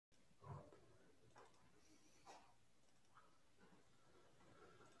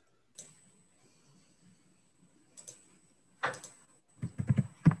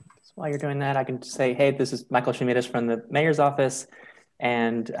while you're doing that, I can just say, hey, this is Michael Shimidas from the mayor's office,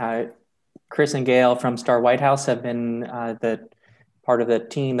 and Chris and Gail from Star White House have been the part of the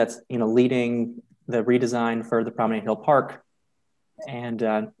team that's leading the redesign for the Promenade Hill Park,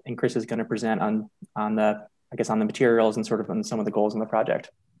 and Chris is going to present on the on the materials and sort of on some of the goals in the project.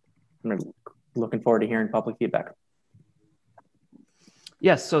 I'm looking forward to hearing public feedback.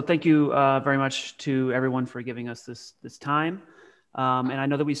 Yes, so thank you very much to everyone for giving us this time. And I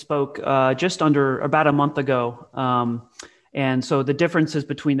know that we spoke just under about a month ago. And so the differences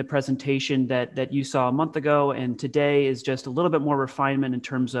between the presentation that you saw a month ago and today is just a little bit more refinement in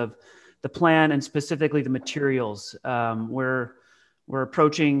terms of the plan and specifically the materials. We're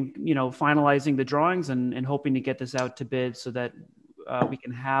approaching, finalizing the drawings and hoping to get this out to bid so that we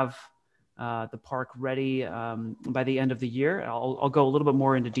can have the park ready by the end of the year. I'll go a little bit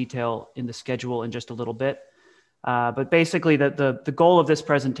more into detail in the schedule in just a little bit. But basically, the goal of this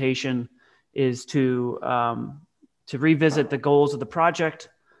presentation is to revisit the goals of the project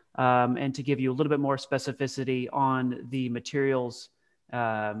and to give you a little bit more specificity on the materials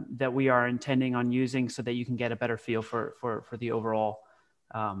that we are intending on using so that you can get a better feel for the overall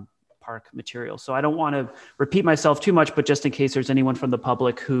park materials. So I don't want to repeat myself too much, but just in case there's anyone from the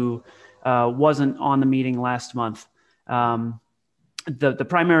public who wasn't on the meeting last month. The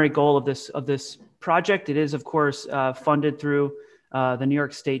primary goal of this project, it is of course funded through the New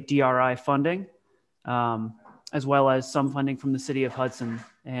York State DRI funding, as well as some funding from the City of Hudson.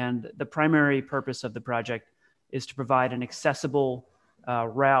 And the primary purpose of the project is to provide an accessible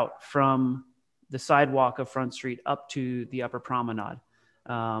route from the sidewalk of Front Street up to the Upper Promenade.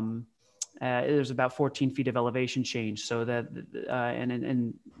 There's about 14 feet of elevation change, so that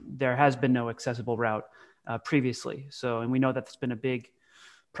and there has been no accessible route previously. So, and we know that's been a big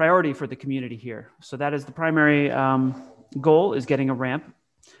priority for the community here. So that is the primary goal, is getting a ramp.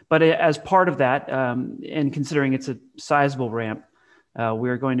 But as part of that, and considering it's a sizable ramp,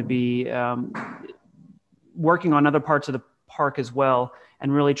 we're going to be working on other parts of the park as well,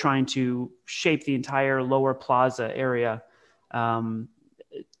 and really trying to shape the entire lower plaza area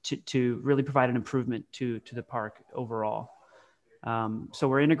to really provide an improvement to the park overall. So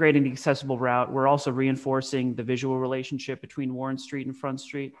we're integrating the accessible route. We're also reinforcing the visual relationship between Warren Street and Front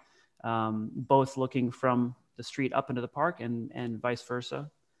Street, both looking from the street up into the park and vice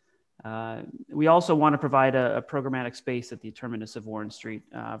versa. We also want to provide a programmatic space at the terminus of Warren Street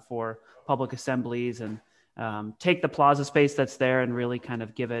for public assemblies, and take the plaza space that's there and really kind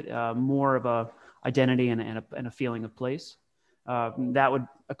of give it more of a identity and a feeling of place. That would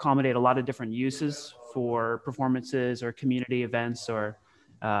accommodate a lot of different uses for performances or community events or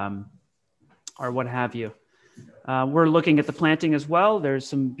what have you. We're looking at the planting as well. There's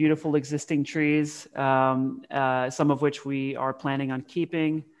some beautiful existing trees, some of which we are planning on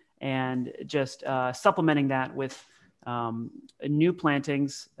keeping, and just supplementing that with new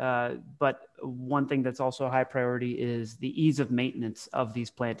plantings. But one thing that's also a high priority is the ease of maintenance of these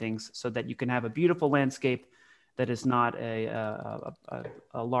plantings so that you can have a beautiful landscape that is not a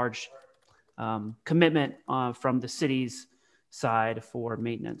large commitment from the city's side for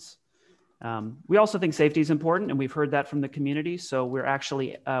maintenance. We also think safety is important, and we've heard that from the community. So we're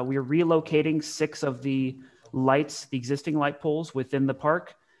actually, we're relocating 6 of the lights, the existing light poles within the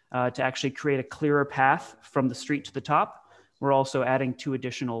park to actually create a clearer path from the street to the top. We're also adding 2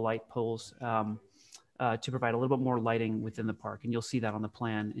 additional light poles to provide a little bit more lighting within the park. And you'll see that on the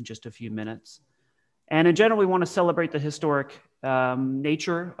plan in just a few minutes. And in general, we want to celebrate the historic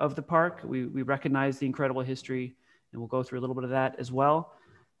nature of the park. We recognize the incredible history, and we'll go through a little bit of that as well.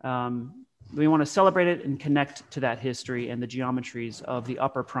 We want to celebrate it and connect to that history and the geometries of the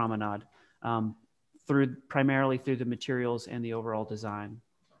Upper Promenade primarily through the materials and the overall design.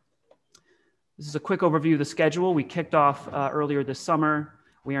 This is a quick overview of the schedule. We kicked off earlier this summer.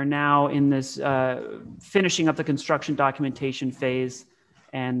 We are now in this finishing up the construction documentation phase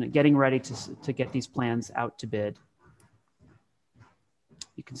and getting ready to get these plans out to bid.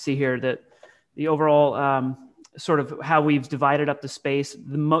 You can see here that the overall sort of how we've divided up the space.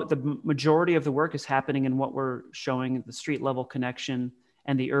 The majority of the work is happening in what we're showing, the street level connection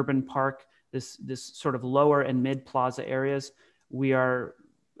and the urban park, this sort of lower and mid plaza areas. We are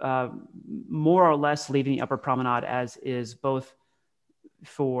more or less leaving the Upper Promenade as is, both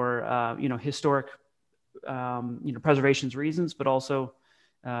for historic preservation's reasons, but also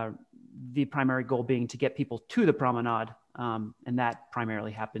the primary goal being to get people to the promenade, and that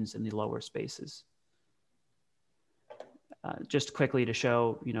primarily happens in the lower spaces. Just quickly to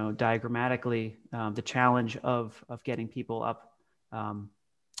show, diagrammatically, the challenge of getting people up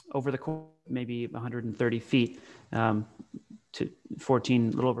over the course, maybe 130 feet. to 14,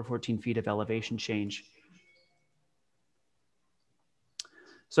 a little over 14 feet of elevation change.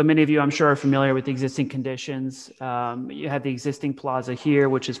 So many of you, I'm sure, are familiar with the existing conditions. You have the existing plaza here,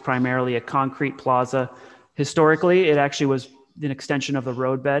 which is primarily a concrete plaza. Historically, it actually was an extension of the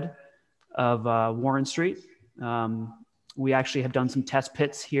roadbed of Warren Street. We actually have done some test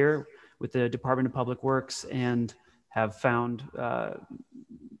pits here with the Department of Public Works and have found,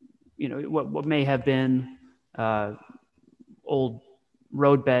 what may have been old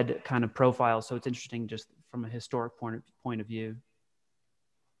roadbed kind of profile. So it's interesting just from a historic point of view.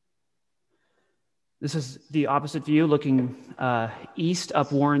 This is the opposite view looking east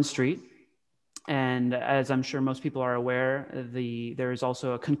up Warren Street. And as I'm sure most people are aware, there is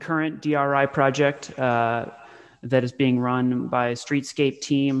also a concurrent DRI project that is being run by a streetscape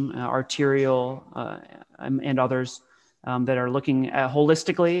team, Arterial, and others that are looking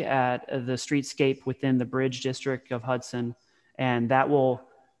holistically at the streetscape within the Bridge District of Hudson. And that will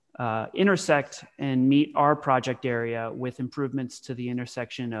intersect and meet our project area with improvements to the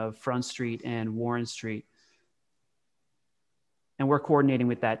intersection of Front Street and Warren Street. And we're coordinating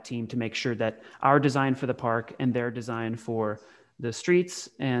with that team to make sure that our design for the park and their design for the streets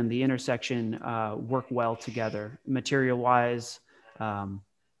and the intersection work well together, material-wise,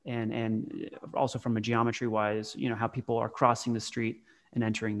 and also from a geometry-wise, how people are crossing the street and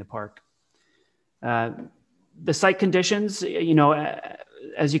entering the park. The site conditions,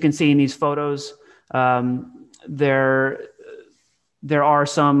 as you can see in these photos, there are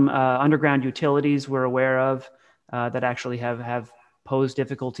some underground utilities we're aware of that actually have posed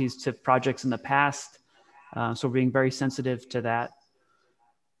difficulties to projects in the past. So we're being very sensitive to that.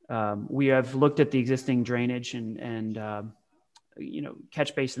 We have looked at the existing drainage and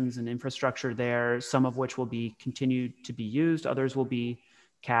catch basins and infrastructure there, some of which will be continued to be used, others will be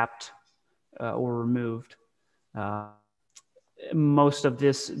capped or removed. Most of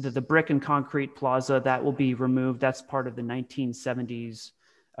this, the brick and concrete plaza, that will be removed. That's part of the 1970s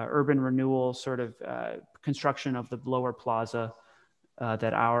urban renewal sort of construction of the lower plaza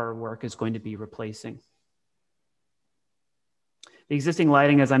that our work is going to be replacing. The existing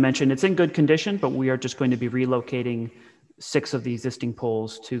lighting, as I mentioned, it's in good condition, but we are just going to be relocating 6 of the existing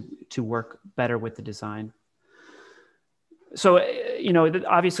poles to work better with the design. So,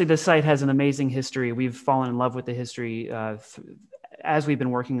 obviously the site has an amazing history. We've fallen in love with the history as we've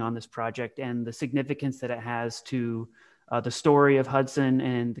been working on this project and the significance that it has to the story of Hudson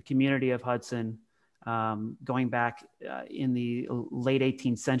and the community of Hudson, going back in the late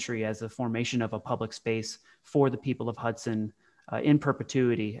 18th century as a formation of a public space for the people of Hudson in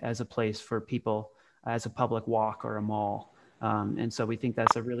perpetuity as a place for people, as a public walk or a mall. And so we think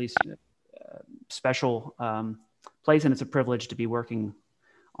that's a really special place, and it's a privilege to be working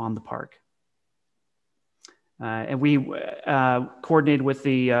on the park. And we coordinated with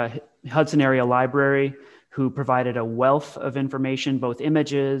the Hudson Area Library, who provided a wealth of information, both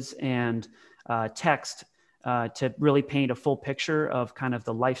images and text, to really paint a full picture of kind of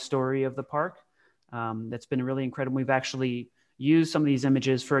the life story of the park. That's been really incredible. We've actually used some of these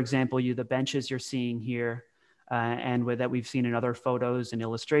images. For example, the benches you're seeing here, and that we've seen in other photos and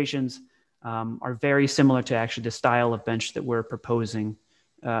illustrations, are very similar to actually the style of bench that we're proposing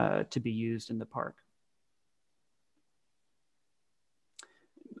to be used in the park.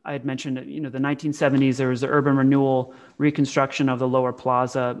 I had mentioned, the 1970s, there was the urban renewal reconstruction of the lower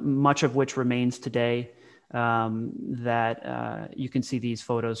plaza, much of which remains today, that you can see these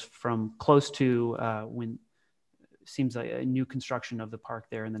photos from close to when it seems like a new construction of the park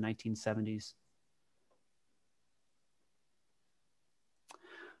there in the 1970s.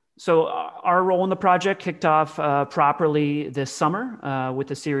 So our role in the project kicked off properly this summer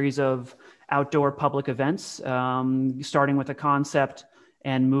with a series of outdoor public events, starting with a concept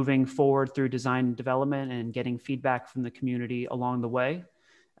and moving forward through design and development and getting feedback from the community along the way.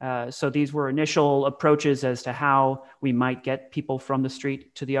 So these were initial approaches as to how we might get people from the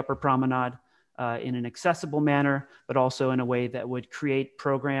street to the upper promenade in an accessible manner, but also in a way that would create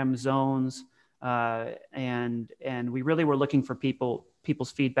program zones. And we really were looking for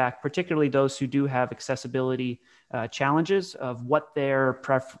people's feedback, particularly those who do have accessibility challenges, of what their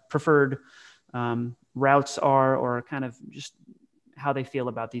preferred routes are, or kind of just how they feel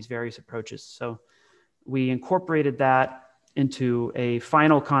about these various approaches. So we incorporated that into two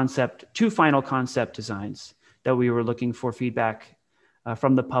final concept designs that we were looking for feedback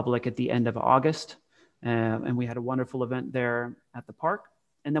from the public at the end of August. And we had a wonderful event there at the park.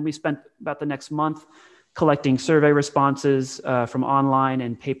 And then we spent about the next month collecting survey responses from online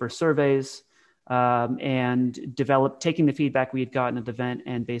and paper surveys, and taking the feedback we had gotten at the event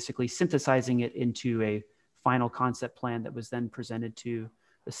and basically synthesizing it into a final concept plan that was then presented to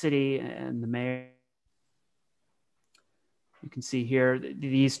the city and the mayor. You can see here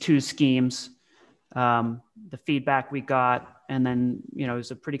these two schemes, the feedback we got, and then, you know, it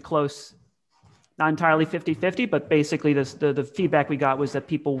was a pretty close, not entirely 50-50, but basically the feedback we got was that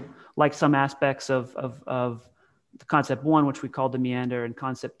people liked some aspects of the concept one, which we called the meander, and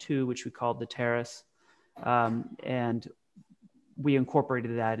concept two, which we called the terrace. And we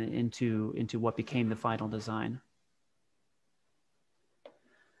incorporated that into what became the final design.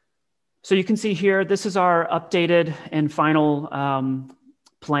 So you can see here, this is our updated and final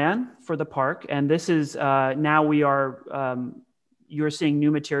plan for the park. And this is, now we are, you're seeing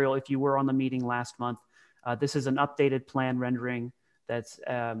new material if you were on the meeting last month. This is an updated plan rendering that's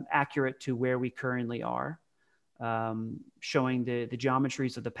accurate to where we currently are, showing the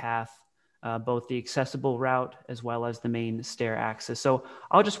geometries of the path, both the accessible route as well as the main stair access. So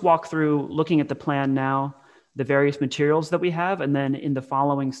I'll just walk through looking at the plan now, the various materials that we have, and then in the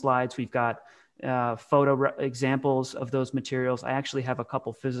following slides, we've got photo examples of those materials. I actually have a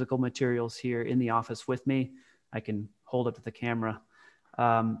couple physical materials here in the office with me. I can hold it to the camera.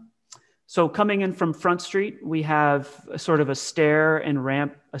 So coming in from Front Street, we have a sort of a stair and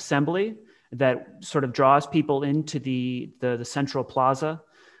ramp assembly that sort of draws people into the central plaza.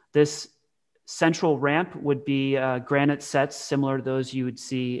 This central ramp would be granite sets similar to those you would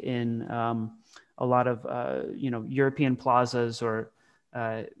see in a lot of you know, European plazas, or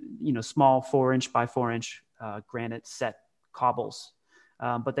you know, small 4-inch by 4-inch granite set cobbles.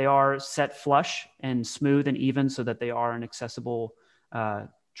 But they are set flush and smooth and even so that they are an accessible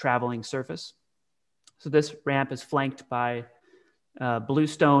traveling surface. So this ramp is flanked by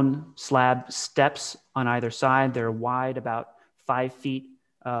bluestone slab steps on either side. They're wide, about 5 feet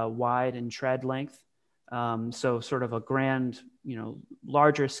wide in tread length. So sort of a grand, you know,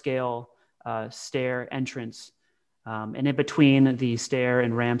 larger scale stair entrance. And in between the stair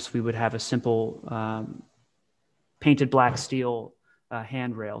and ramps, we would have a simple painted black steel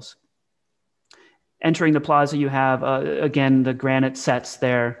handrails. Entering the plaza, you have, again, the granite sets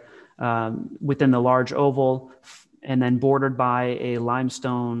there within the large oval, and then bordered by a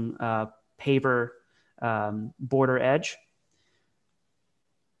limestone paver border edge.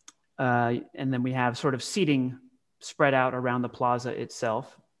 And then we have sort of seating spread out around the plaza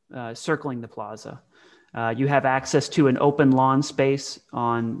itself, circling the plaza. You have access to an open lawn space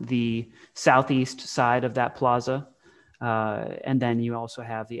on the southeast side of that plaza. And then you also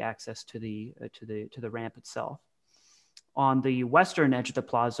have the access to the ramp itself. On the western edge of the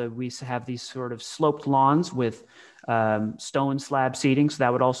plaza, we have these sort of sloped lawns with stone slab seating. So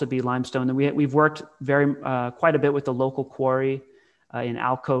that would also be limestone. And we've worked quite a bit with the local quarry in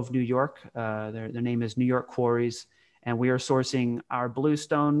Alcove, New York. Their name is New York Quarries. And we are sourcing our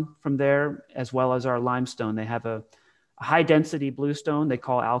bluestone from there, as well as our limestone. They have a high density bluestone they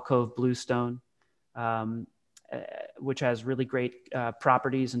call Alcove Bluestone, which has really great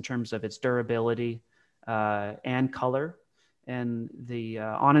properties in terms of its durability and color. And the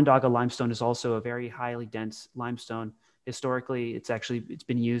Onondaga limestone is also a very highly dense limestone. Historically, it's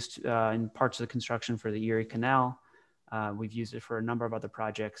been used in parts of the construction for the Erie Canal. We've used it for a number of other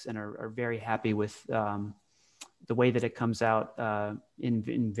projects and are very happy with the way that it comes out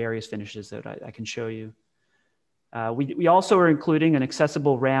in various finishes that I can show you. We also are including an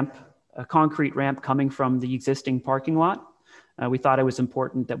accessible ramp, a concrete ramp coming from the existing parking lot. We thought it was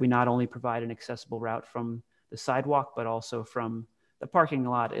important that we not only provide an accessible route from the sidewalk, but also from the parking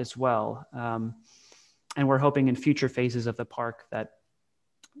lot as well. And we're hoping in future phases of the park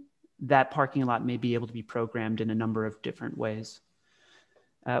that parking lot may be able to be programmed in a number of different ways.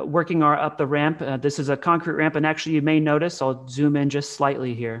 Working up the ramp, this is a concrete ramp, and actually you may notice, I'll zoom in just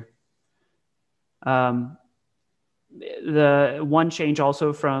slightly here. The one change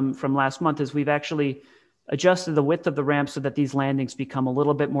also from last month is we've actually adjusted the width of the ramp so that these landings become a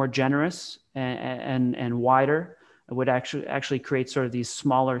little bit more generous and wider. It would actually create sort of these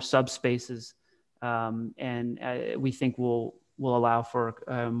smaller subspaces, and we think will allow for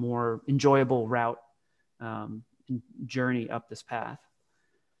a more enjoyable route journey up this path.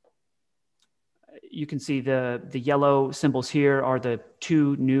 You can see the yellow symbols here are the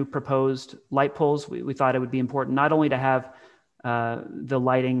 2 new proposed light poles. We thought it would be important not only to have the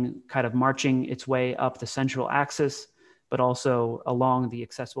lighting kind of marching its way up the central axis, but also along the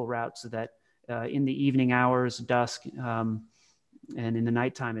accessible route so that in the evening hours, dusk, and in the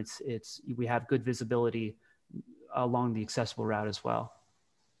nighttime, we have good visibility along the accessible route as well.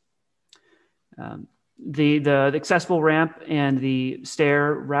 the accessible ramp and the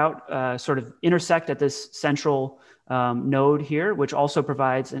stair route sort of intersect at this central node here, which also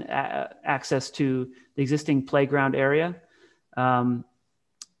provides access to the existing playground area.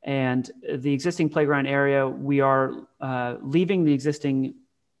 And the existing playground area, we are leaving the existing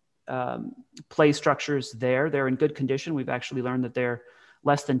play structures there. They're in good condition. We've actually learned that they're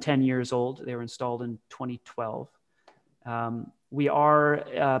less than 10 years old. They were installed in 2012. We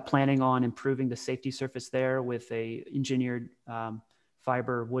are planning on improving the safety surface there with a engineered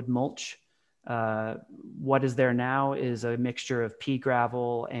fiber wood mulch. What is there now is a mixture of pea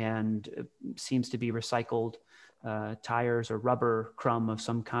gravel and seems to be recycled tires or rubber crumb of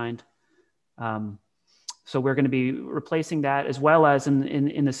some kind. So we're going to be replacing that, as well as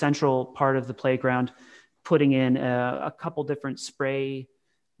in the central part of the playground, putting in a couple different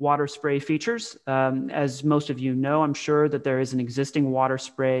water spray features. As most of you know, I'm sure that there is an existing water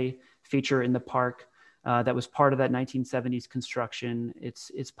spray feature in the park that was part of that 1970s construction.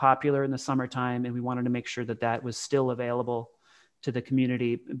 It's popular in the summertime, and we wanted to make sure that that was still available to the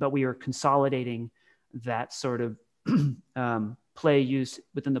community, but we are consolidating that sort of play use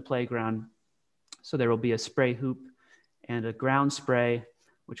within the playground. So there will be a spray hoop and a ground spray,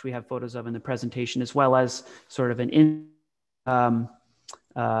 which we have photos of in the presentation, as well as sort of an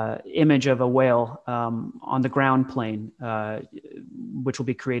image of a whale on the ground plane, which will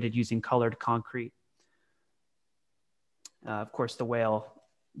be created using colored concrete. Of course, the whale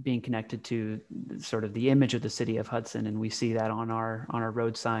being connected to sort of the image of the city of Hudson, and we see that on our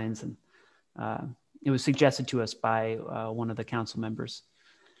road signs. And it was suggested to us by one of the council members.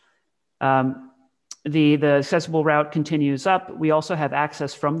 The accessible route continues up. We also have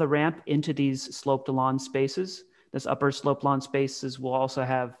access from the ramp into these sloped lawn spaces. This upper slope lawn spaces will also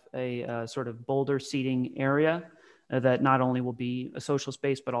have a sort of boulder seating area that not only will be a social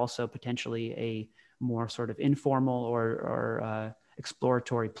space, but also potentially a more sort of informal or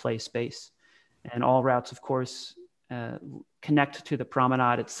exploratory play space. And all routes, of course, connect to the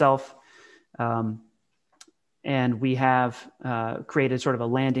promenade itself. And we have created sort of a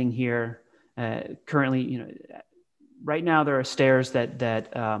landing here. Currently, right now there are stairs that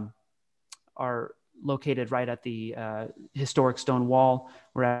are located right at the historic stone wall.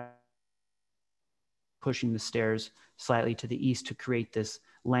 We're pushing the stairs slightly to the east to create this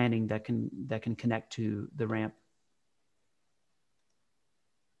landing that can connect to the ramp.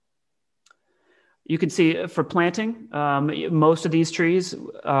 You can see for planting, most of these trees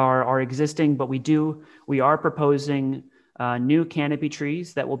are existing, but we are proposing new canopy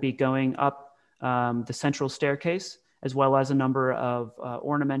trees that will be going up the central staircase, as well as a number of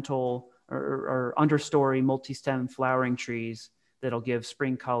ornamental or understory multi-stem flowering trees that'll give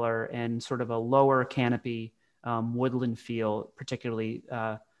spring color and sort of a lower canopy woodland feel, particularly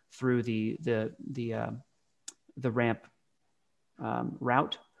through the ramp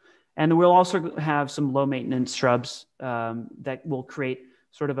route. And we'll also have some low maintenance shrubs that will create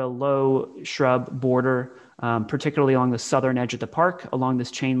sort of a low shrub border, particularly along the southern edge of the park, along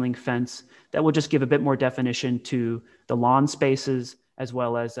this chain link fence that will just give a bit more definition to the lawn spaces, as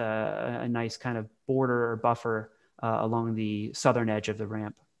well as a nice kind of border or buffer along the southern edge of the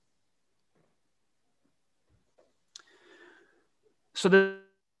ramp. So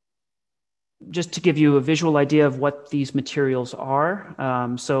just to give you a visual idea of what these materials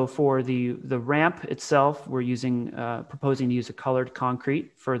are. So for the ramp itself, we're proposing to use a colored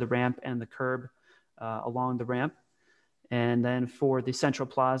concrete for the ramp and the curb along the ramp. And then for the central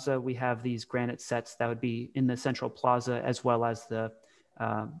plaza, we have these granite sets that would be in the central plaza, as well as the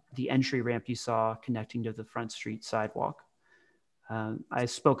entry ramp you saw connecting to the front street sidewalk. I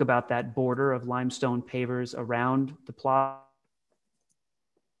spoke about that border of limestone pavers around the plaza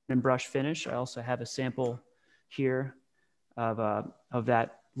and brush finish. I also have a sample here of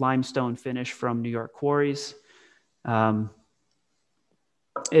that limestone finish from New York quarries.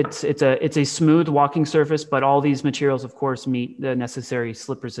 It's a smooth walking surface, but all these materials, of course, meet the necessary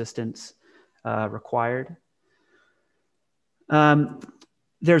slip resistance required.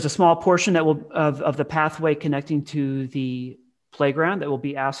 There's a small portion that of the pathway connecting to the playground that will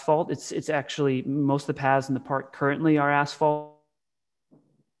be asphalt. It's actually, most of the paths in the park currently are asphalt,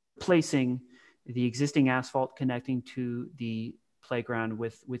 replacing the existing asphalt connecting to the playground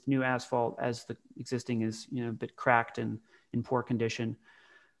with new asphalt, as the existing is a bit cracked and in poor condition.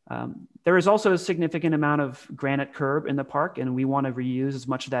 There is also a significant amount of granite curb in the park, and we want to reuse as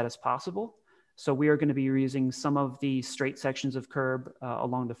much of that as possible. So we are going to be reusing some of the straight sections of curb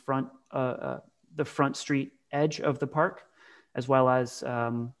along the front street edge of the park, as well as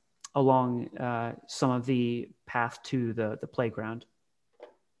along some of the path to the playground.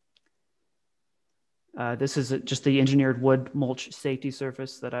 This is just the engineered wood mulch safety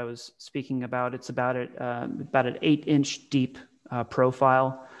surface that I was speaking about. It's about an 8-inch deep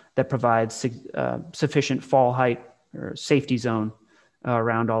profile that provides sufficient fall height or safety zone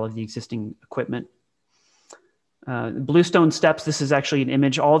around all of the existing equipment. Bluestone steps, this is actually an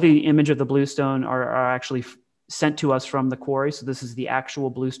image. All the image of the bluestone are actually sent to us from the quarry. So this is the actual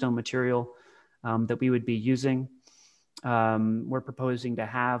bluestone material that we would be using. We're proposing to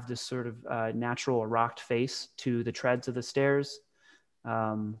have this sort of natural rocked face to the treads of the stairs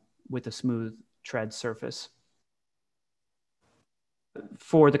with a smooth tread surface.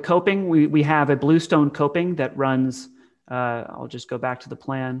 For the coping, we have a bluestone coping that runs, I'll just go back to the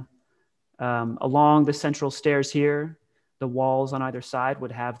plan. Along the central stairs here, the walls on either side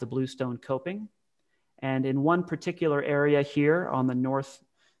would have the bluestone coping. And in one particular area here on the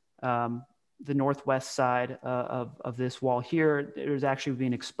northwest side of this wall here, there's actually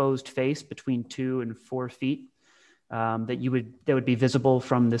an exposed face between 2 and 4 feet that would be visible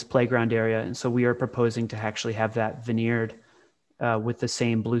from this playground area. And so we are proposing to actually have that veneered with the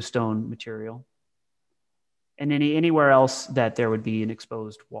same bluestone material. And anywhere else that there would be an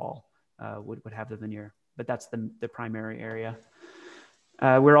exposed wall would have the veneer, but that's the primary area.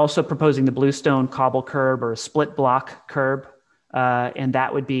 We're also proposing the bluestone cobble curb or a split block curb, and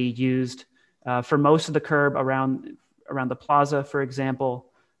that would be used for most of the curb around the plaza, for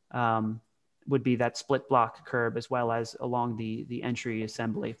example, would be that split block curb as well as along the entry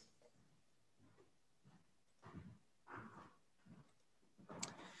assembly.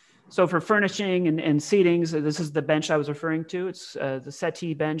 So for furnishing and seatings, this is the bench I was referring to. It's the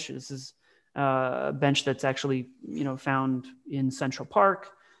settee bench. This is a bench that's actually found in Central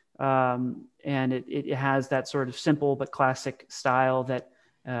Park, and it has that sort of simple but classic style that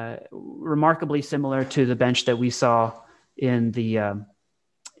remarkably similar to the bench that we saw in the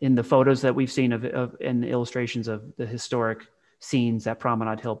photos that we've seen of in the illustrations of the historic scenes at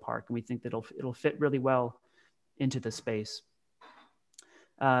Promenade Hill Park, and we think that it'll fit really well into the space.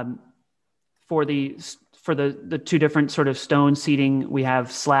 For the two different sort of stone seating, we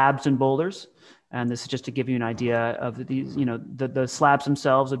have slabs and boulders. And this is just to give you an idea of these, the slabs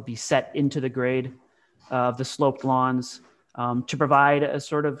themselves would be set into the grade of the sloped lawns to provide a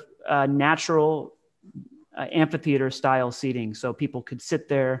sort of natural amphitheater style seating. So people could sit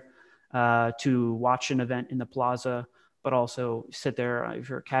there to watch an event in the plaza, but also sit there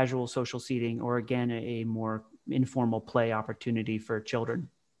for casual social seating, or again, a more informal play opportunity for children.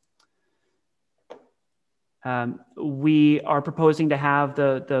 We are proposing to have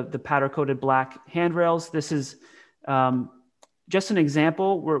the powder coated black handrails. This is just an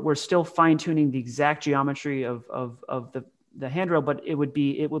example. We're still fine tuning the exact geometry of the handrail, but it would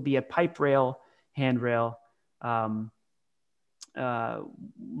be a pipe rail handrail,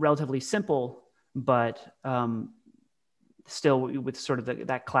 relatively simple, but still with sort of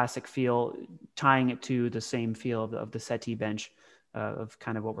that classic feel, tying it to the same feel of the settee bench of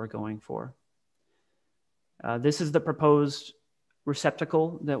kind of what we're going for. This is the proposed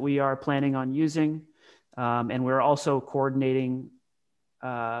receptacle that we are planning on using. And we're also coordinating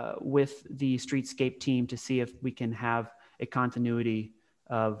with the streetscape team to see if we can have a continuity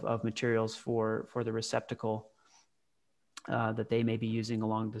of materials for the receptacle that they may be using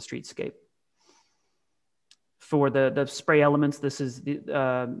along the streetscape. For the spray elements, this is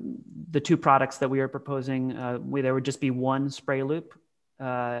the two products that we are proposing. There would just be one spray loop,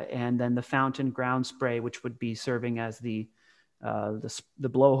 and then the fountain ground spray, which would be serving as the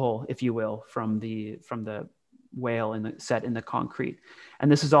blowhole, if you will, from the whale set in the concrete.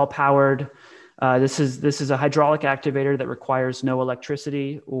 And this is all powered. This is a hydraulic activator that requires no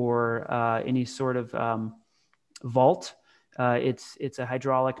electricity or any sort of vault. It's a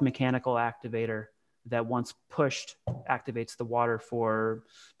hydraulic mechanical activator that once pushed activates the water for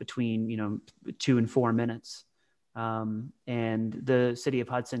between 2 and 4 minutes. And the city of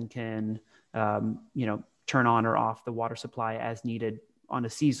Hudson can turn on or off the water supply as needed on a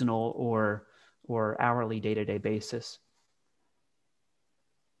seasonal or hourly day-to-day basis.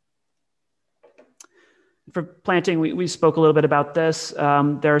 For planting, we spoke a little bit about this.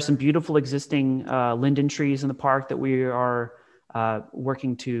 There are some beautiful existing linden trees in the park that we are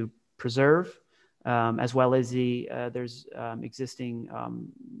working to preserve, as well as there's existing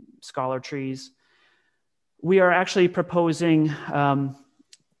scholar trees. We are actually proposing,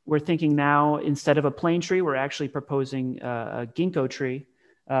 we're thinking now, instead of a plane tree, we're actually proposing a ginkgo tree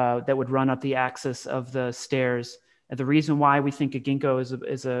that would run up the axis of the stairs. And the reason why we think a ginkgo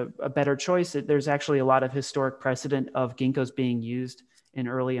is a better choice, there's actually a lot of historic precedent of ginkgos being used in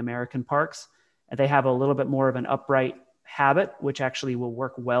early American parks. And they have a little bit more of an upright habit, which actually will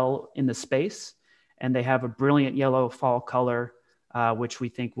work well in the space. and they have a brilliant yellow fall color, which we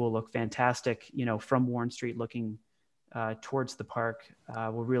think will look fantastic, from Warren Street looking towards the park.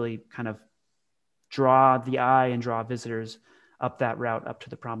 Will really kind of draw the eye and draw visitors up that route up to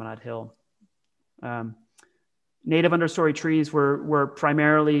the Promenade Hill. Native understory trees, we're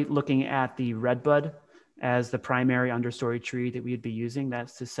primarily looking at the redbud as the primary understory tree that we'd be using.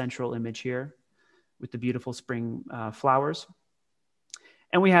 That's the central image here with the beautiful spring flowers.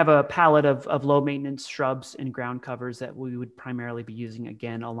 And we have a palette of low maintenance shrubs and ground covers that we would primarily be using,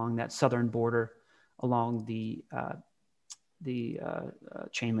 again, along that southern border, along the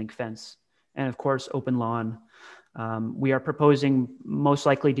chain link fence. And of course, open lawn. We are proposing most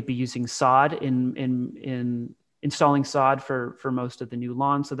likely to be using sod in installing sod for most of the new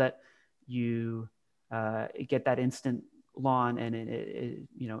lawn, so that you get that instant lawn, and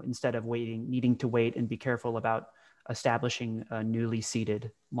instead of needing to wait and be careful about establishing a newly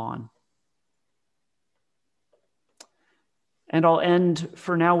seeded lawn. And I'll end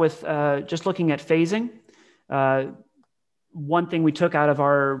for now with just looking at phasing. One thing we took out of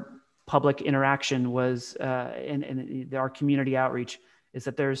our public interaction was, and our community outreach, is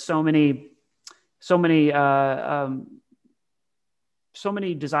that there's so many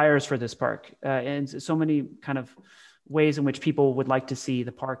desires for this park, and so many kind of ways in which people would like to see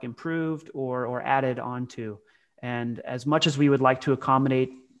the park improved or added onto. And as much as we would like to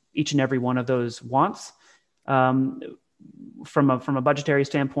accommodate each and every one of those wants, from a budgetary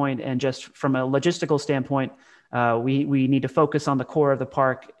standpoint and just from a logistical standpoint, we need to focus on the core of the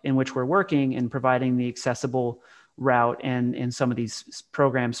park in which we're working and providing the accessible route and in some of these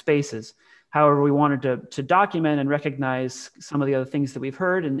program spaces. However, we wanted to document and recognize some of the other things that we've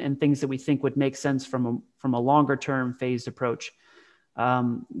heard and things that we think would make sense from a longer term phased approach.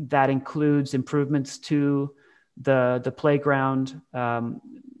 That includes improvements to the playground,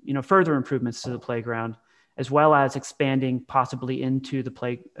 further improvements to the playground, as well as expanding possibly into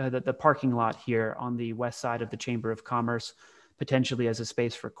the parking lot here on the west side of the Chamber of Commerce, potentially as a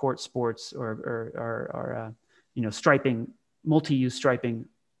space for court sports or striping, multi-use striping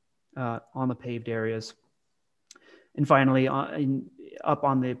on the paved areas. And finally, up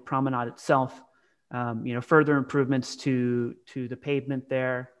on the promenade itself, further improvements to the pavement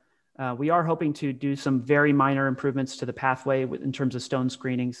there. We are hoping to do some very minor improvements to the pathway in terms of stone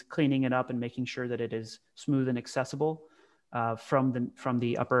screenings, cleaning it up and making sure that it is smooth and accessible from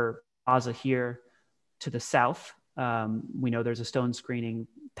the upper plaza here to the south. We know there's a stone screening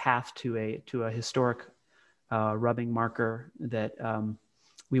path to a historic rubbing marker that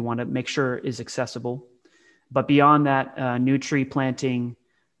we want to make sure is accessible. But beyond that, new tree planting,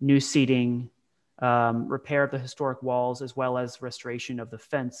 new seating, repair of the historic walls, as well as restoration of the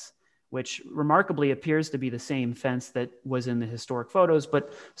fence, which remarkably appears to be the same fence that was in the historic photos,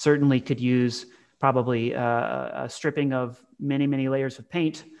 but certainly could use probably a stripping of many, many layers of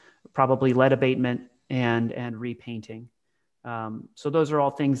paint, probably lead abatement and repainting. So those are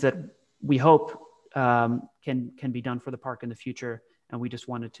all things that we hope can be done for the park in the future. And we just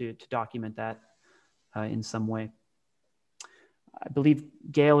wanted to document that in some way. I believe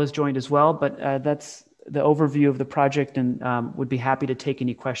Gail has joined as well, but that's the overview of the project, and would be happy to take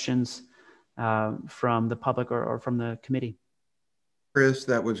any questions from the public or from the committee. Chris,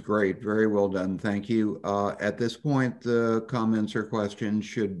 that was great. Very well done. Thank you. At this point, the comments or questions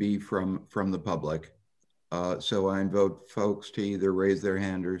should be from the public. So I invite folks to either raise their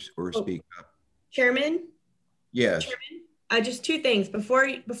hand or speak up. Chairman? Yes. Chairman? Just two things. Before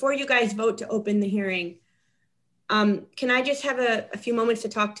you guys vote to open the hearing, can I just have a few moments to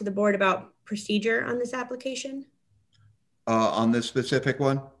talk to the board about procedure on this application? On this specific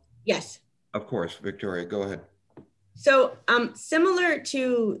one? Yes. Of course, Victoria, go ahead. So similar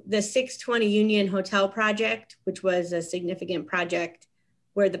to the 620 Union Hotel project, which was a significant project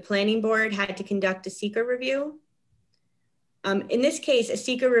where the planning board had to conduct a seeker review. In this case, a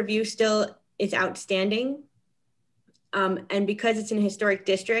seeker review still is outstanding. And because it's in a historic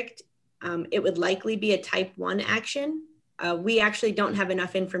district, it would likely be a type 1 action. We actually don't have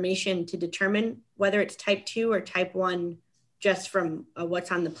enough information to determine whether it's type 2 or type 1 just from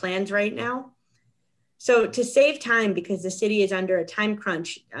what's on the plans right now. So to save time, because the city is under a time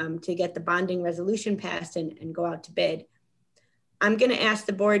crunch to get the bonding resolution passed and go out to bid, I'm going to ask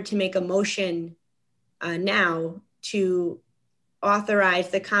the board to make a motion now to authorize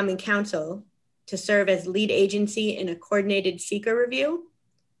the Common Council to serve as lead agency in a coordinated seeker review.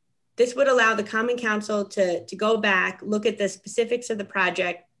 This would allow the Common Council to go back, look at the specifics of the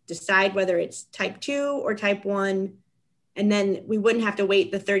project, decide whether it's type 2 or type 1, and then we wouldn't have to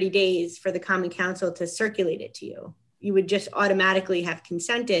wait the 30 days for the Common Council to circulate it to you. You would just automatically have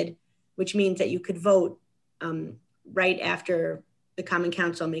consented which means that you could vote right after the Common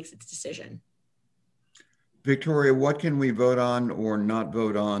Council makes its decision. Victoria, what can we vote on or not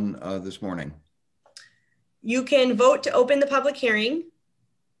vote on this morning? You can vote to open the public hearing,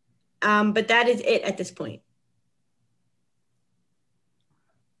 but that is it at this point.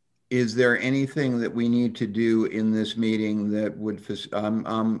 Is there anything that we need to do in this meeting that would,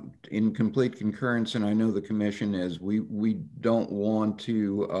 I'm in complete concurrence, and I know the commission is, we don't want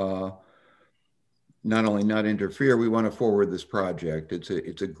to not only not interfere, we want to forward this project.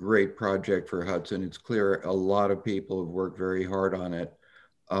 It's a great project for Hudson. It's clear a lot of people have worked very hard on it.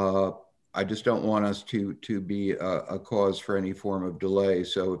 I just don't want us to be a cause for any form of delay.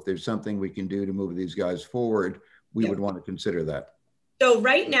 So if there's something we can do to move these guys forward, we would want to consider that. So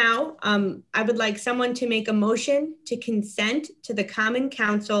right now, I would like someone to make a motion to consent to the Common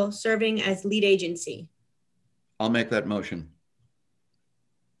Council serving as lead agency. I'll make that motion.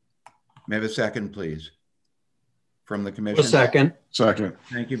 May I have a second, please, from the commission? A second. Second.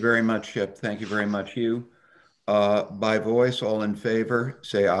 Thank you very much, Chip. Thank you very much, Hugh. By voice, all in favor,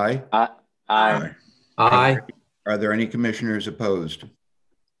 say aye. Aye. Aye. Are there any commissioners opposed?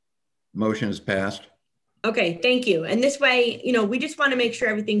 Motion is passed. Okay, thank you. And this way, you know, we just want to make sure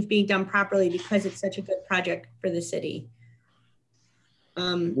everything's being done properly because it's such a good project for the city.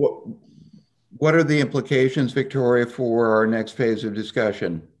 What are the implications, Victoria, for our next phase of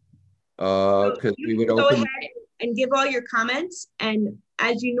discussion? Because we would go open ahead and give all your comments, and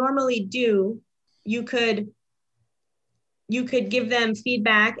as you normally do, you could give them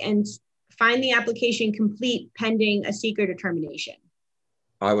feedback and find the application complete pending a seeker determination.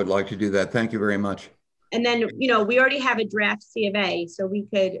 I would like to do that. Thank you very much. And then, you know, we already have a draft C of A, so we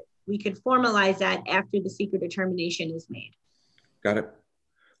could formalize that after the seeker determination is made. Got it.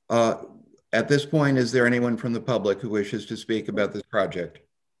 At this point, is there anyone from the public who wishes to speak about this project?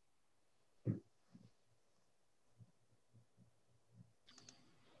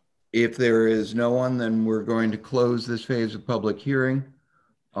 If there is no one, then we're going to close this phase of public hearing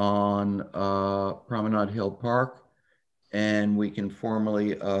on Promenade Hill Park, and we can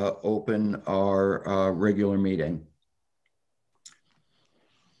formally open our regular meeting.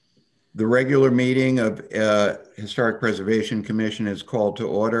 The regular meeting of Historic Preservation Commission is called to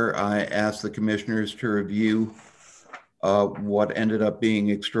order. I ask the commissioners to review what ended up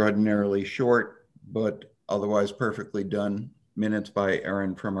being extraordinarily short, but otherwise perfectly done minutes by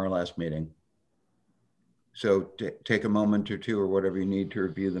Erin from our last meeting. So take a moment or two or whatever you need to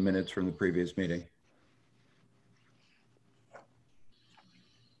review the minutes from the previous meeting.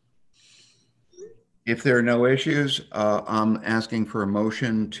 If there are no issues, I'm asking for a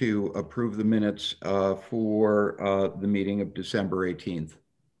motion to approve the minutes for the meeting of December 18th.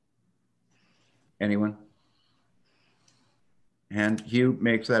 Anyone? And Hugh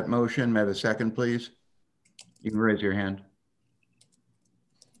makes that motion. May I have a second, please? You can raise your hand.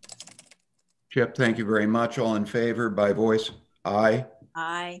 Chip, thank you very much. All in favor by voice? Aye.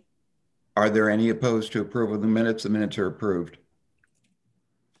 Aye. Are there any opposed to approval of the minutes? The minutes are approved.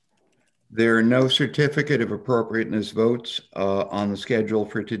 There are no certificate of appropriateness votes on the schedule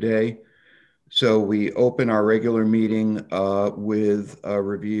for today. So we open our regular meeting with a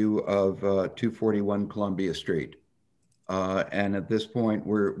review of 241 Columbia Street. And at this point,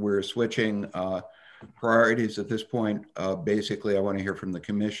 we're switching priorities at this point. Basically, I want to hear from the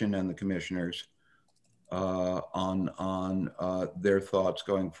commission and the commissioners on their thoughts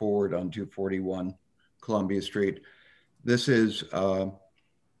going forward on 241 Columbia Street. This is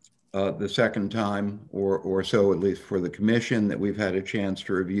the second time or so, at least for the commission, that we've had a chance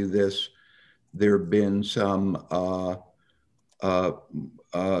to review this. There have been some of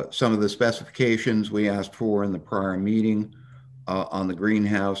the specifications we asked for in the prior meeting on the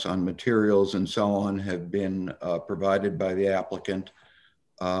greenhouse, on materials and so on, have been provided by the applicant.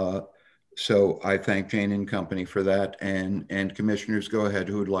 So I thank Jane and company for that. And commissioners, go ahead.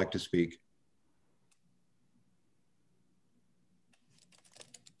 Who would like to speak?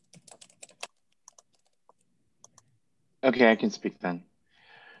 Okay, I can speak then.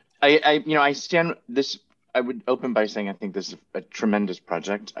 I stand this. I would open by saying I think this is a tremendous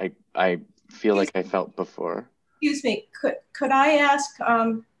project. I feel like I felt before. Excuse me. Could I ask?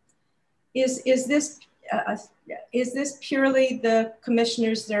 Is this purely the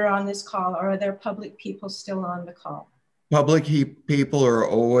commissioners that are on this call, or are there public people still on the call? Public people are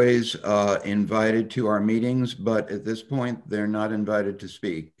always invited to our meetings, but at this point, they're not invited to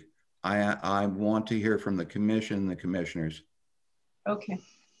speak. I want to hear from the commission and the commissioners. Okay.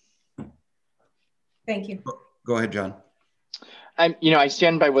 Thank you. Go ahead, John. I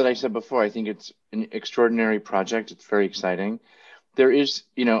stand by what I said before. I think it's an extraordinary project. It's very exciting. there is,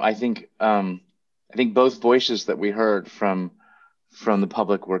 I think both voices that we heard from the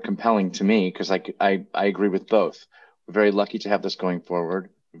public were compelling to me, because I agree with both. We're very lucky to have this going forward.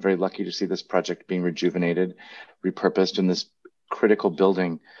 We're very lucky to see this project being rejuvenated, repurposed, and this critical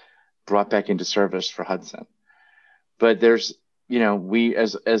building brought back into service for Hudson. But there's, we,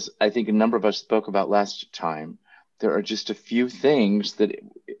 as I think a number of us spoke about last time, there are just a few things that,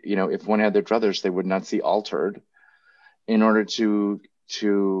 if one had their druthers, they would not see altered in order to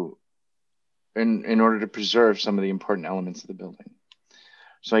in order to preserve some of the important elements of the building.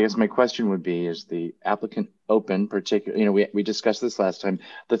 So I guess my question would be, is the applicant open, particularly, we discussed this last time,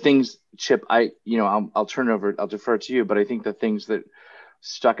 the things, Chip, I'll turn it over, I'll defer to you, but I think the things that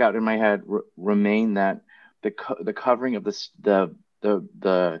stuck out in my head remain that the covering of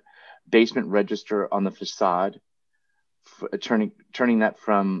the basement register on the facade, turning that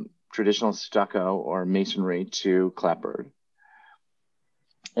from traditional stucco or masonry to clapboard.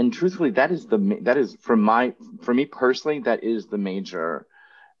 And truthfully, that is for me personally, that is the major,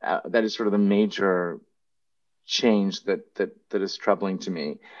 that is sort of the major change that is troubling to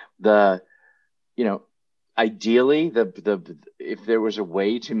me. Ideally, if there was a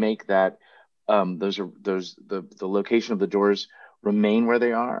way to make that the location of the doors remain where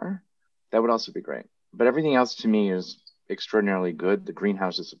they are, that would also be great. But everything else to me is extraordinarily good. The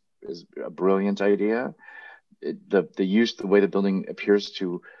greenhouse is a brilliant idea. The way the building appears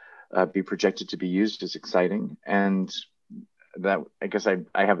to be projected to be used is exciting, and that, I guess I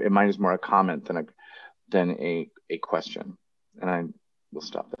have in mind, is more a comment than a question, and I will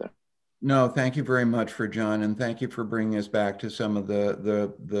stop there. No, thank you very much John, and thank you for bringing us back to some of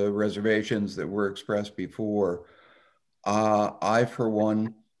the reservations that were expressed before. I, for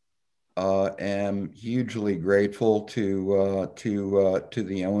one, am hugely grateful to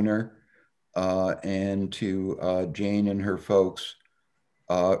the owner and to Jane and her folks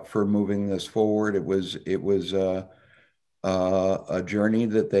for moving this forward. It was a journey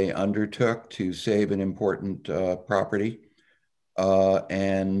that they undertook to save an important property,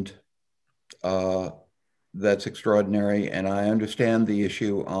 and that's extraordinary. And I understand the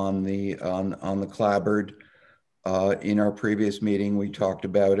issue on the clapboard. In our previous meeting, we talked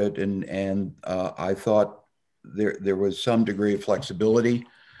about it, and I thought there was some degree of flexibility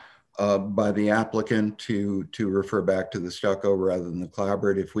by the applicant to refer back to the stucco rather than the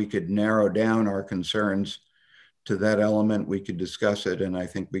clapboard. If we could narrow down our concerns to that element, we could discuss it, and I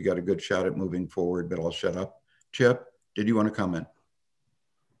think we got a good shot at moving forward, but I'll shut up. Chip, did you want to comment?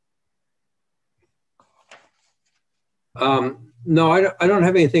 No, I don't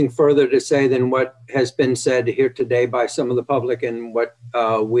have anything further to say than what has been said here today by some of the public and what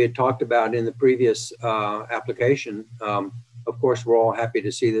we had talked about in the previous application. Of course, we're all happy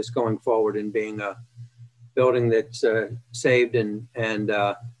to see this going forward and being a building that's saved and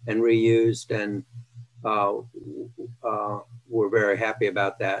reused, and we're very happy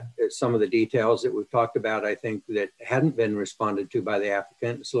about that. Some of the details that we've talked about, I think, that hadn't been responded to by the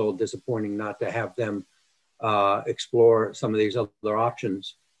applicant. It's a little disappointing not to have them explore some of these other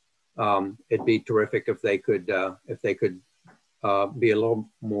options. It'd be terrific if they could be a little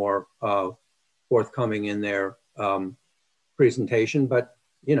more forthcoming in their presentation. But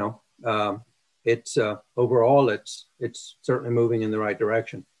it's overall it's certainly moving in the right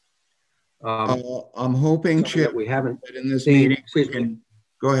direction. I'm hoping, Chip, that we haven't in this seen, meeting.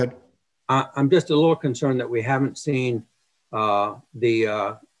 Go ahead. I'm just a little concerned that we haven't seen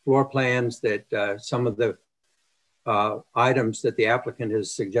the floor plans that some of the items that the applicant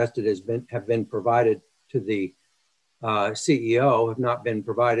has suggested have been provided to the CEO, have not been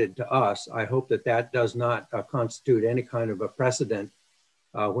provided to us. I hope that does not constitute any kind of a precedent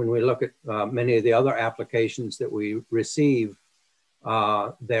when we look at many of the other applications that we receive.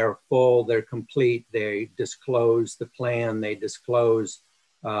 They're full, they're complete, they disclose the plan, they disclose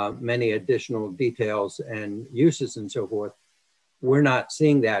many additional details and uses and so forth. We're not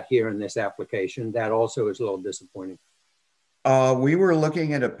seeing that here in this application. That also is a little disappointing. We were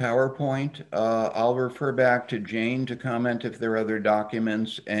looking at a PowerPoint. I'll refer back to Jane to comment if there are other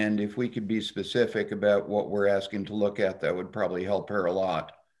documents, and if we could be specific about what we're asking to look at, that would probably help her a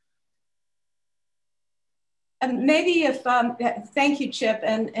lot. And maybe if, thank you, Chip.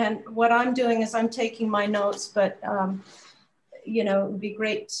 And what I'm doing is I'm taking my notes, but it would be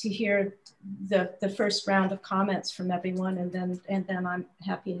great to hear the first round of comments from everyone, and then I'm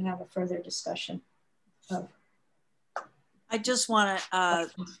happy to have a further discussion. I just want to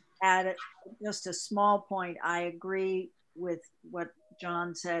add just a small point. I agree with what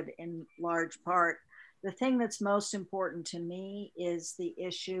John said in large part. The thing that's most important to me is the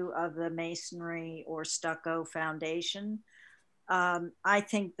issue of the masonry or stucco foundation. I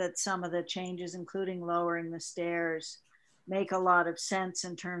think that some of the changes, including lowering the stairs, make a lot of sense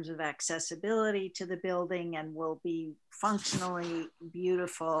in terms of accessibility to the building and will be functionally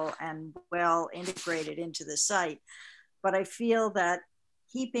beautiful and well integrated into the site. But I feel that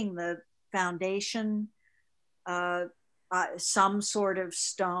keeping the foundation some sort of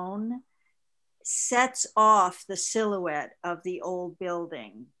stone sets off the silhouette of the old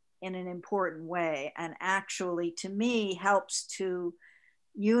building in an important way, and actually, to me, helps to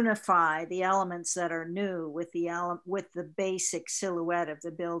unify the elements that are new with the basic silhouette of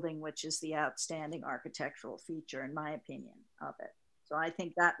the building, which is the outstanding architectural feature, in my opinion, of it. So I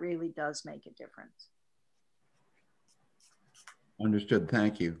think that really does make a difference. Understood.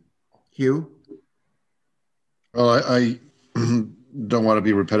 Thank you. Hugh? Well, I don't want to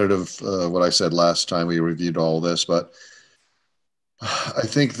be repetitive what I said last time we reviewed all this, but I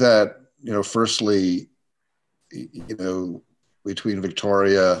think that, firstly, between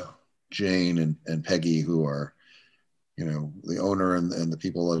Victoria, Jane, and Peggy, who are, the owner and the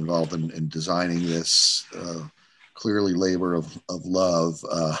people involved in designing this, clearly labor of love,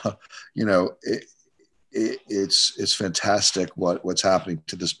 it's fantastic what's happening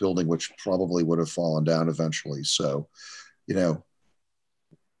to this building, which probably would have fallen down eventually. So,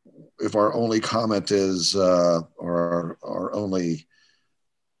 if our only comment is, or our only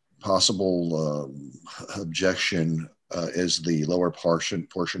possible objection is the lower portion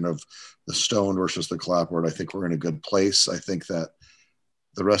of the stone versus the clapboard, I think we're in a good place. I think that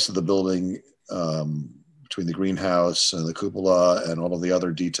the rest of the building, between the greenhouse and the cupola and all of the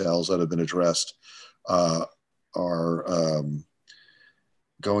other details that have been addressed, are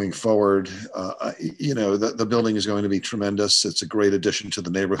going forward. The building is going to be tremendous. It's a great addition to the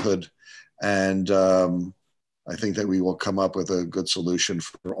neighborhood. And I think that we will come up with a good solution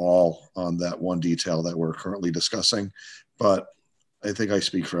for all on that one detail that we're currently discussing. But I think I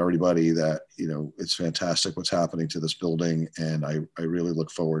speak for everybody that, it's fantastic what's happening to this building. And I really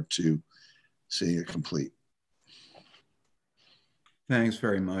look forward to seeing it complete. Thanks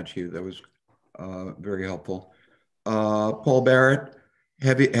very much, Hugh. That was very helpful. Paul Barrett,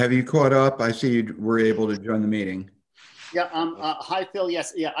 have you caught up? I see you were able to join the meeting. Yeah. Hi, Phil.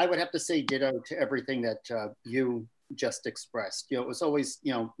 Yes. Yeah. I would have to say ditto to everything that you just expressed. It was always,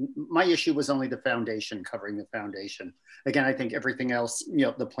 my issue was only the foundation, covering the foundation. Again, I think everything else,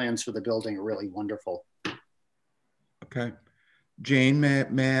 the plans for the building are really wonderful. Okay. Jane, may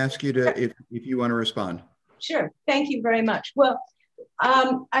I ask you to, if you want to respond? Sure. Thank you very much. Well,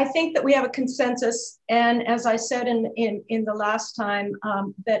 I think that we have a consensus, and as I said in the last time,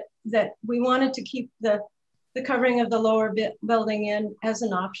 that we wanted to keep the covering of the lower building in as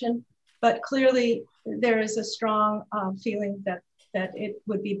an option, but clearly there is a strong feeling that it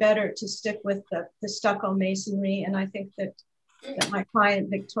would be better to stick with the stucco masonry. And I think that my client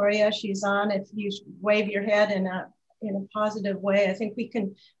Victoria, she's on. If you wave your head in a positive way, I think we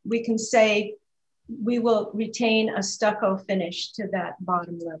can say we will retain a stucco finish to that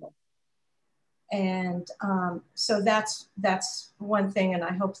bottom level. And so that's one thing, and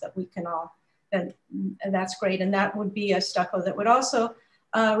I hope that we can all, and that's great. And that would be a stucco that would also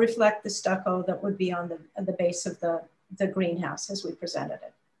reflect the stucco that would be on the base of the greenhouse as we presented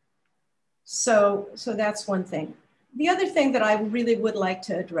it. So that's one thing. The other thing that I really would like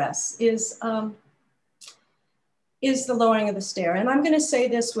to address is the lowering of the stair. And I'm going to say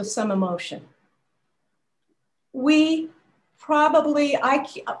this with some emotion. We probably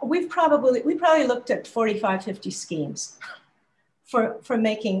looked at 45, 50 schemes for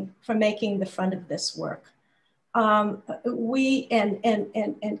making the front of this work. We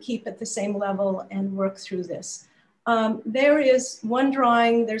keep at the same level and work through this. There is one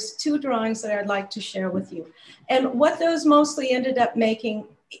drawing, there's two drawings that I'd like to share with you. And what those mostly ended up making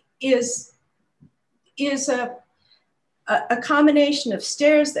is a combination of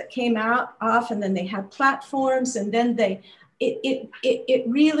stairs that came off, and then they had platforms, and then it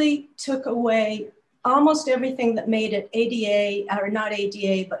really took away almost everything that made it ADA, or not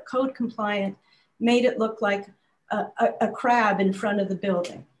ADA, but code compliant, made it look like a crab in front of the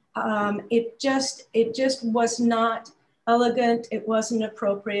building. It just was not elegant. It wasn't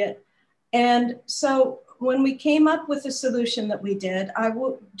appropriate. And so when we came up with the solution that we did, I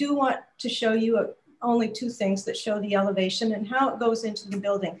do want to show you only two things that show the elevation and how it goes into the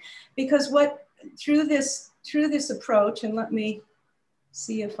building. Because through this approach, and let me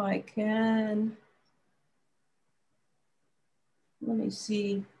see if I can, let me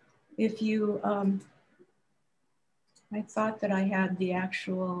see if you, I thought that I had the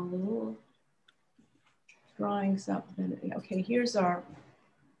actual drawings up. Okay, here's our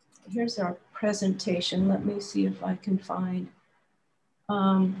presentation. Let me see if I can find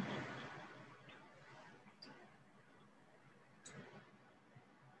Um,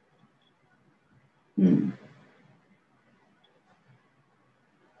 Let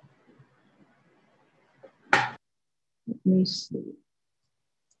me see.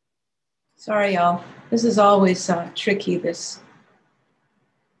 Sorry, y'all. This is always tricky, this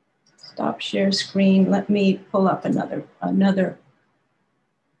stop share screen. Let me pull up another.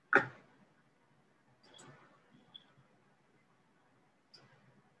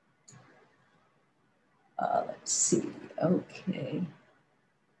 Let's see, okay.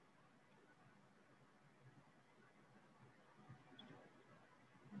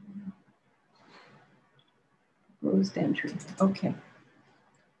 Closed entry, okay.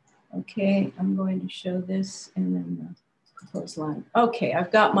 Okay, I'm going to show this and then the proposed line. Okay,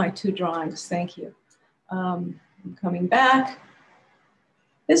 I've got my two drawings, thank you. I'm coming back.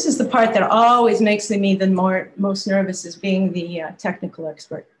 This is the part that always makes me the most nervous, is being the technical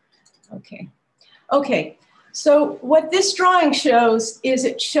expert. Okay. Okay, so what this drawing shows is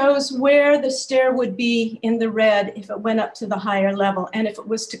it shows where the stair would be in the red if it went up to the higher level and if it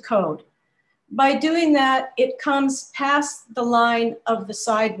was to code. By doing that, it comes past the line of the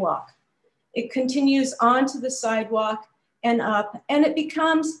sidewalk. It continues onto the sidewalk and up, and it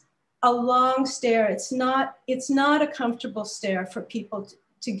becomes a long stair. It's not a comfortable stair for people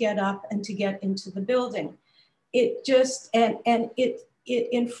to get up and to get into the building. It just, and it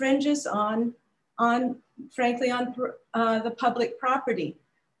infringes on frankly, on the public property.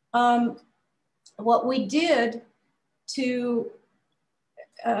 What we did to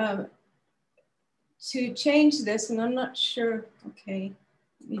change this, and I'm not sure, okay,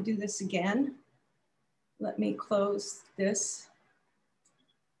 let me do this again. Let me close this.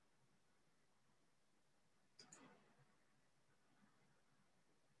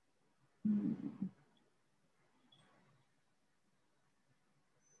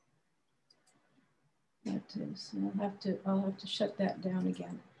 That is, I'll have to shut that down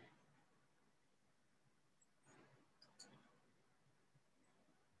again.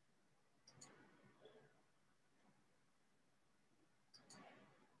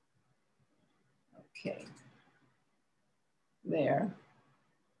 Okay, there.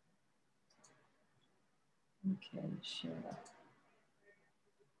 Okay, share.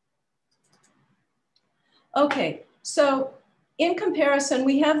 Okay, so in comparison,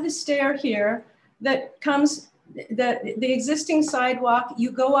 we have the stair here that comes, the existing sidewalk, you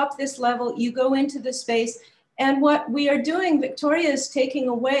go up this level, you go into the space, and what we are doing, Victoria is taking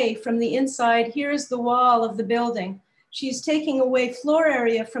away from the inside, here's the wall of the building. She's taking away floor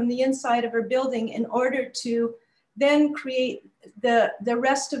area from the inside of her building in order to then create the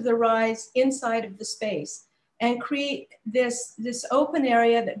rest of the rise inside of the space and create this open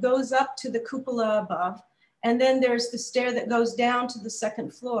area that goes up to the cupola above. And then there's the stair that goes down to the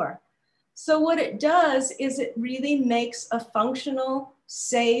second floor. So what it does is it really makes a functional,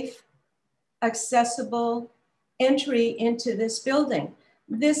 safe, accessible entry into this building.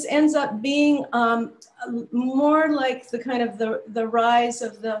 This ends up being more like the kind of the rise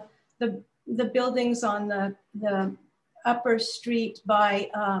of the buildings on the upper street by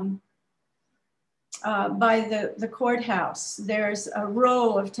the courthouse. There's a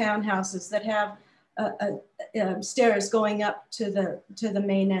row of townhouses that have stairs going up to the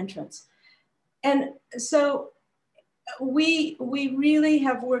main entrance. And so we really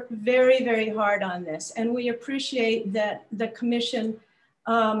have worked very, very hard on this, and we appreciate that the commission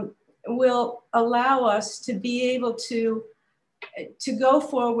will allow us to be able to go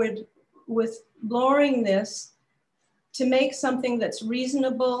forward with lowering this to make something that's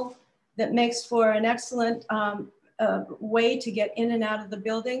reasonable, that makes for an excellent way to get in and out of the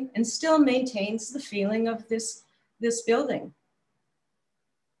building and still maintains the feeling of this building.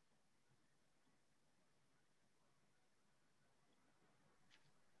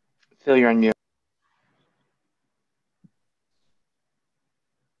 Phil, you're on mute.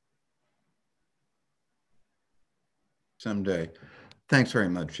 Someday. Thanks very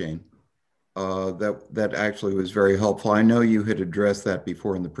much, Jane. That actually was very helpful. I know you had addressed that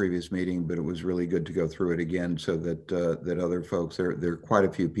before in the previous meeting, but it was really good to go through it again so that that other folks, there are quite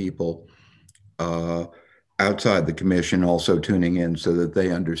a few people outside the commission also tuning in so that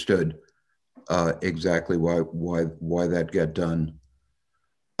they understood exactly why that got done.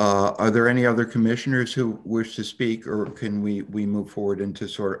 Are there any other commissioners who wish to speak, or can we move forward into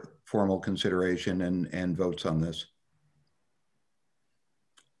sort of formal consideration and votes on this?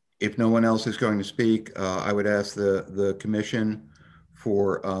 If no one else is going to speak, I would ask the commission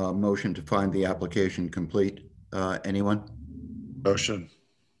for a motion to find the application complete. Anyone? Motion.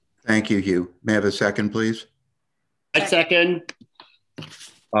 Thank you, Hugh. May I have a second, please? I second.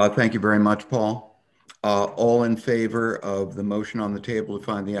 Thank you very much, Paul. All in favor of the motion on the table to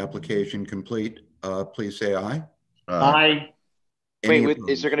find the application complete, please say aye. Aye. Wait,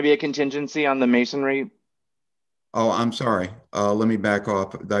 is there going to be a contingency on the masonry? Oh, I'm sorry. Let me back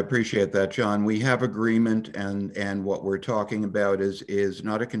off. I appreciate that, John. We have agreement, and what we're talking about is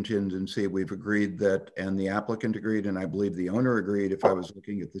not a contingency. We've agreed that, and the applicant agreed, and I believe the owner agreed, if I was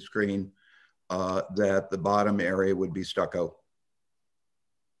looking at the screen, that the bottom area would be stucco.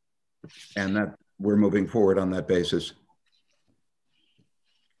 And that we're moving forward on that basis.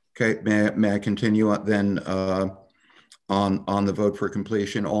 Okay, may I continue then on the vote for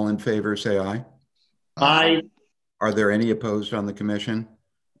completion? All in favor, say aye. Aye. Are there any opposed on the commission?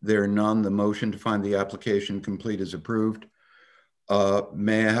 There are none. The motion to find the application complete is approved.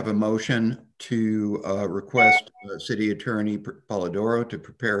 May I have a motion to request City Attorney Polidoro to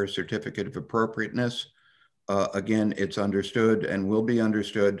prepare a certificate of appropriateness? Again, it's understood and will be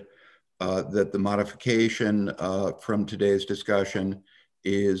understood that the modification from today's discussion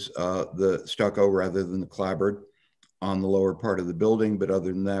is the stucco rather than the clapboard on the lower part of the building. But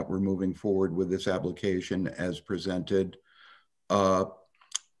other than that, we're moving forward with this application as presented.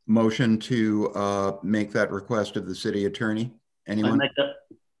 Motion to make that request of the city attorney. Anyone?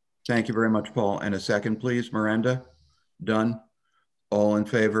 Thank you very much, Paul. And a second, please. Miranda? Done. All in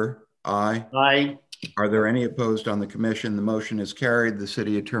favor? Aye. Aye. Are there any opposed on the commission? The motion is carried. The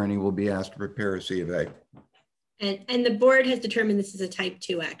city attorney will be asked to prepare a C of A. And the board has determined this is a type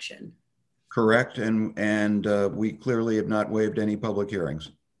 2 action. Correct. And we clearly have not waived any public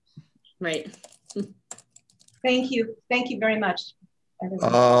hearings. Right. Thank you. Thank you very much,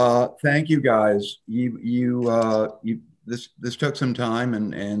 everyone. Thank you, guys. This took some time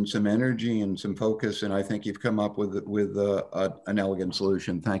and some energy and some focus, and I think you've come up with an elegant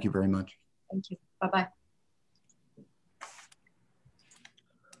solution. Thank you very much. Thank you. Bye-bye.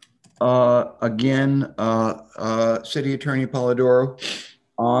 Again, City Attorney Polidoro,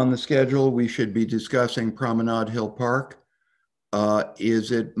 on the schedule, we should be discussing Promenade Hill Park.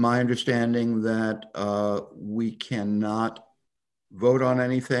 Is it my understanding that we cannot vote on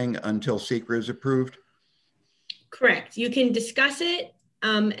anything until SECRA is approved? Correct. You can discuss it.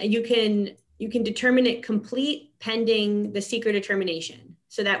 You can determine it complete pending the SECRA determination,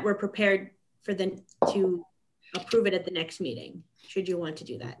 so that we're prepared for to approve it at the next meeting, should you want to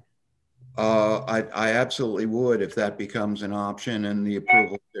do that. I absolutely would, if that becomes an option and the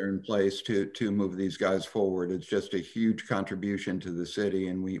approvals are in place to move these guys forward. It's just a huge contribution to the city,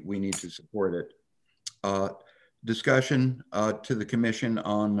 and we need to support it. Discussion to the commission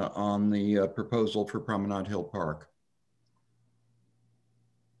on the proposal for Promenade Hill Park.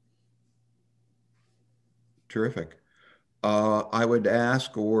 Terrific. I would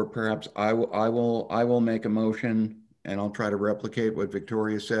ask, or perhaps I will make a motion, and I'll try to replicate what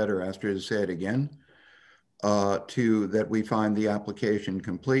Victoria said or ask her to say it again, that we find the application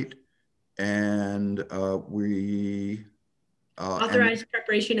complete, and we authorize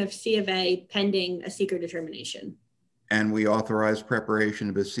preparation of C of A pending a SECRA determination. And we authorize preparation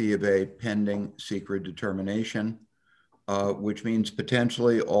of a C of A pending SECRA determination, which means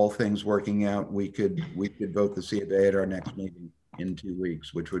potentially, all things working out, we could vote the C of A at our next meeting in 2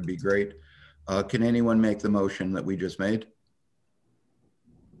 weeks, which would be great. Can anyone make the motion that we just made?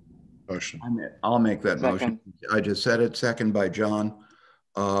 Motion. I'll make that Second. motion. I just said it. Second by John.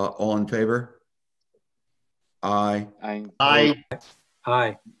 All in favor? Aye. Aye. Aye.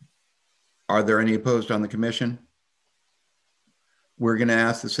 Aye. Are there any opposed on the commission? We're going to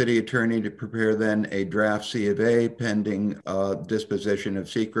ask the city attorney to prepare then a draft C of A pending disposition of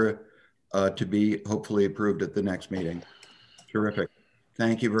SECRA to be hopefully approved at the next meeting. Terrific.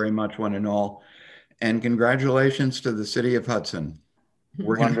 Thank you very much, one and all. And congratulations to the city of Hudson.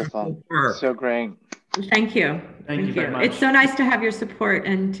 We're wonderful. So great. Thank you. Thank you very much. It's so nice to have your support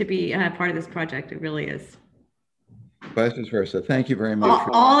and to be part of this project. It really is. Vice versa. Thank you very much.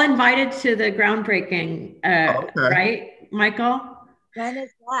 All invited to the groundbreaking, okay. Right, Michael? When is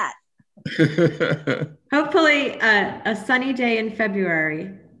that? Hopefully a sunny day in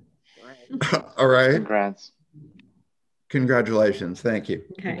February. All right. Congrats. Congratulations. Thank you.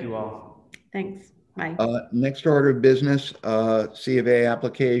 Okay. Thank you all. Thanks. Bye. Next order of business, C of A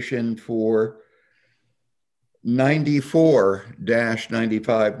application for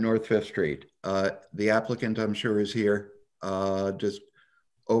 94-95 North 5th Street. The applicant, I'm sure, is here. Just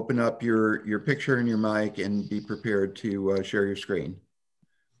open up your picture and your mic and be prepared to share your screen.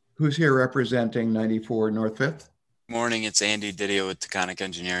 Who's here representing 94 North 5th? Morning, it's Andy Didio with Taconic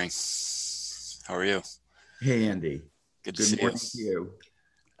Engineering. How are you? Hey, Andy. Good to see morning to you.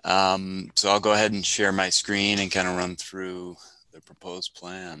 So I'll go ahead and share my screen and kind of run through the proposed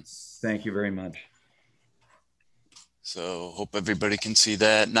plan. Thank you very much. So hope everybody can see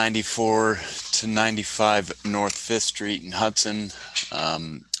that. 94 to 95 North 5th Street in Hudson.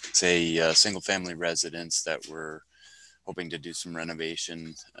 It's a single family residence that we're hoping to do some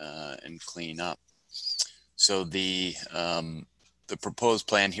renovation and clean up. So the proposed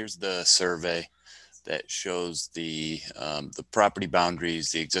plan, here's the survey that shows the property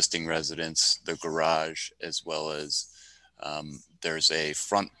boundaries, the existing residence, the garage, as well as there's a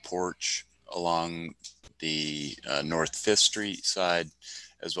front porch along the North 5th Street side,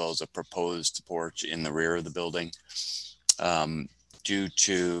 as well as a proposed porch in the rear of the building. Due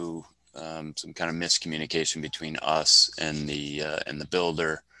to some kind of miscommunication between us and the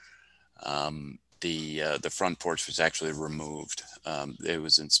builder, the front porch was actually removed. It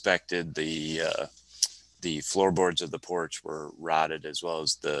was inspected. The floorboards of the porch were rotted, as well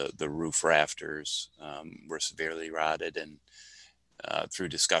as the roof rafters were severely rotted. And through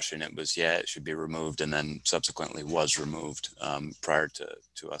discussion, it should be removed, and then subsequently was removed prior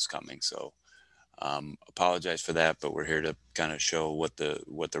to us coming. So apologize for that, but we're here to kind of show what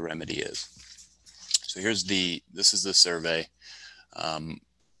the remedy is. So this is the survey.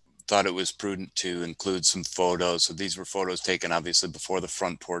 Thought it was prudent to include some photos. So these were photos taken obviously before the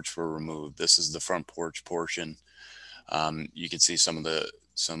front porch were removed. This is the front porch portion. You can see some of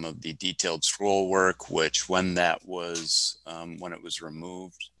the detailed scroll work, which when it was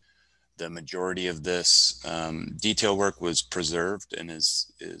removed, the majority of this detail work was preserved and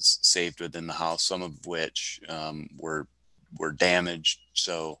is saved within the house, some of which were damaged.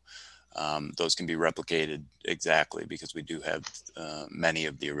 So those can be replicated exactly because we do have many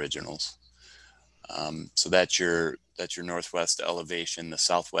of the originals. So that's your northwest elevation. The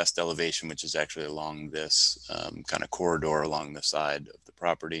southwest elevation, which is actually along this kind of corridor along the side of the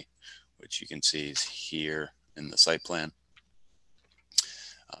property, which you can see is here in the site plan.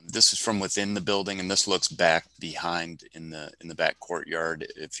 This is from within the building, and this looks back behind in the back courtyard,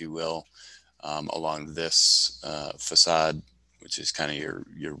 if you will, along this facade, which is kind of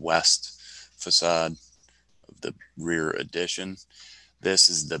your west facade of the rear addition. This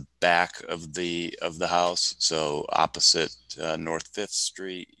is the back of the house, so opposite North 5th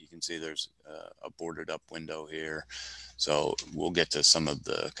Street. You can see there's a boarded up window here. So we'll get to some of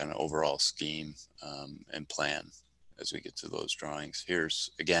the kind of overall scheme and plan as we get to those drawings. Here's,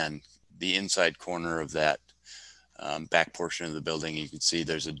 again, the inside corner of that back portion of the building. You can see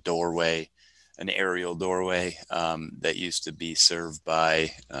there's a doorway, an aerial doorway that used to be served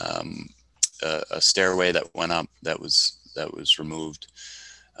by a stairway that went up that was removed,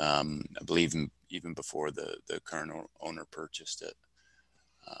 I believe even before the current owner purchased it.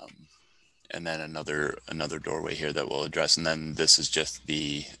 And then another doorway here that we'll address. And then this is just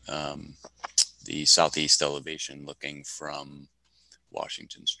the southeast elevation looking from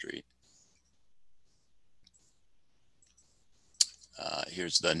Washington Street.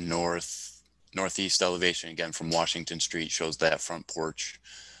 Here's the northeast elevation, again from Washington Street, shows that front porch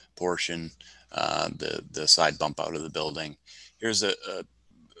portion, the side bump out of the building. Here's a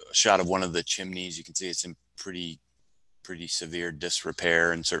shot of one of the chimneys. You can see it's in pretty severe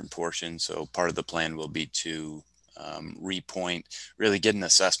disrepair in certain portions. So part of the plan will be to repoint, really get an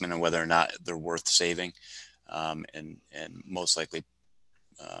assessment of whether or not they're worth saving, and most likely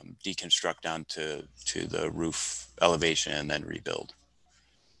deconstruct down to the roof elevation and then rebuild.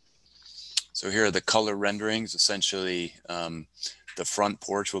 So here are the color renderings. Essentially, the front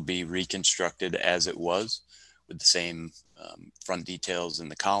porch will be reconstructed as it was with the same front details in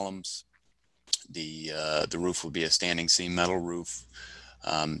the columns. The roof will be a standing seam metal roof,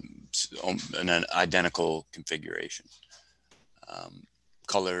 in an identical configuration.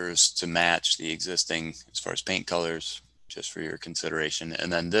 Colors to match the existing as far as paint colors, just for your consideration.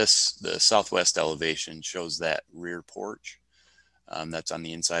 And then the southwest elevation shows that rear porch that's on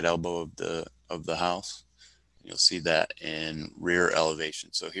the inside elbow of the house. You'll see that in rear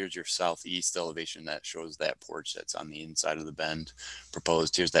elevation. So here's your southeast elevation that shows that porch that's on the inside of the bend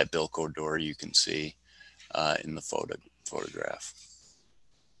proposed. Here's that Bilco door you can see in the photograph.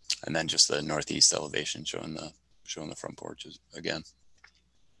 And then just the northeast elevation showing the front porches again.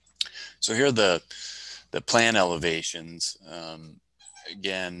 So here are the plan elevations.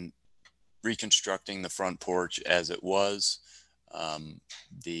 Again, reconstructing the front porch as it was.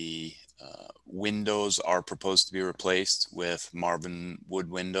 The windows are proposed to be replaced with Marvin wood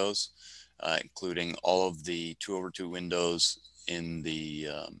windows, including all of the 2/2 windows in the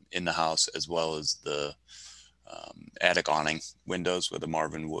house, as well as the attic awning windows with a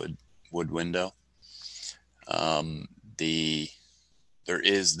Marvin wood window. There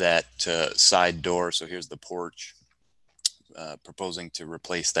is that side door. So here's the porch proposing to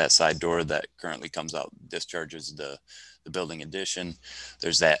replace that side door that currently comes out, discharges the building addition.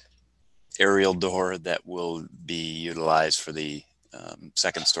 There's that aerial door that will be utilized for the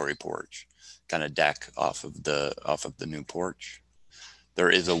second story porch, kind of deck off of the new porch. There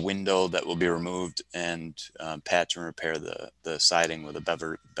is a window that will be removed and patch and repair the siding with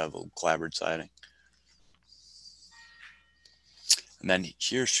a beveled clapboard siding. And then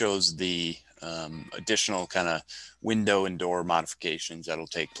here shows the additional kind of window and door modifications that'll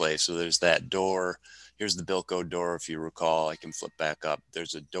take place. So there's that door. Here's the Bilco door, if you recall. I can flip back up.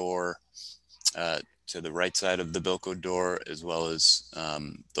 There's a door to the right side of the Bilco door, as well as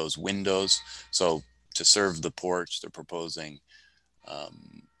those windows. So to serve the porch, they're proposing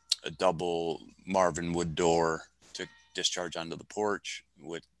a double Marvin wood door to discharge onto the porch,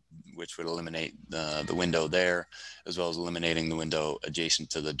 which would eliminate the window there, as well as eliminating the window adjacent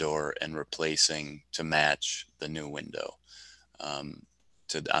to the door and replacing to match the new window on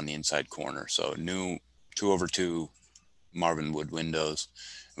the inside corner. So new 2/2 Marvin wood windows.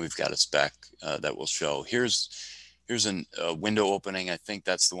 We've got a spec that will show. Here's a window opening. I think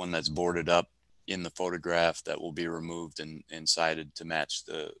that's the one that's boarded up in the photograph that will be removed and sided to match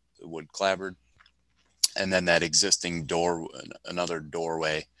the wood clapboard. And then that existing door, another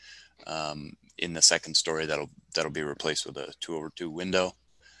doorway in the second story that'll be replaced with a 2/2 window.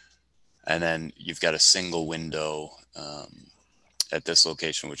 And then you've got a single window at this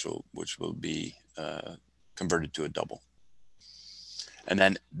location, which will be converted to a double. And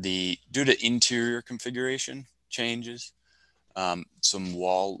then due to interior configuration changes, some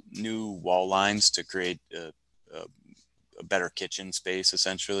new wall lines to create a better kitchen space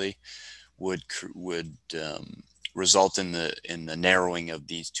essentially would result in the narrowing of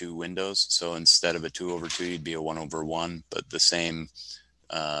these two windows. So instead of a 2/2, you'd be a 1/1, but the same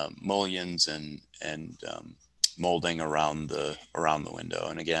mullions and molding around the window.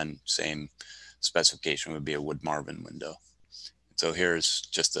 And again, same specification would be a wood Marvin window. So here's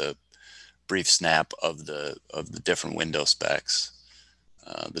just a brief snap of the different window specs,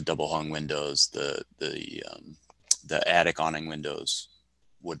 the double hung windows, the attic awning windows,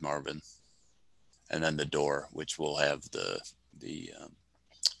 wood Marvin, and then the door, which will have the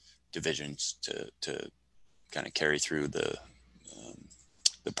divisions to kind of carry through the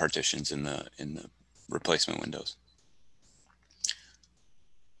partitions in the replacement windows.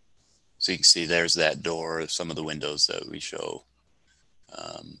 So you can see there's that door, some of the windows that we show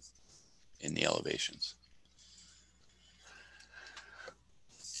in the elevations.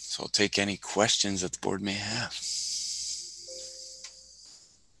 So I'll take any questions that the board may have.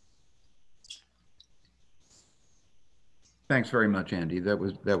 Thanks very much, Andy. That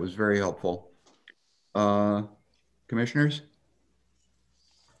was very helpful. Commissioners?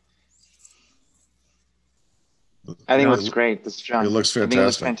 I think it looks great. This is John. It looks fantastic. I think it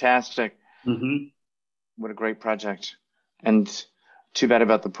looks fantastic. Mm-hmm. What a great project. And too bad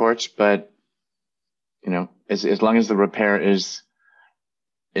about the porch, but as long as the repair is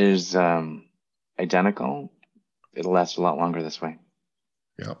identical, it'll last a lot longer this way.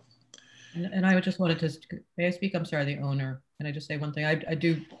 Yeah. And I just wanted to, may I speak? I'm sorry, the owner. Can I just say one thing? I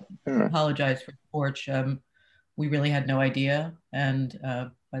do apologize for the porch. We really had no idea. And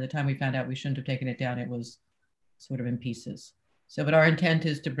by the time we found out we shouldn't have taken it down, it was sort of in pieces. So, but our intent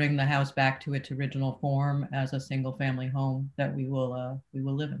is to bring the house back to its original form as a single family home that we will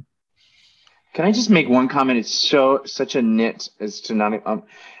live in. Can I just make one comment? It's such a nit as to not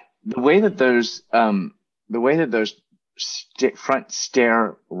the way that those front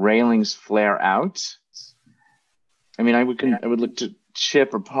stair railings flare out. I mean, I would look to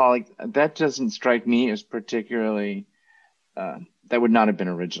Chip or Paul. That doesn't strike me as particularly. That would not have been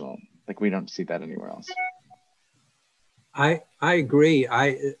original. Like, we don't see that anywhere else. I agree.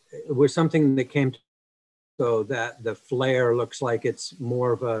 It was something that came to, so that the flare looks like it's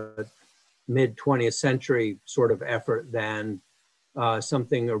more of a mid 20th century sort of effort than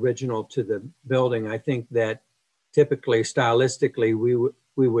something original to the building. I think that typically, stylistically,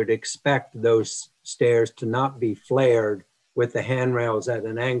 we would expect those stairs to not be flared with the handrails at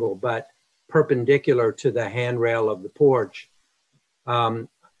an angle, but perpendicular to the handrail of the porch.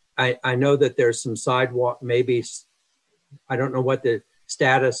 I know that there's some sidewalk, maybe, I don't know what the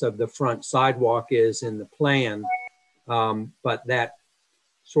status of the front sidewalk is in the plan, but that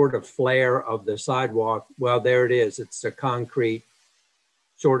sort of flare of the sidewalk, well, there it is. It's a concrete,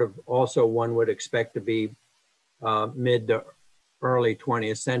 sort of also one would expect to be mid to early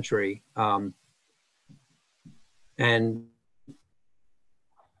 20th century. And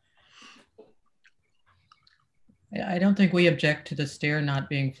I don't think we object to the stair not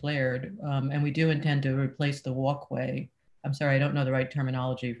being flared, and we do intend to replace the walkway I'm sorry, I don't know the right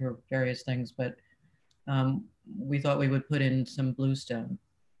terminology for various things, but we thought we would put in some bluestone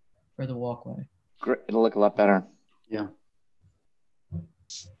for the walkway. Great. It'll look a lot better. Yeah.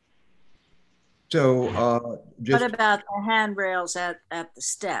 So What about the handrails at the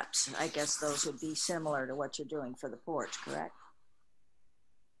steps? I guess those would be similar to what you're doing for the porch, correct?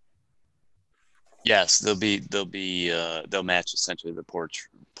 Yes, they'll match essentially the porch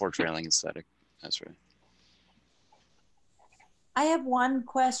railing aesthetic. That's right. I have one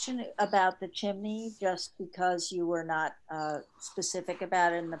question about the chimney, just because you were not specific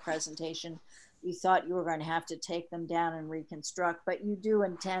about it in the presentation. You thought you were going to have to take them down and reconstruct, but you do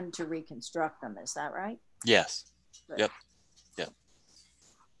intend to reconstruct them. Is that right? Yes. Good. Yep.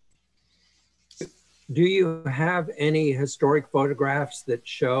 Yep. Do you have any historic photographs that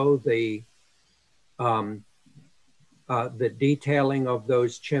show the detailing of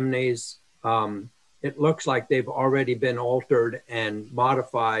those chimneys? It looks like they've already been altered and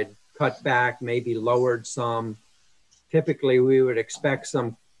modified, cut back, maybe lowered some. Typically, we would expect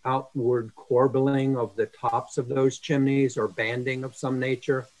some outward corbelling of the tops of those chimneys or banding of some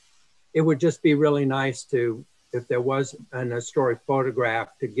nature. It would just be really nice to, if there was an historic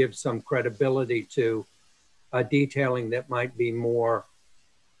photograph, to give some credibility to a detailing that might be more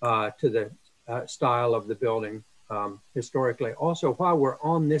to the style of the building historically. Also, while we're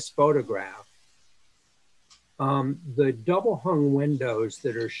on this photograph, the double hung windows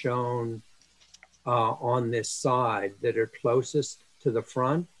that are shown on this side that are closest to the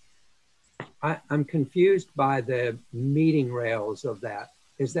front, I'm confused by the meeting rails of that.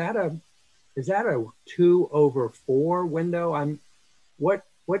 Is that a 2/4 window? What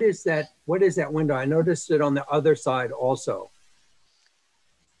is that? What is that window? I noticed it on the other side also.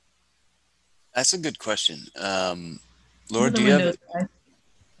 That's a good question. Laura, do you have?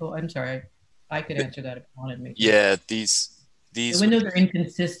 Oh, I'm sorry. I could answer that if you wanted me to. Yeah, these the windows are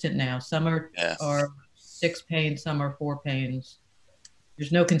inconsistent now. Some are 6 panes, some are 4 panes.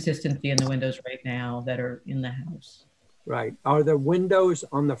 There's no consistency in the windows right now that are in the house. Right. Are the windows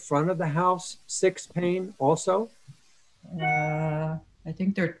on the front of the house 6 pane also? I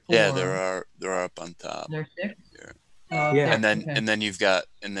think they're 4. Yeah, they're up on top. They're 6. Yeah. And then you've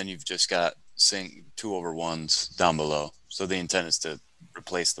just got 2/1s down below. So the intent is to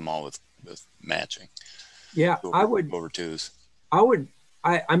replace them all with matching. Yeah, I would 2/2s.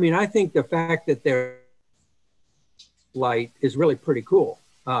 I mean, I think the fact that they're light is really pretty cool.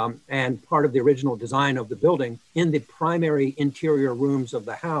 And part of the original design of the building, in the primary interior rooms of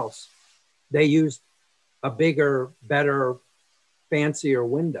the house, they used a bigger, better, fancier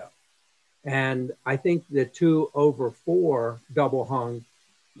window. And I think the 2/4 double hung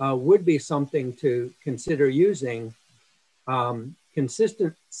would be something to consider using.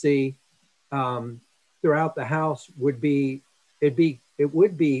 Consistency throughout the house would be, it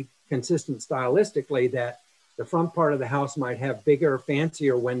would be consistent stylistically that the front part of the house might have bigger,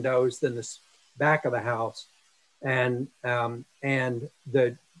 fancier windows than the back of the house. And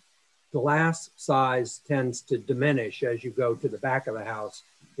the glass size tends to diminish as you go to the back of the house.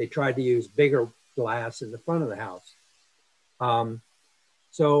 They tried to use bigger glass in the front of the house.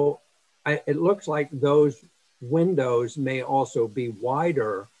 So it looks like those windows may also be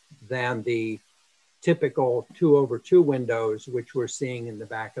wider than the typical 2/2 windows, which we're seeing in the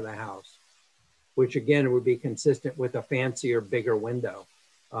back of the house, which again would be consistent with a fancier, bigger window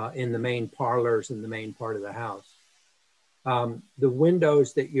in the main parlors in the main part of the house. The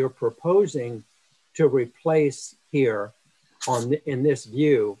windows that you're proposing to replace here in this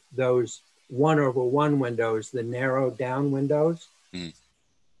view, those 1/1 windows, the narrow down windows,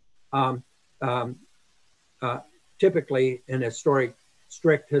 typically in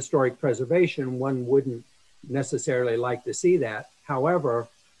strict historic preservation, one wouldn't necessarily like to see that. However,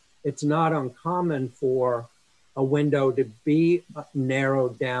 it's not uncommon for a window to be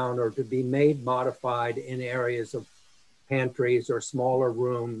narrowed down or to be made modified in areas of pantries or smaller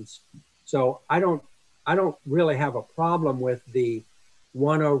rooms. So I don't really have a problem with the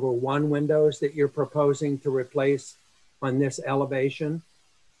 1/1 windows that you're proposing to replace on this elevation.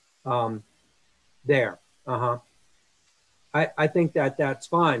 There. I think that's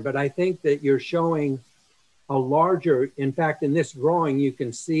fine, but I think that you're showing a larger, in fact, in this drawing, you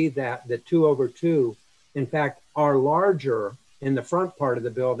can see that the 2/2, in fact, are larger in the front part of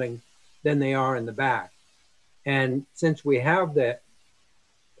the building than they are in the back. And since we have the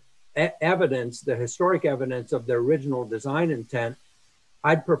evidence, the historic evidence of the original design intent,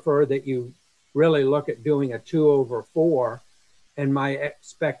 I'd prefer that you really look at doing a 2/4. And my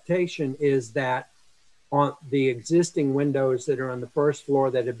expectation is that on the existing windows that are on the first floor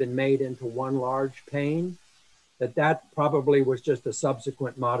that have been made into one large pane, that probably was just a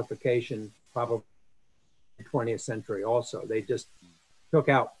subsequent modification, probably 20th century also. They just took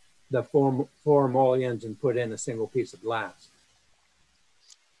out the four mullions and put in a single piece of glass.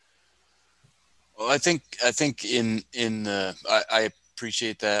 Well, I think I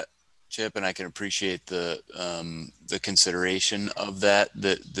appreciate that, Chip, and I can appreciate the consideration of that.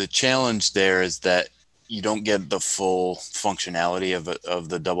 The challenge there is that you don't get the full functionality of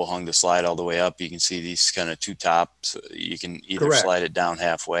the double hung to slide all the way up. You can see these kind of two tops. You can either Correct. slide it down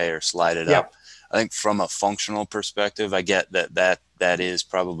halfway or slide it Yep. up. I think from a functional perspective, I get that is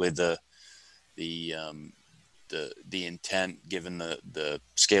probably the intent given the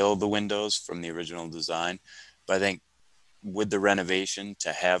scale of the windows from the original design. But I think with the renovation,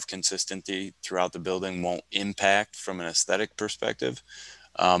 to have consistency throughout the building won't impact from an aesthetic perspective.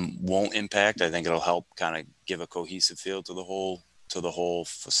 Won't impact. I think it'll help kind of give a cohesive feel to the whole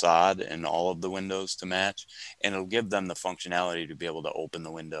facade and all of the windows to match, and it'll give them the functionality to be able to open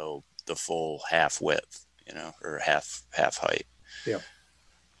the window the full half width, or half height. Yeah.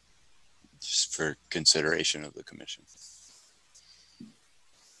 Just for consideration of the commission.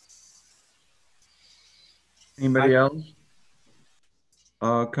 Anybody else?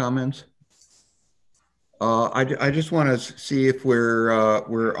 Comments? I just want to see if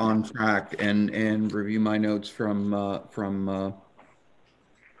we're on track and review my notes from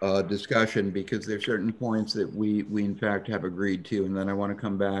discussion, because there's certain points that we in fact have agreed to, and then I want to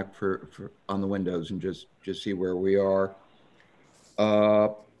come back for on the windows and just see where we are.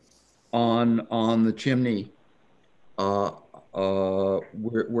 On the chimney,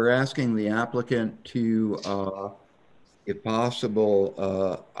 we're asking the applicant to, if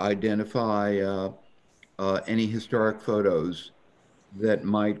possible, identify any historic photos that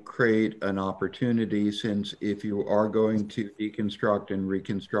might create an opportunity, since if you are going to deconstruct and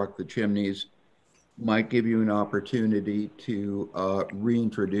reconstruct the chimneys, might give you an opportunity to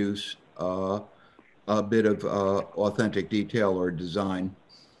reintroduce a bit of authentic detail or design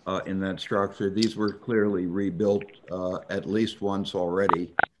in that structure. These were clearly rebuilt at least once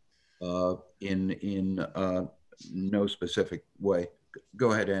already in no specific way.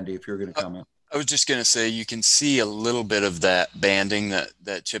 Go ahead, Andy, if you're going to comment. I was just going to say, you can see a little bit of that banding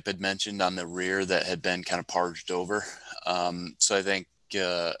that Chip had mentioned on the rear that had been kind of parged over. So I think,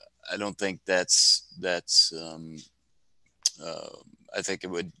 I don't think that's I think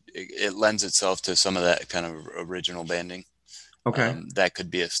it lends itself to some of that kind of original banding. Okay. That could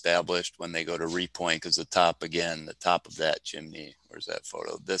be established when they go to repoint, because the top of that chimney, where's that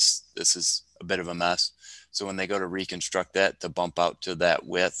photo? This is a bit of a mess. So when they go to reconstruct that to bump out to that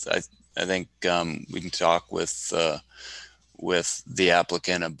width, I think we can talk with the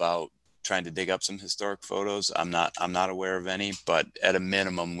applicant about trying to dig up some historic photos. I'm not aware of any, but at a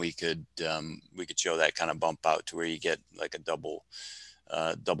minimum, we could show that kind of bump out to where you get like a double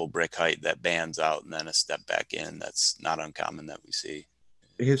brick height that bands out and then a step back in. That's not uncommon that we see.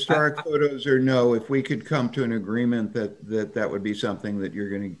 Historic photos or no, if we could come to an agreement that would be something that you're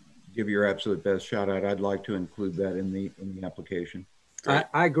going to give your absolute best shot at, I'd like to include that in the application.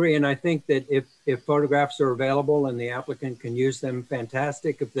 I agree, and I think that if photographs are available and the applicant can use them,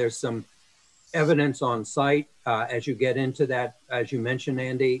 fantastic. If there's some evidence on site as you get into that, as you mentioned,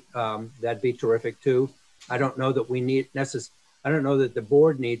 Andy, that'd be terrific too. I don't know that we need I don't know that the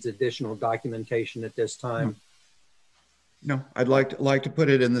board needs additional documentation at this time. No, I'd like to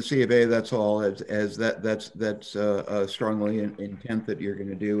put it in the C of A. That's all, as that's strongly intent that you're going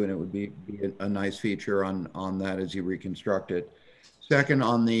to do, and it would be a nice feature on that as you reconstruct it. Second,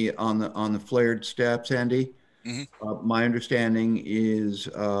 on the flared steps, Andy, my understanding is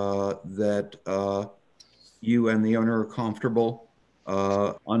that you and the owner are comfortable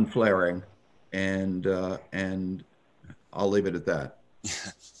unflaring, and I'll leave it at that.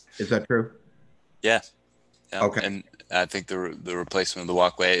 Is that true? Yeah. Okay. And I think the replacement of the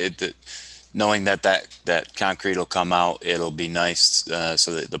walkway, knowing that concrete will come out, it'll be nice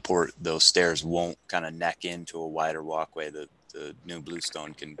so that those stairs won't kind of neck into a wider walkway. The new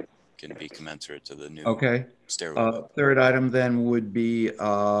bluestone can be commensurate to the new stairway. Third item then would be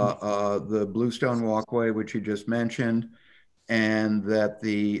the bluestone walkway, which you just mentioned, and that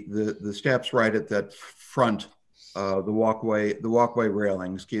the steps right at that front, the walkway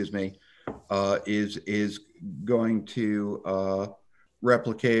railing, excuse me, is going to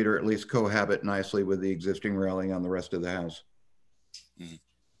replicate or at least cohabit nicely with the existing railing on the rest of the house.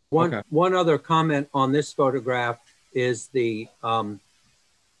 One other comment on this photograph is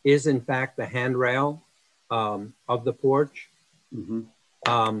is in fact the handrail of the porch.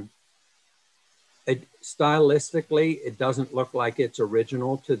 Stylistically, it doesn't look like it's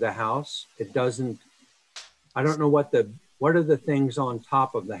original to the house. It doesn't I don't know what are the things on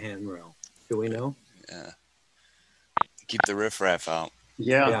top of the handrail? Do we know? Yeah. Keep the riffraff out.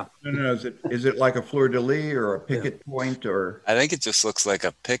 Yeah. No. Is it like a fleur de lis or a picket point or? I think it just looks like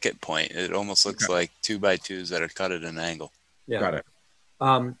a picket point. It almost looks like 2x2s that are cut at an angle. Yeah. Got it.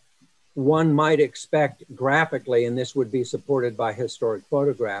 One might expect graphically, and this would be supported by historic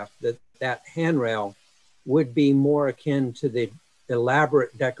photograph, that handrail would be more akin to the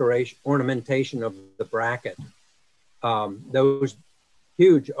elaborate decoration, ornamentation of the bracket. Those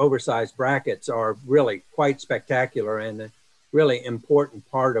huge oversized brackets are really quite spectacular and a really important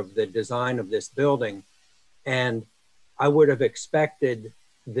part of the design of this building. And I would have expected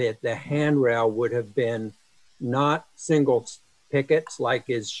that the handrail would have been not single pickets like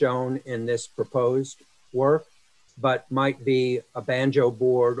is shown in this proposed work, but might be a banjo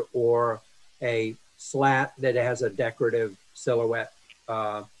board or a slat that has a decorative silhouette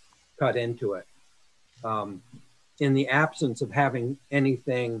cut into it. In the absence of having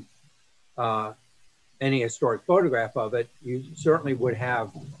anything, any historic photograph of it, you certainly would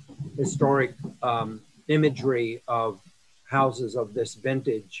have historic imagery of houses of this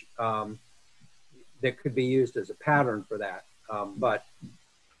vintage that could be used as a pattern for that.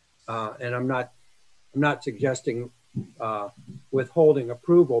 And I'm not suggesting withholding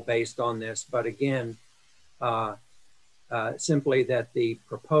approval based on this, but again, simply that the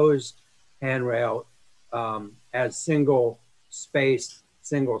proposed handrail as single square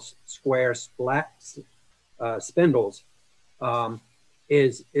spindles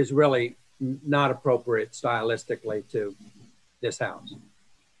is really not appropriate stylistically to this house.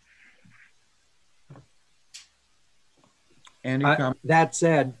 Andy, that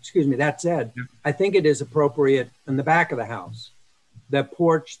said, I think it is appropriate in the back of the house. The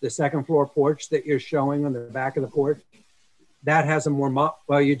porch, the second floor porch that you're showing on the back of the porch, that has a more,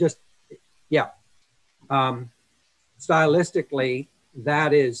 stylistically,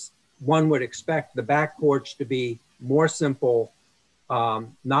 that is, one would expect the back porch to be more simple,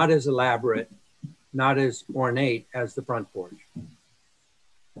 not as elaborate, not as ornate as the front porch.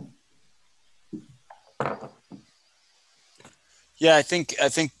 Yeah, I think,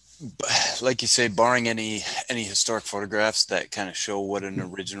 like you say, barring any historic photographs that kind of show what an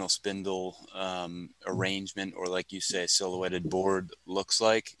original spindle arrangement, or like you say, silhouetted board looks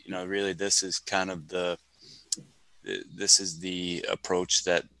like, really this is kind of the approach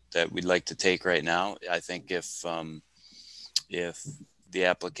that we'd like to take right now. I think if the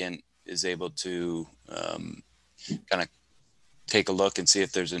applicant is able to kind of take a look and see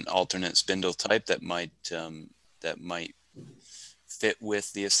if there's an alternate spindle type that might fit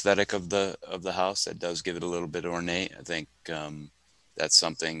with the aesthetic of the house, that does give it a little bit ornate. I think that's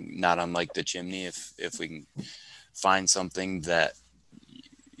something not unlike the chimney. If we can find something that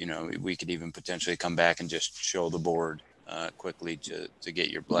we could even potentially come back and just show the board quickly to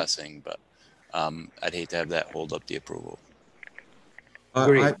get your blessing, but I'd hate to have that hold up the approval.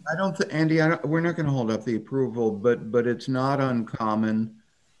 I don't think, Andy, we're not going to hold up the approval, but it's not uncommon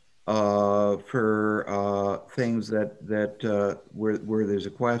for things that where there's a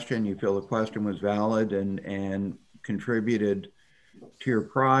question, you feel the question was valid and contributed to your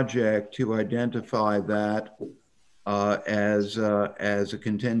project, to identify that as a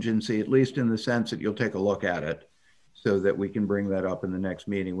contingency, at least in the sense that you'll take a look at it, so that we can bring that up in the next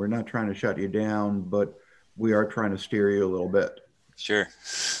meeting. We're not trying to shut you down, but we are trying to steer you a little bit. Sure.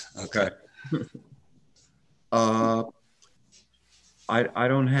 Okay. I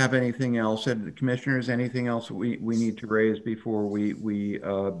don't have anything else. Commissioners, anything else we need to raise before we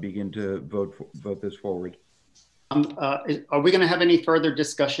begin to vote this forward? Are we going to have any further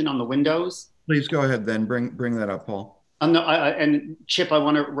discussion on the windows? Please go ahead then. Bring that up, Paul. No, and Chip, I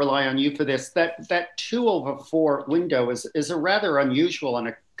want to rely on you for this. That 2/4 window is a rather unusual and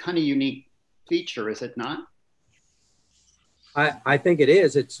a kind of unique feature, is it not? I think it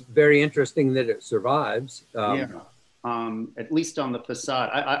is. It's very interesting that it survives. Yeah. At least on the facade.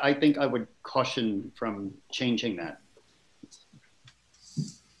 I think I would caution from changing that.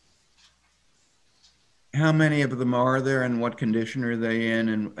 How many of them are there and what condition are they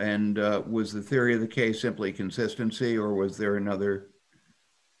in? And was the theory of the case simply consistency, or was there another,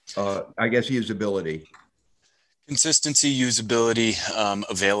 I guess, usability? Consistency, usability,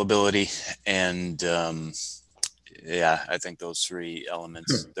 availability, and yeah, I think those three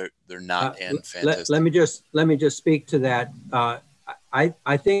elements, they're not fantastic. Let me just speak to that.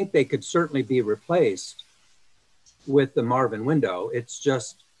 I think they could certainly be replaced with the Marvin window. It's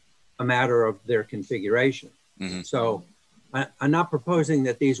just a matter of their configuration. Mm-hmm. So I'm not proposing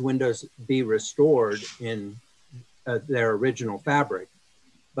that these windows be restored in their original fabric.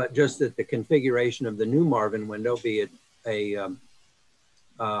 but just that the configuration of the new Marvin window, be it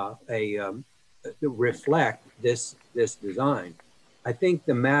reflect this design. I think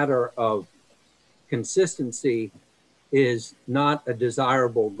the matter of consistency is not a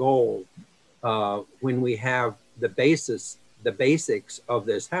desirable goal when we have the basics of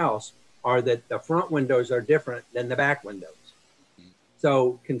this house are that the front windows are different than the back windows.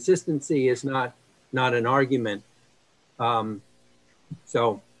 So consistency is not an argument.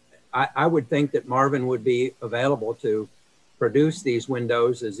 So I would think that Marvin would be available to produce these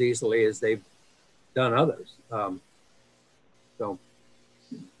windows as easily as they've done others. So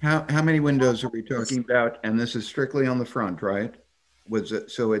how many windows are we talking about? And this is strictly on the front, right? Was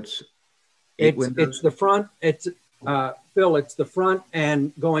it, so it's eight windows? It's the front. It's Phil. It's the front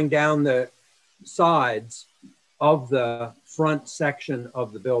and going down the sides of the front section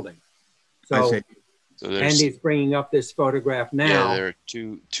of the building. I So, see. So Andy's bringing up this photograph now. Yeah, there are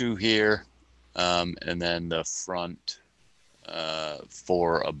two here, and then the front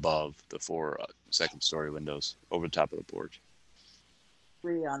four above, the four second-story windows over the top of the porch.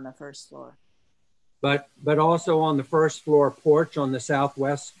 3 on the first floor. But also on the first floor porch on the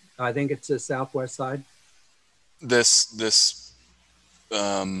southwest, I think it's the southwest side. The side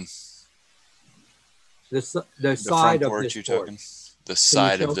of porch this you're porch. talking? The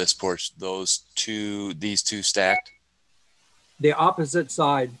side of this porch, these two stacked? The opposite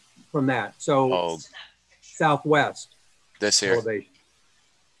side from that. So southwest. This here. Elevation.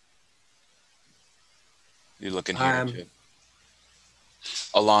 You're looking here too.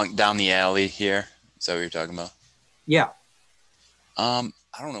 Along down the alley here. Is that what you're talking about? Yeah. I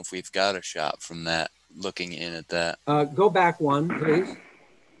don't know if we've got a shot from that, looking in at that. Go back one, please.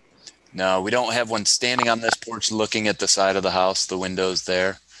 No, we don't have one standing on this porch looking at the side of the house, the windows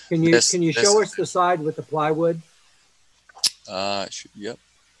there. Can you show us the side with the plywood? Yep.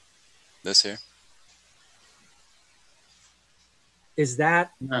 This here. Is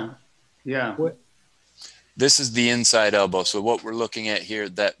that? Yeah. What? This is the inside elbow. So what we're looking at here,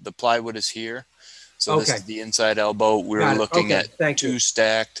 that the plywood is here. So this is the inside elbow. We're looking at two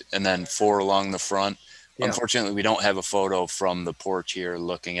stacked and then 4 along the front. Yeah. Unfortunately, we don't have a photo from the porch here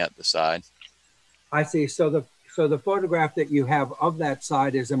looking at the side. I see. So the photograph that you have of that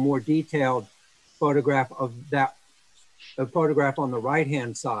side is a more detailed photograph of that. A photograph on the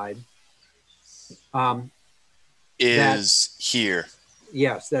right-hand side is here.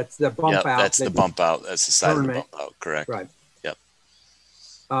 Yes, that's the bump out. That's the bump out. That's the side of the bump out. Correct. Right. Yep.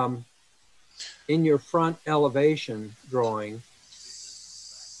 In your front elevation drawing,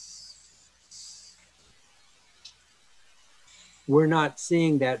 we're not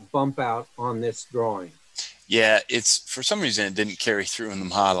seeing that bump out on this drawing. Yeah, it's for some reason it didn't carry through in the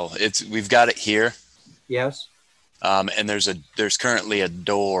model. We've got it here. Yes. And there's currently a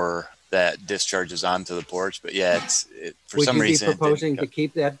door that discharges onto the porch, but yeah, for some reason. Would you be proposing to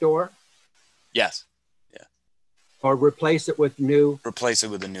keep that door? Yes. Yeah. Or replace it with new? Replace it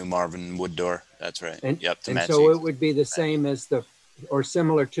with a new Marvin wood door. That's right. Yep. And so it would be the same as or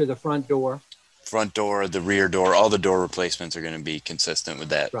similar to the front door? Front door, the rear door, all the door replacements are going to be consistent with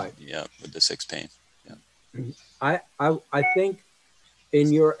that. Right. Yeah, with the 6 pane. Yeah. I think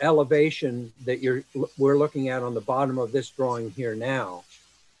in your elevation that we're looking at on the bottom of this drawing here now,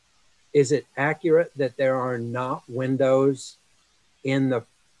 is it accurate that there are not windows in the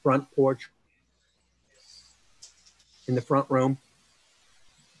front porch, in the front room?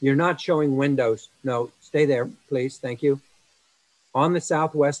 You're not showing windows. No, stay there, please. Thank you. On the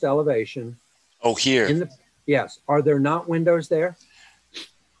southwest elevation. Oh, here. Yes. Are there not windows there?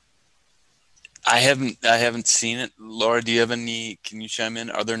 I haven't seen it. Laura, do you have any? Can you chime in?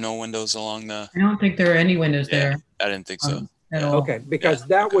 Are there no windows along the? I don't think there are any windows there. I didn't think so. At all. Okay, because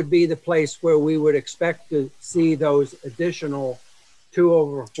that would be the place where we would expect to see those additional 2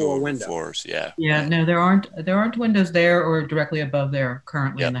 over 4 windows. 4s, yeah. Yeah, no, there aren't windows there or directly above there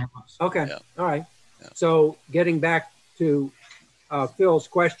currently in the house. Okay, all right. Yeah. So getting back to Phil's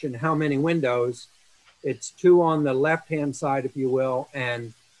question, how many windows? It's 2 on the left-hand side, if you will,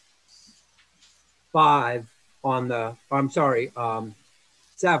 and 5 on the,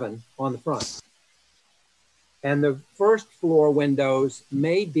 7 on the front. And the first floor windows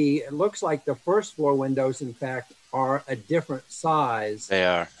may be, it looks like the first floor windows, in fact, are a different size. They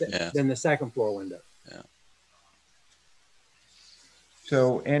are, than the second floor window. Yeah.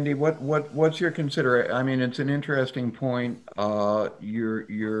 So Andy, what's your I mean, it's an interesting point.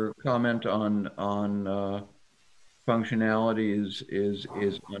 Your comment on functionality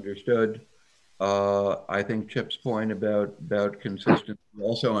is understood. I think Chip's point about consistency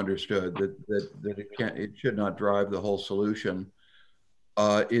also understood that it should not drive the whole solution.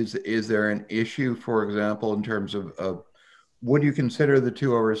 Is there an issue, for example, in terms of would you consider the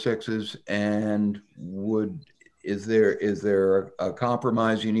 2/6s, and is there a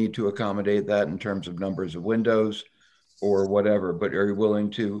compromise you need to accommodate that in terms of numbers of windows or whatever? But are you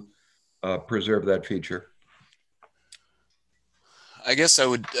willing to preserve that feature? I guess I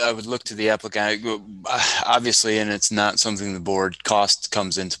would look to the applicant, obviously, and it's not something the board, cost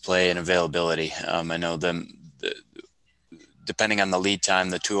comes into play and availability. I know depending on the lead time,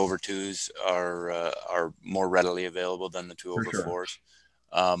 the 2/2s are more readily available than the 2/4s.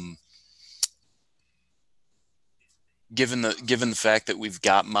 Given the fact that we've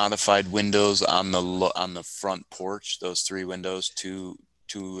got modified windows on the front porch, those 3 windows, two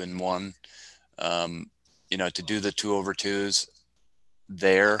and one, to do the 2/2s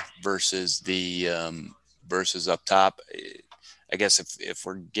there versus versus up top, I guess if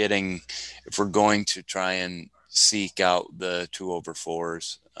we're going to try and seek out the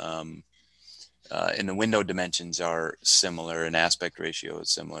 2/4s, and the window dimensions are similar and aspect ratio is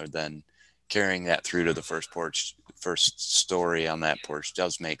similar, then carrying that through to the first story on that porch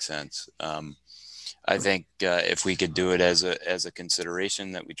does make sense. I think if we could do it as a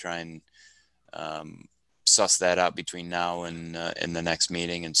consideration, that we try and suss that out between now and in the next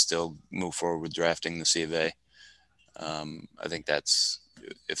meeting and still move forward with drafting the C of A. I think that's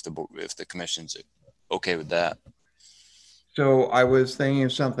if the commission's okay with that. So I was thinking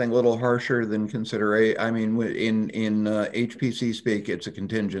of something a little harsher than consideration. I mean, in HPC speak, it's a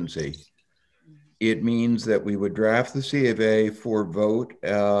contingency. It means that we would draft the C of A for vote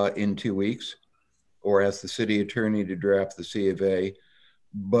in 2 weeks, or ask the city attorney to draft the C of A.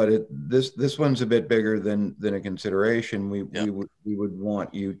 But this one's a bit bigger than a consideration. We would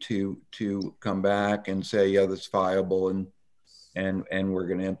want you to come back and say, yeah, that's viable, and we're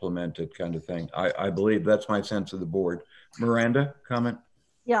going to implement it, kind of thing. I believe that's my sense of the board. Miranda, comment?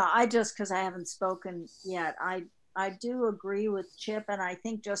 Yeah, because I haven't spoken yet, I do agree with Chip, and I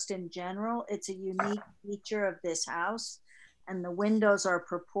think just in general, it's a unique feature of this house, and the windows are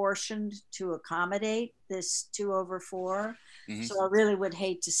proportioned to accommodate this 2/4. Mm-hmm. So I really would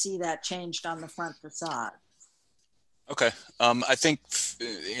hate to see that changed on the front facade. Okay. I think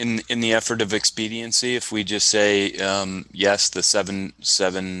in the effort of expediency, if we just say, yes, the seven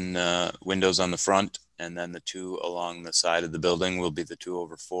windows on the front, and then the 2 along the side of the building will be the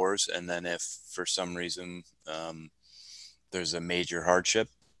 2/4s. And then if for some reason there's a major hardship,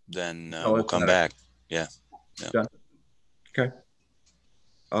 then we'll come back. Yeah. Done. Okay.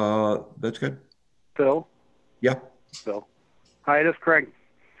 That's good. Phil? Yeah. Phil. Hi, this is Craig.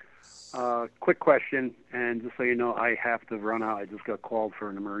 Quick question, and just so you know, I have to run out. I just got called for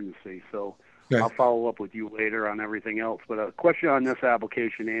an emergency, so okay. I'll follow up with you later on everything else. But a question on this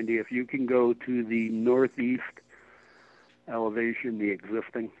application, Andy, if you can go to the northeast elevation, the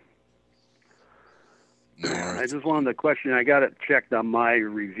existing. I just wanted to question, I got it checked on my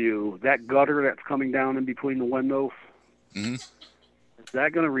review. That gutter that's coming down in between the windows, mm-hmm. Is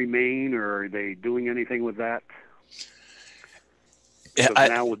that going to remain, or are they doing anything with that? Because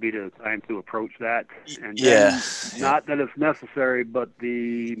now would be the time to approach that. And then, not that it's necessary, but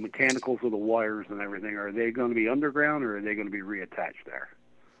the mechanicals of the wires and everything, are they going to be underground, or are they going to be reattached there?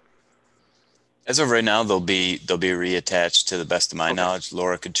 As of right now, they'll be reattached, to the best of my knowledge.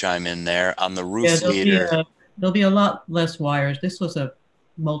 Laura could chime in there. On the roof leader, there'll be a lot less wires. This was a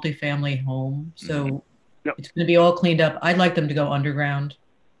multifamily home, so it's going to be all cleaned up. I'd like them to go underground,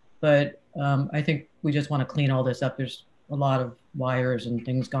 but I think we just want to clean all this up. There's a lot of wires and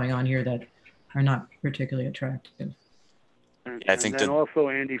things going on here that are not particularly attractive. And, I think then also,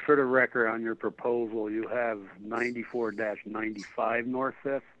 Andy, for the record, on your proposal, you have 94-95 North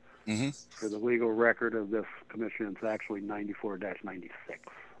 5th. Mm-hmm. For the legal record of this commission, it's actually 94-96.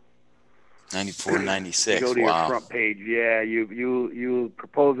 94-96. Go to your front page. Yeah, you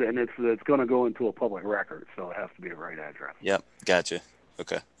propose it, and it's going to go into a public record, so it has to be the right address. Yep, gotcha.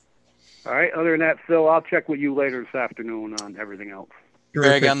 Okay. All right. Other than that, Phil, I'll check with you later this afternoon on everything else.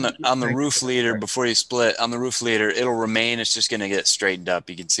 Greg, on the roof leader, before you split, on the roof leader, it'll remain. It's just going to get straightened up.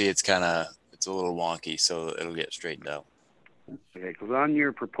 You can see it's a little wonky, so it'll get straightened out. Okay, because on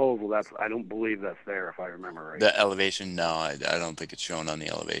your proposal, I don't believe that's there, if I remember right. The elevation, no, I don't think it's shown on the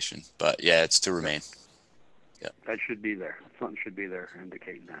elevation. But yeah, it's to remain. Yeah. That should be there. Something should be there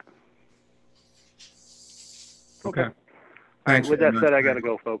indicating that. Okay. Thanks. With that said, I got to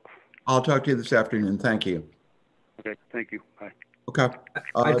go, folks. I'll talk to you this afternoon. Thank you. Okay. Thank you. Bye. Okay.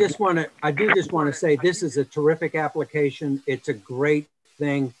 I do just want to say this is a terrific application. It's a great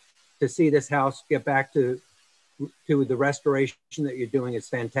thing to see this house get back to the restoration that you're doing. Is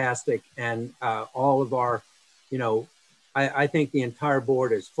fantastic. And all of our, I think the entire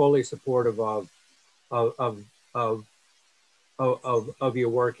board is fully supportive of your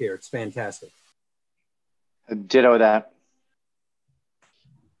work here. It's fantastic. Ditto that.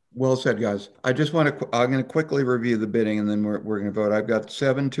 Well said, guys. I just want to, I'm going to quickly review the bidding and then we're going to vote. I've got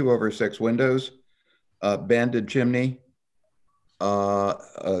 7 2/6 windows, banded chimney,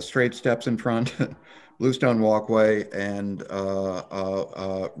 straight steps in front, bluestone walkway, and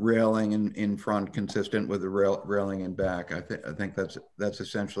railing in front consistent with the railing in back. I think that's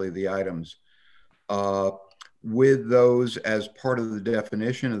essentially the items. With those as part of the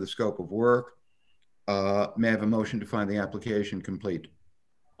definition of the scope of work, may I have a motion to find the application complete?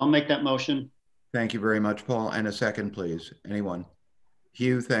 I'll make that motion. Thank you very much, Paul. And a second, please. Anyone?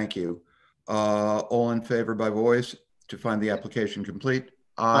 Hugh, thank you. All in favor by voice to find the application complete?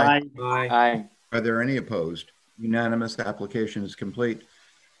 Aye. Aye. Aye. Are there any opposed? Unanimous, the application is complete.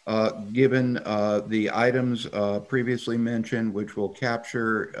 Given the items previously mentioned, which we'll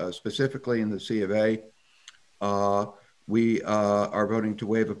capture specifically in the C of A, we are voting to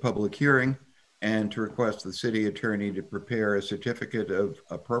waive a public hearing and to request the city attorney to prepare a certificate of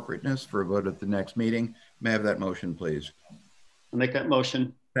appropriateness for a vote at the next meeting. May I have that motion, please? I'll make that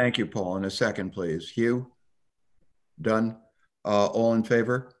motion. Thank you, Paul. And a second, please. Hugh? Done. All in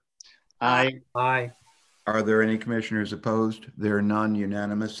favor? Aye. Aye. Are there any commissioners opposed? There are none.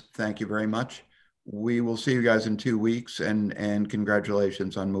 Unanimous. Thank you very much. We will see you guys in 2 weeks, and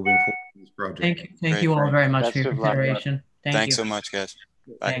congratulations on moving forward with this project. Thank you all very much Best for your of luck. consideration. Thanks you. so much, guys.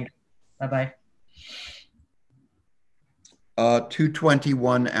 Bye. Thanks. Bye-bye.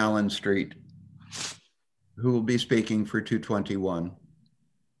 221 Allen Street. Who will be speaking for 221?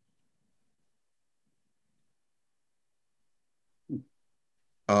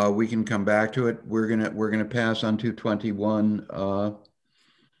 We can come back to it. We're gonna pass on 221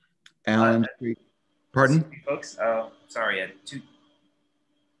 Allen Street. Pardon? Folks, sorry,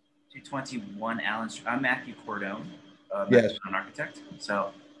 221 Allen Street. I'm Matthew Cordone. Yes. I'm an architect.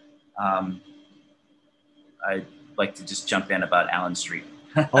 So I'd like to just jump in about Allen Street.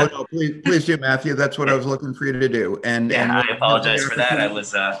 Oh no, please do, Matthew. That's what I was looking for you to do. And I apologize for that. I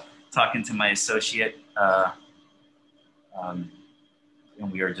was talking to my associate,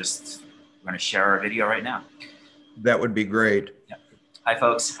 and we are just going to share our video right now. That would be great. Yeah. Hi,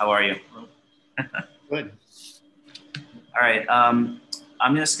 folks. How are you? Good. All right. I'm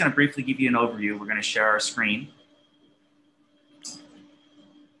just going to briefly give you an overview. We're going to share our screen.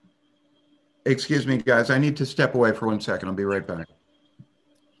 Excuse me, guys. I need to step away for 1 second. I'll be right back.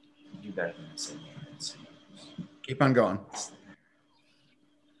 You better than this. Keep on going.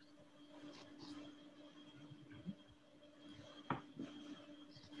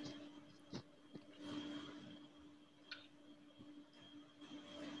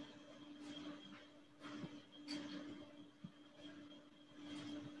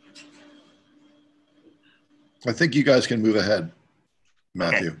 I think you guys can move ahead,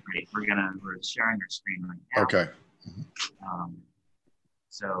 Matthew. Okay, great. We're sharing our screen right now. Okay.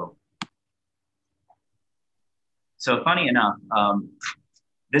 So funny enough,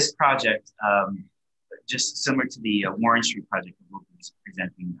 this project, just similar to the Warren Street project that we'll be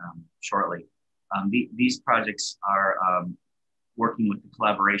presenting shortly, these projects are working with the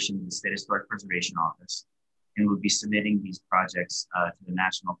collaboration of the State Historic Preservation Office, and we'll be submitting these projects to the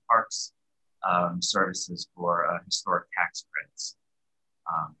National Parks Services for historic tax credits.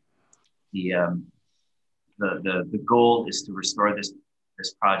 The goal is to restore this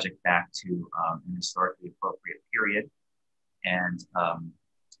project back to an historically appropriate period. And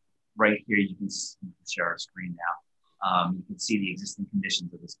right here, you can share our screen now. You can see the existing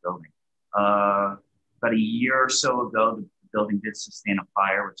conditions of this building. About a year or so ago, the building did sustain a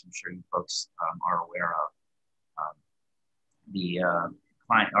fire, which I'm sure you folks are aware of.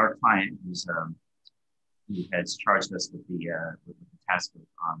 Our client, who has charged us with the task of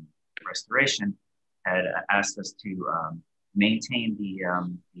restoration, had asked us to maintain the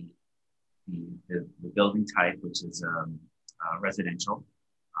building type, which is residential,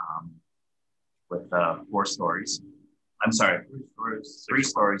 with 4 stories. I'm sorry, 3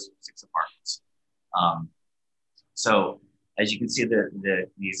 stories, 6 apartments. So as you can see, the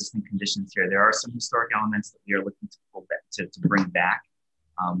existing conditions here, there are some historic elements that we are looking to pull back, to bring back.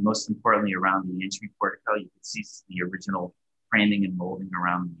 Most importantly, around the entry portico, you can see the original framing and molding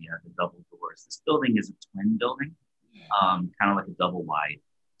around the double doors. This building is a twin building, kind of like a double wide.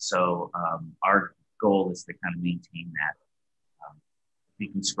 So our goal is to kind of maintain that. We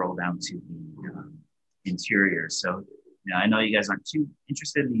can scroll down to the interior. So I know you guys aren't too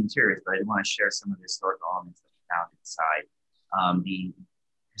interested in the interiors, but I want to share some of the historical elements that we found inside. The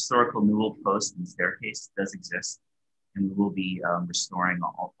historical newel post and staircase does exist. and we will be restoring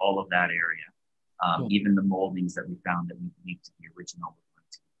all of that area. Cool. Even the moldings that we found that we believe to be original, we're going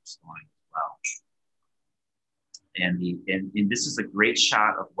to be restoring as well. And this is a great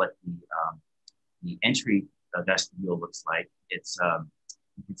shot of what the entry vestibule looks like. It's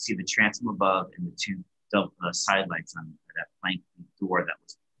you can see the transom above and the two side lights on that plank door that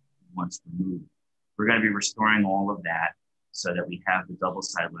was once removed. We're going to be restoring all of that so that we have the double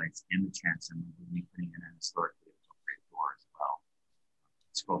side lights and the transom. We'll be putting in an historically appropriate door as well.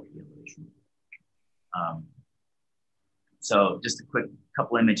 Scroll to the elevation. So just a quick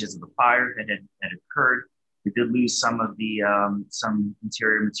couple images of the fire that had occurred. We did lose some of the some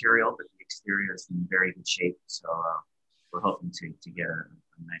interior material, but the exterior is in very good shape. So we're hoping to get a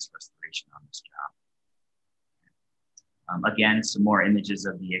nice restoration on this job. Again, some more images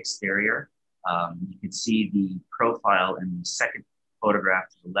of the exterior. You can see the profile in the second photograph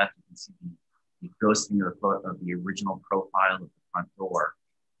to the left. You can see the ghosting of the original profile of the front door.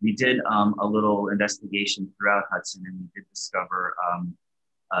 We did a little investigation throughout Hudson, and we did discover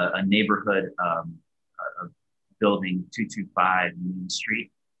a neighborhood building 225 Union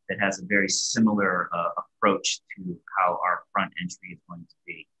Street that has a very similar approach to how our front entry is going to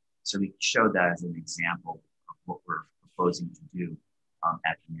be. So we showed that as an example of what we're proposing to do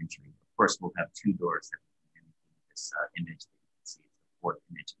at the entry. Of course, we'll have two doors that we can in this image that you can see. It's the fourth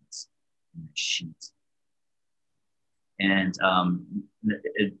image in this sheet. And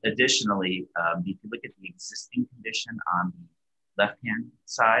additionally, you can look at the existing condition on the left-hand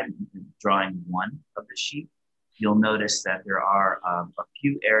side, drawing 1 of the sheet. You'll notice that there are a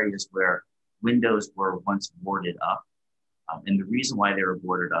few areas where windows were once boarded up. And the reason why they were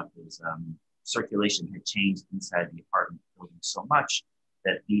boarded up is circulation had changed inside the apartment building so much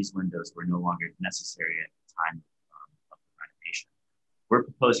that these windows were no longer necessary at the time of the renovation. We're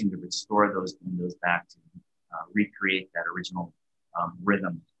proposing to restore those windows back to recreate that original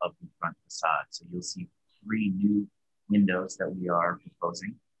rhythm of the front facade. So you'll see 3 new windows that we are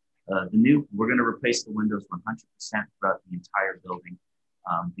proposing. We're going to replace the windows 100% throughout the entire building.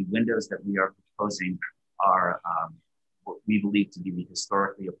 The windows that we are proposing are what we believe to be the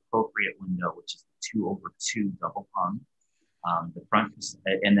historically appropriate window, which is the 2/2 double hung. The front,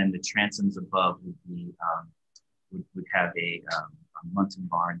 and then the transoms above would be would have a Munson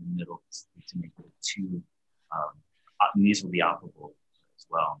bar in the middle to make it a 2. And these will be operable as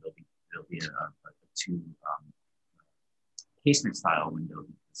well. There'll be a 2 casement style window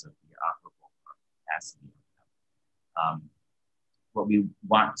because of the operable capacity. What we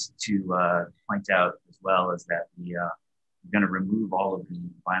want to point out as well is that we're going to remove all of the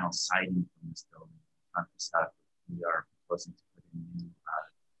vinyl siding from this building. Front facade, we are proposing to put in new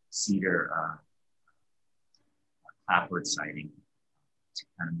cedar clapboard siding to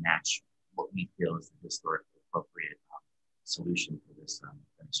kind of match what we feel is the historically appropriate solution for this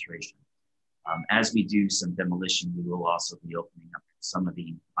demonstration. As we do some demolition, we will also be opening up some of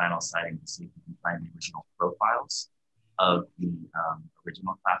the vinyl siding to see if we can find the original profiles of the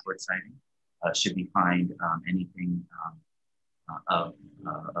original clapboard siding. Should we find anything of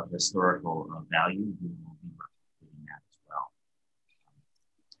historical value, we will be replicating that as well.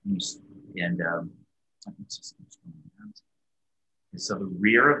 And so the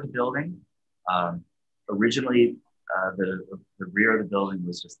rear of the building, originally the rear of the building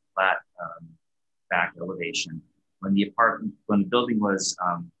was just flat back elevation. When the building was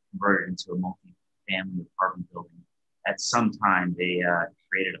converted into a multi-family apartment building, at some time they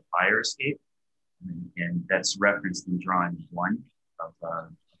created a fire escape, and that's referenced in drawing 1 of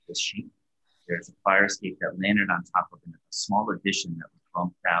this sheet. There's a fire escape that landed on top of a small addition that was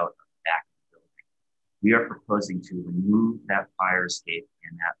bumped out of the back of the building. We are proposing to remove that fire escape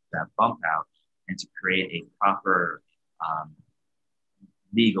and that bump out, and to create a proper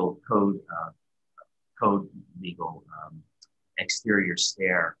legal code legal exterior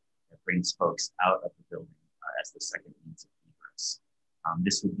stair that brings folks out of the building as the second means of egress.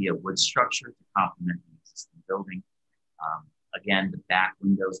 This would be a wood structure to complement the existing building. Again, the back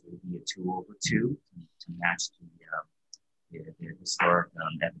windows will be a 2/2 to match the historic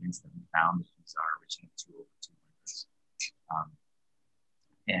evidence that we found that these are original 2/2 windows.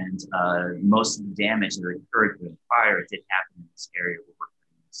 And most of the damage that occurred during the fire did happen in this area where we're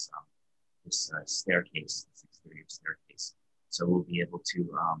putting this staircase, this exterior staircase. So we'll be able to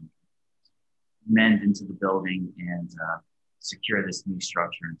mend into the building and secure this new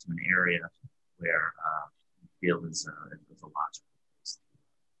structure into an area where we feel is a logical place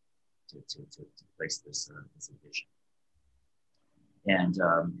to place this addition. And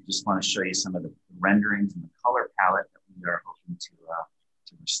just want to show you some of the renderings and the color palette that we are hoping to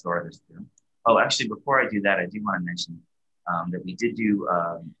restore this to. Oh, actually, before I do that, I do want to mention that we did do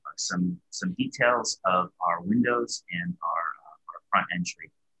some details of our windows and our front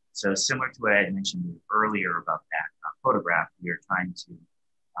entry. So similar to what I had mentioned earlier about that photograph, we are trying to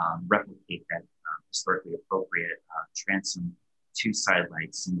replicate that historically appropriate transom two-side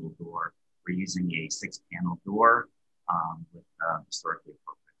light single door. We're using a 6-panel door with historically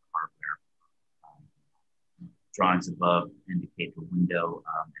appropriate hardware. Drawings above indicate the window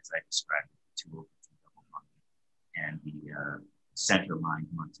as I described it, 2 over 2 double bunk, and the center line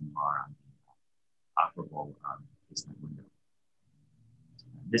mounting bar on the operable basement window.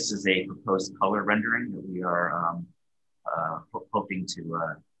 This is a proposed color rendering that we are hoping to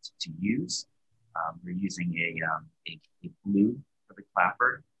use. We're using a blue for the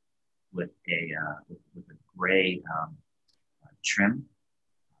clapboard with a gray trim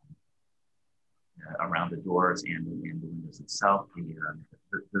around the doors and the windows itself. The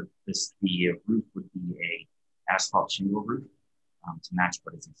roof would be a asphalt shingle roof to match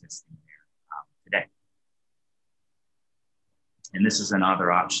what is existing there today. And this is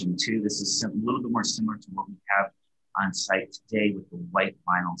another option too. This is a little bit more similar to what we have on site today with the white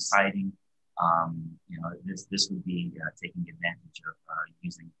vinyl siding. You know, this would be taking advantage of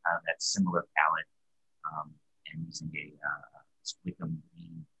using that similar palette and using a Wickham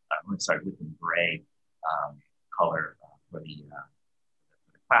green, Wickham gray color for the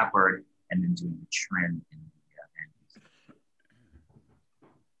clapboard, and then doing the trim in the end.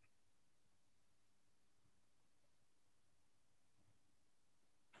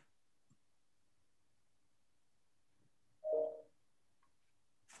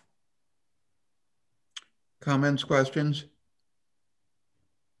 Comments, questions?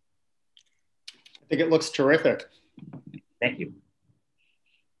 I think it looks terrific. Thank you.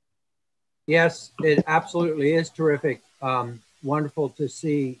 Yes, it absolutely is terrific. Wonderful to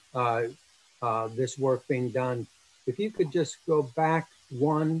see this work being done. If you could just go back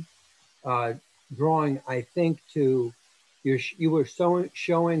one drawing, I think to, you were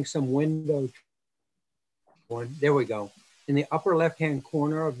showing some window. There we go. In the upper left-hand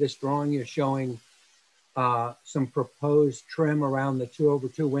corner of this drawing, you're showing some proposed trim around the 2 over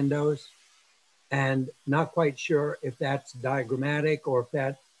 2 windows, and not quite sure if that's diagrammatic or if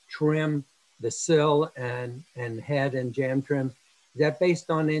that trim, the sill and head and jamb trim, is that based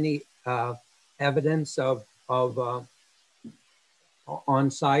on any evidence of on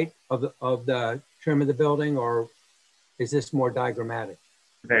site of the trim of the building, or is this more diagrammatic?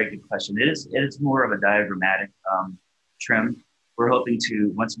 Very good question. It is more of a diagrammatic trim. We're hoping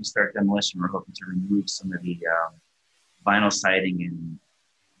to, once we start demolition, we're hoping to remove some of the vinyl siding and,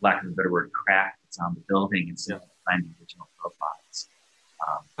 lack of a better word, crack that's on the building instead of finding the original profiles.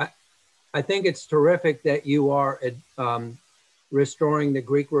 I think it's terrific that you are restoring the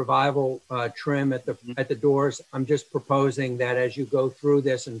Greek Revival trim at the doors. I'm just proposing that as you go through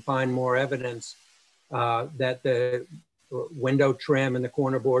this and find more evidence that the window trim and the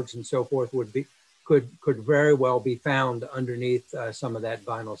corner boards and so forth could very well be found underneath some of that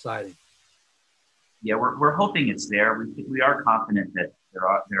vinyl siding. Yeah, we're hoping it's there. We are confident that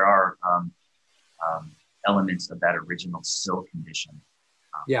there are elements of that original sill condition.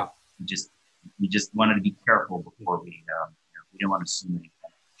 Yeah. We just wanted to be careful before we don't want to assume anything.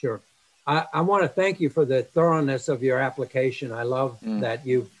 Sure. I want to thank you for the thoroughness of your application. I love that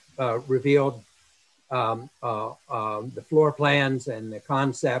you revealed the floor plans and the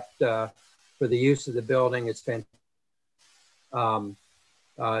concept for the use of the building. It's fantastic.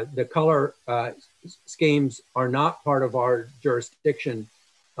 The color schemes are not part of our jurisdiction.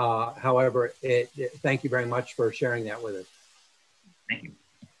 However, thank you very much for sharing that with us. Thank you.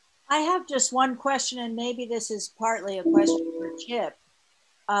 I have just one question, and maybe this is partly a question for Chip.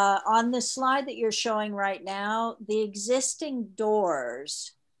 On the slide that you're showing right now, the existing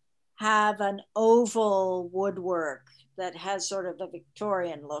doors have an oval woodwork that has sort of a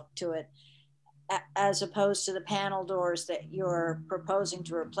Victorian look to it, as opposed to the panel doors that you're proposing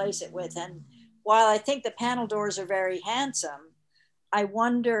to replace it with. And while I think the panel doors are very handsome, I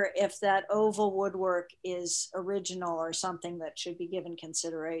wonder if that oval woodwork is original or something that should be given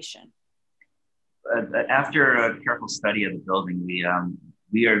consideration. After a careful study of the building, we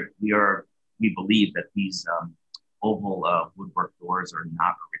believe that these oval woodwork doors are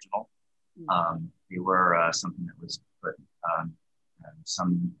not original. They were something that was put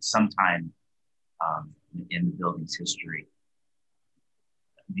sometime in the building's history.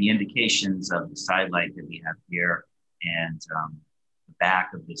 The indications of the side light that we have here and the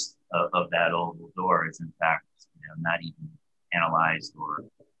back of that oval door is in fact not even analyzed or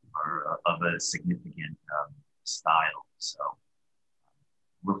of a significant style. So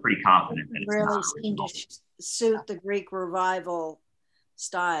we're pretty confident that it's really not seemed original. to suit the Greek revival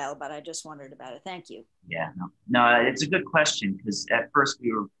style, but I just wondered about it. Thank you. Yeah, no, it's a good question, because at first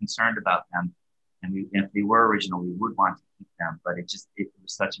we were concerned about them, and if they were original, we would want to keep them, but it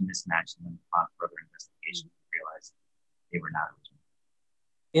was such a mismatch, and then upon further investigation, we realized they were not original.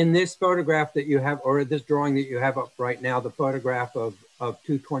 In this photograph that you have, or this drawing that you have up right now, the photograph of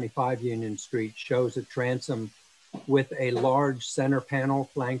 225 Union Street shows a transom with a large center panel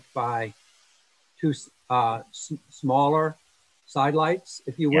flanked by two smaller side lights,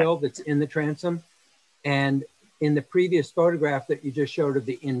 if you will, that's in the transom. And in the previous photograph that you just showed of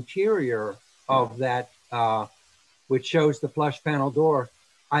the interior of that, which shows the flush panel door,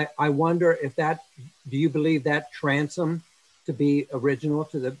 I wonder if that, do you believe that transom to be original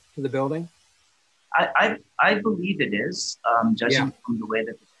to the building? I believe it is, judging from the way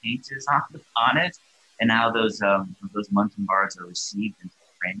that the paint is on it, and how those Munson bars are received into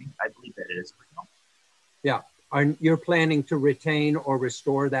the framing. I believe that it is original. Yeah, you're planning to retain or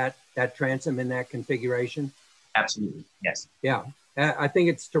restore that transom in that configuration? Absolutely, yes. Yeah, I think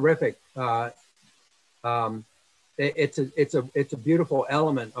it's terrific. It's a beautiful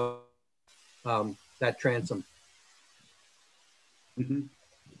element of that transom. Mm-hmm.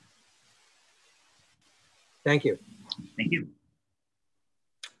 Thank you. Thank you.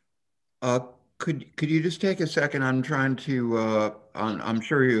 Could you just take a second? I'm trying to. I'm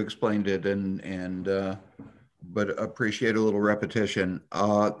sure you explained it, but appreciate a little repetition.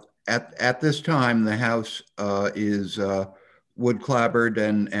 At this time, the house is wood clapboard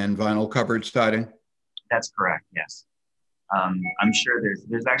and vinyl covered siding. That's correct. Yes. I'm sure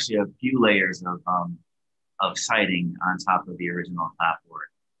there's actually a few layers of siding on top of the original clapboard,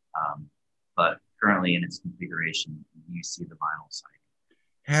 but currently in its configuration, you see the vinyl siding.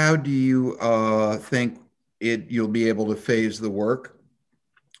 How do you think you'll be able to phase the work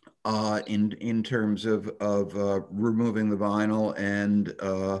in terms of removing the vinyl? And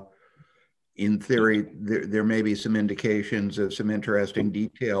in theory, there may be some indications of some interesting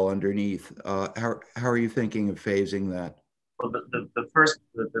detail underneath. How are you thinking of phasing that? Well, the first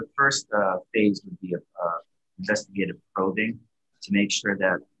phase would be investigative probing to make sure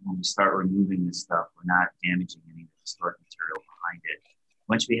that when we start removing this stuff, we're not damaging any of the historic material behind it.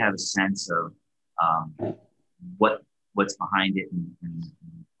 Once we have a sense of what's behind it and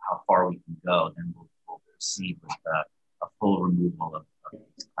how far we can go, then we'll proceed with a full removal of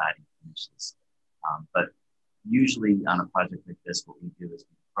these cladding finishes. But usually on a project like this, what we do is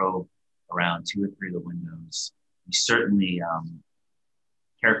we probe around 2 or 3 of the windows. We certainly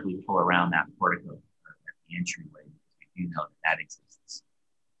carefully pull around that portico at the entryway, because we do know that exists.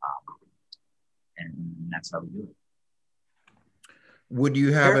 And that's how we do it. Would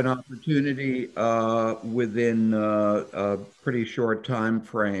you have an opportunity within a pretty short time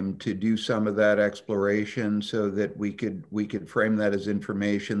frame to do some of that exploration so that we could frame that as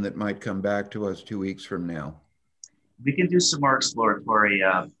information that might come back to us 2 weeks from now? We can do some more exploratory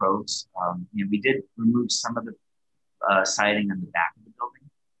probes. We did remove some of the siding on the back of the building.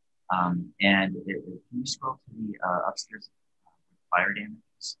 And can you scroll to the upstairs fire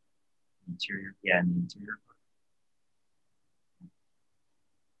damages? Interior, in the interior.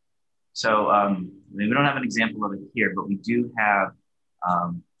 So we don't have an example of it here, but we do have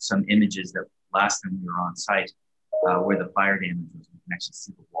some images that last time we were on site where the fire damage was. We can actually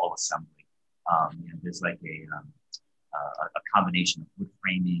see the wall assembly. There's like a combination of wood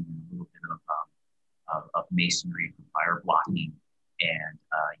framing and a little bit of masonry for fire blocking, and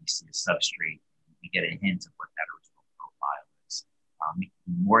you see a substrate. You get a hint of what that original profile is. We'd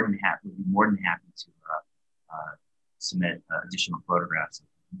be more than happy to submit additional photographs of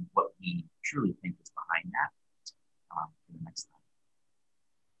what we truly think is behind that for the next time.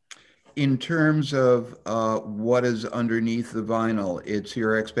 In terms of what is underneath the vinyl, it's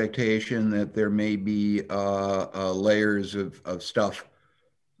your expectation that there may be layers of stuff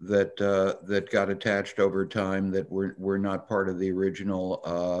that got attached over time that were not part of the original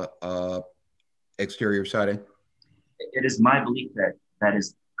exterior siding? It is my belief that that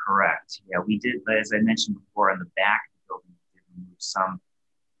is correct. Yeah, we did, as I mentioned before, on the back of the building, we did remove some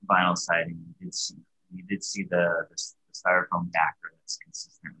vinyl siding. We did see the styrofoam backer that's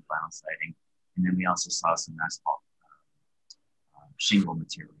consistent with vinyl siding, and then we also saw some asphalt shingle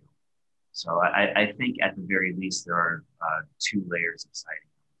material. So I think at the very least there are 2 layers of siding,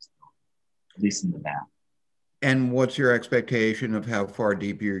 at least in the back. And what's your expectation of how far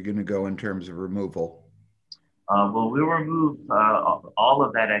deep you're going to go in terms of removal? Well, we'll remove all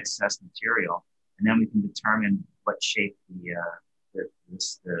of that excess material, and then we can determine what shape the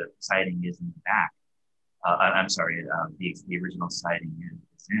siding is in the back. I'm sorry, the original siding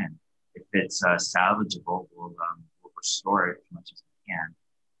is in. If it's salvageable, we'll restore it as much as we can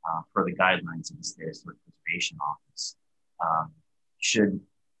per the guidelines of the State Historic Preservation Office. Should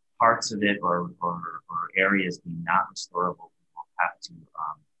parts of it or areas be not restorable, we'll have to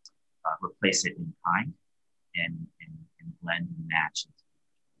replace it in kind and blend and match it.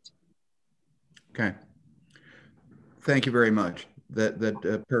 Okay. Thank you very much.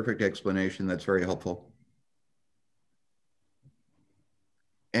 That perfect explanation. That's very helpful.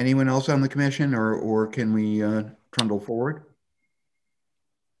 Anyone else on the commission, or can we trundle forward?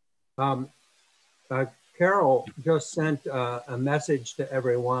 Carol just sent a message to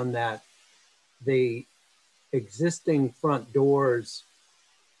everyone that the existing front doors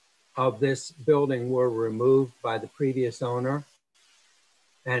of this building were removed by the previous owner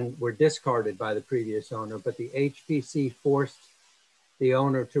and were discarded by the previous owner, but the HPC forced the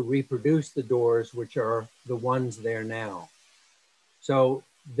owner to reproduce the doors, which are the ones there now. So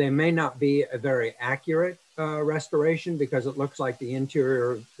they may not be a very accurate restoration because it looks like the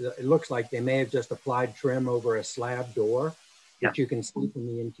interior, it looks like they may have just applied trim over a slab door, which you can see from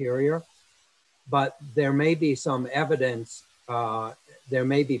the interior. But there may be some evidence, there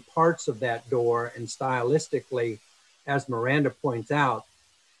may be parts of that door, and stylistically, as Miranda points out,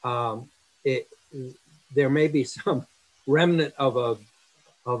 there may be some remnant of a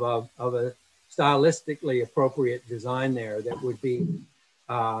stylistically appropriate design there that would be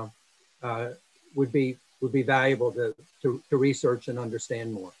valuable to research and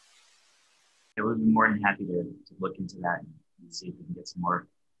understand more. Yeah, we'd be more than happy to look into that and see if we can get some more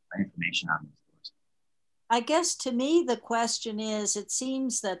information on this. I guess to me, the question is, it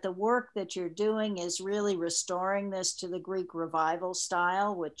seems that the work that you're doing is really restoring this to the Greek Revival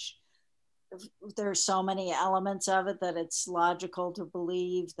style, which there's so many elements of it that it's logical to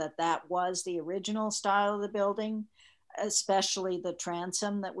believe that that was the original style of the building, especially the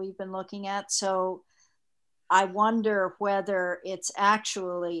transom that we've been looking at. So I wonder whether it's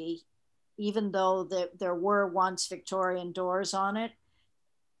actually, even though there were once Victorian doors on it,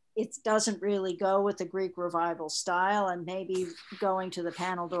 it doesn't really go with the Greek Revival style, and maybe going to the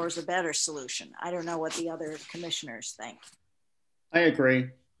panel door is a better solution. I don't know what the other commissioners think. I agree.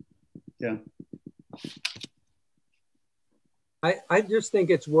 Yeah. I just think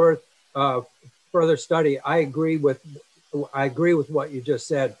it's worth further study. I agree with what you just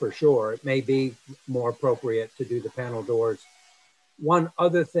said for sure. It may be more appropriate to do the panel doors. One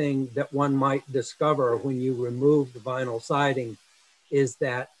other thing that one might discover when you remove the vinyl siding is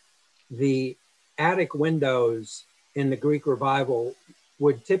that the attic windows in the Greek Revival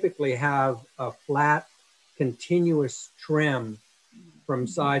would typically have a flat, continuous trim from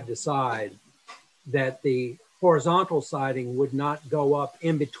side to side, that the horizontal siding would not go up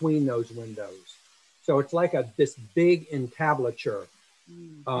in between those windows. So it's like this big entablature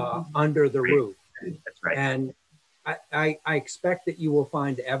under the roof. That's right. And I expect that you will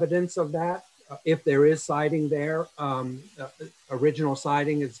find evidence of that. If there is siding there, original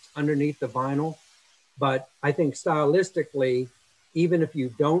siding is underneath the vinyl. But I think stylistically, even if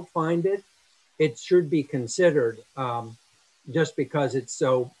you don't find it, it should be considered just because it's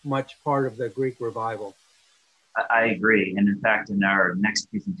so much part of the Greek Revival. I agree. And in fact, in our next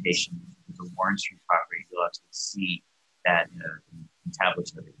presentation, the Warren Street property, you'll actually see that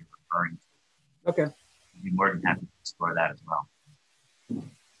entablature that you're referring to. Okay. I'd be more than happy to explore that as well.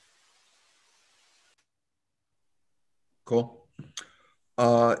 Cool.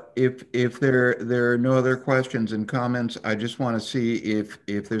 If there are no other questions and comments, I just want to see if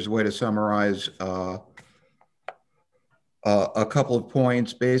there's a way to summarize a couple of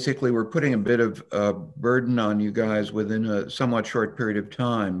points. Basically, we're putting a bit of burden on you guys within a somewhat short period of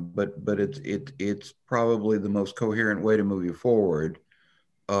time, but it's probably the most coherent way to move you forward.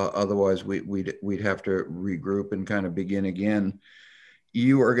 Otherwise, we'd have to regroup and kind of begin again.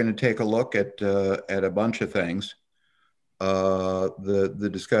 You are going to take a look at a bunch of things. The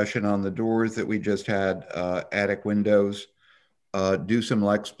discussion on the doors that we just had, attic windows, do some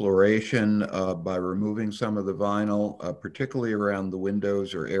exploration by removing some of the vinyl, particularly around the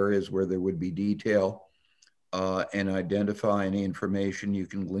windows or areas where there would be detail, and identify any information you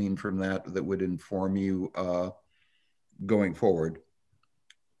can glean from that would inform you going forward.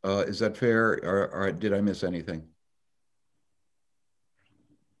 Is that fair, or did I miss anything?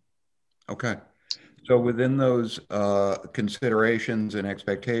 Okay. So within those considerations and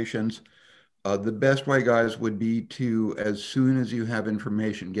expectations, the best way, guys, would be to, as soon as you have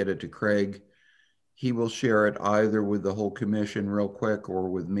information, get it to Craig. He will share it either with the whole commission real quick or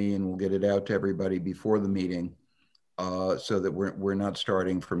with me, and we'll get it out to everybody before the meeting. so that we're not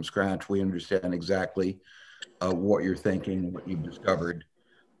starting from scratch. We understand exactly what you're thinking, what you've discovered,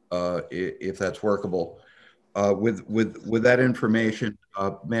 if that's workable. With that information,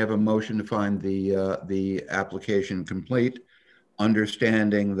 may I have a motion to find the application complete,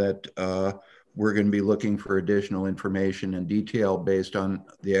 understanding that we're going to be looking for additional information and detail based on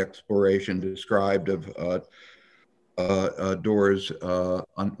the exploration described of doors,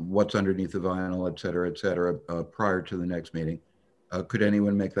 on what's underneath the vinyl, et cetera, prior to the next meeting. Could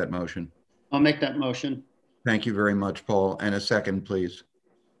anyone make that motion? I'll make that motion. Thank you very much, Paul. And a second, please.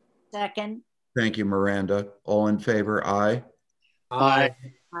 Second. Thank you, Miranda. All in favor, aye. Aye.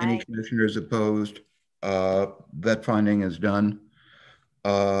 Any commissioners opposed? That finding is done.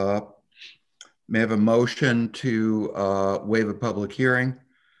 May I have a motion to waive a public hearing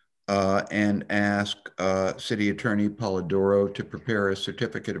and ask City Attorney Polidoro to prepare a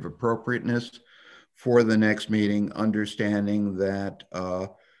certificate of appropriateness for the next meeting, understanding that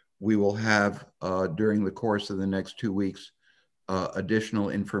we will have during the course of the next 2 weeks additional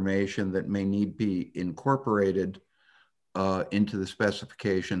information that may need be incorporated into the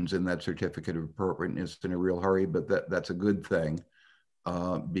specifications in that certificate of appropriateness in a real hurry, but that's a good thing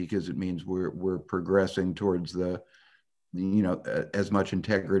because it means we're progressing towards the as much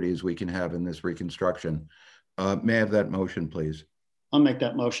integrity as we can have in this reconstruction. May I have that motion, please? I'll make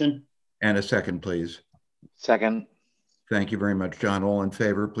that motion. And a second, please. Second. Thank you very much, John. All in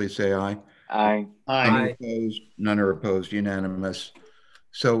favor, please say aye. Aye. Aye. Any opposed? None are opposed. Unanimous.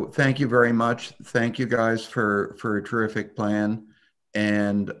 So thank you very much. Thank you guys for a terrific plan.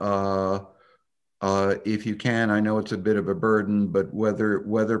 And if you can, I know it's a bit of a burden, but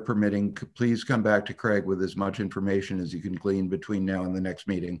weather permitting, please come back to Craig with as much information as you can glean between now and the next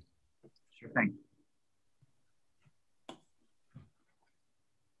meeting. Sure thing.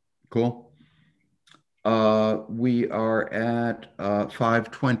 Cool. We are at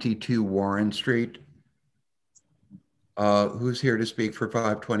 522 Warren Street. Who's here to speak for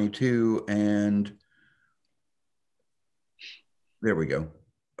 522? And there we go,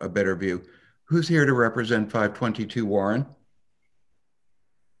 a better view. Who's here to represent 522 Warren?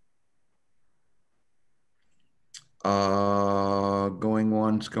 Going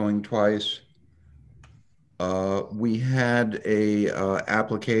once, going twice. We had a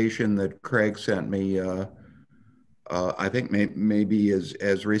application that Craig sent me. I think maybe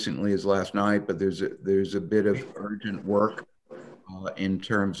as recently as last night, but there's a bit of urgent work in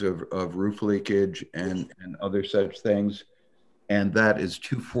terms of roof leakage and other such things. And that is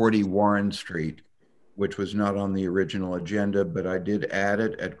 240 Warren Street, which was not on the original agenda, but I did add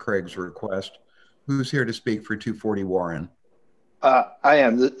it at Craig's request. Who's here to speak for 240 Warren? I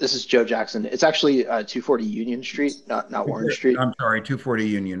am. This is Joe Jackson. It's actually 240 Union Street, not Warren Street. I'm sorry, 240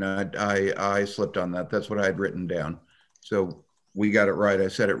 Union. I slipped on that. That's what I had written down. So we got it right. I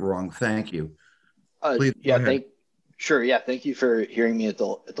said it wrong. Thank you. Please, yeah, sure. Yeah, thank you for hearing me at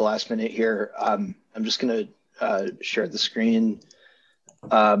the last minute here. I'm just going to share the screen.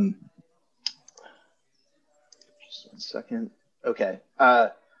 Just 1 second. Okay.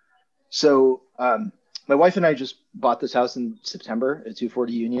 So my wife and I just bought this house in September at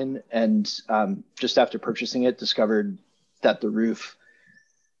 240 Union, and just after purchasing it, discovered that the roof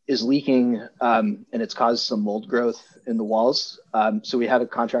is leaking and it's caused some mold growth in the walls. So we had a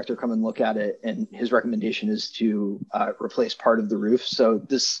contractor come and look at it, and his recommendation is to replace part of the roof. So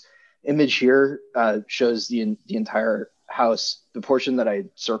this image here shows the entire house. The portion that I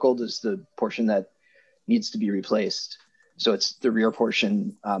circled is the portion that needs to be replaced. So it's the rear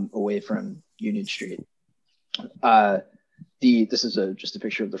portion away from Union Street. This is just a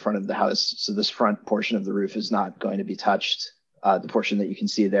picture of the front of the house. So this front portion of the roof is not going to be touched. The portion that you can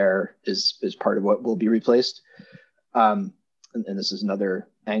see there is part of what will be replaced. And this is another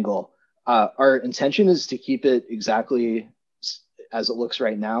angle. Our intention is to keep it exactly as it looks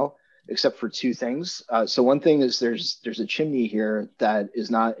right now, except for two things. So one thing is there's a chimney here that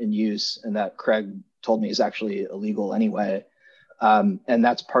is not in use, and that Craig told me is actually illegal anyway. And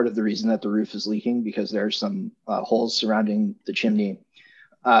that's part of the reason that the roof is leaking, because there's some holes surrounding the chimney.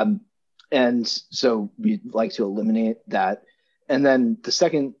 And so we'd like to eliminate that. And then the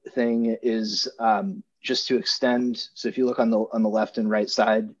second thing is just to extend. So if you look on the left and right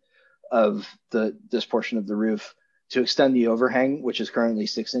side of this portion of the roof, to extend the overhang, which is currently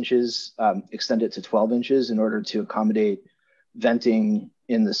 6 inches, extend it to 12 inches in order to accommodate venting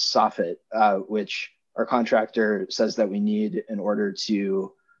in the soffit, which our contractor says that we need in order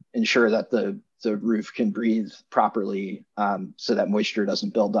to ensure that the roof can breathe properly, so that moisture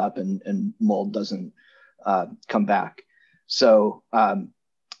doesn't build up and mold doesn't come back. So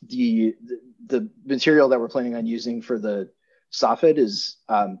the material that we're planning on using for the soffit is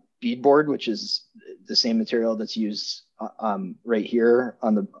beadboard, which is the same material that's used right here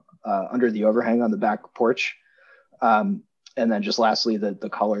on the under the overhang on the back porch. And then just lastly, the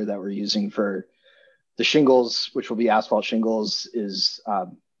color that we're using for the shingles, which will be asphalt shingles, is a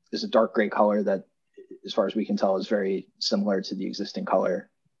dark gray color that, as far as we can tell, is very similar to the existing color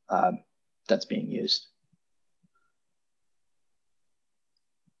that's being used.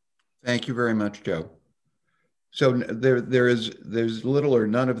 Thank you very much, Joe. So there's little or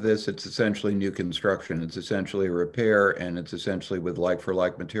none of this. It's essentially new construction. It's essentially a repair, and it's essentially with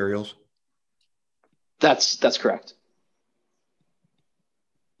like-for-like materials. That's correct.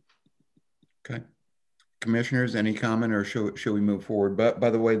 Okay. Commissioners, any comment, or should we move forward? But by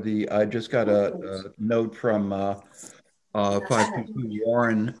the way, I just got a note from 522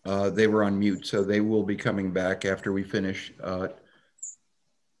 Warren. They were on mute, so they will be coming back after we finish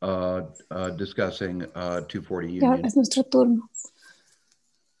discussing 240 Union. Ya es nuestro turno.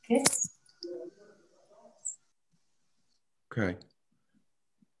 Okay.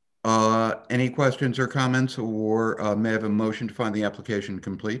 Any questions or comments, or may I have a motion to find the application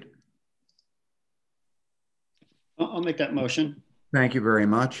complete? I'll make that motion. Thank you very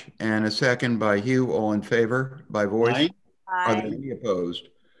much. And a second by Hugh. All in favor by voice? Aye. Are there any opposed?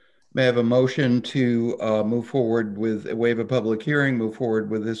 May I have a motion to move forward with a waive a public hearing, move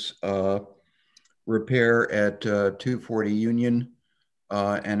forward with this repair at 240 Union,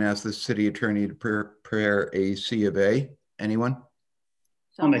 and ask the city attorney to prepare a C of A? Anyone?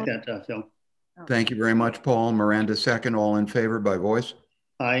 I'll make that, Phil. Thank you very much, Paul. Miranda, second. All in favor by voice?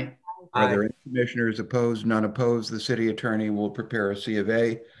 Aye. Are there any commissioners opposed? None opposed. The city attorney will prepare a C of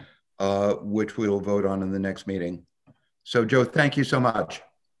A, which we will vote on in the next meeting. So, Joe, thank you so much.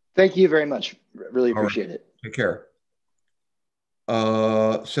 Thank you very much. Really appreciate it. Take care.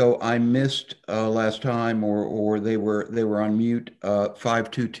 So I missed last time, or they were on mute.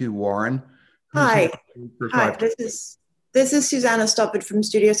 522 Warren. Hi. Hi. This is Susanna Stoppard from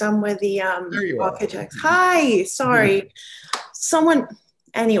Studio Sun with the architects. Hi. Sorry. Someone.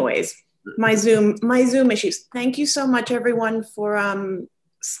 Anyways, my Zoom issues. Thank you so much, everyone, for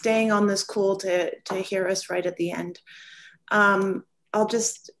staying on this call to hear us right at the end. I'll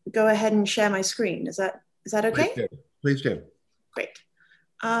just go ahead and share my screen. Is that okay? Please do. Great.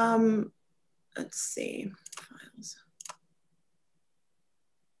 Let's see. Files.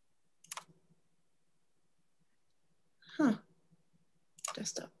 Huh.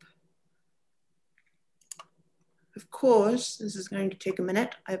 Desktop. Of course, this is going to take a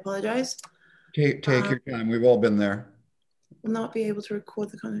minute. I apologize. Take your time. We've all been there. Will not be able to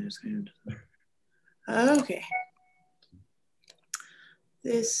record the content. Okay.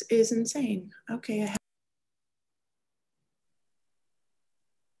 This is insane. Okay.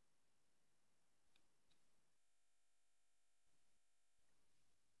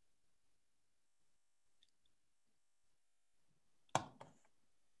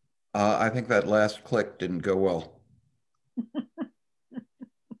 I think that last click didn't go well.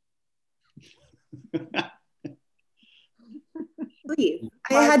 Leave.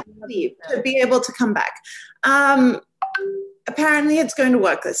 I had to leave to be able to come back. Apparently it's going to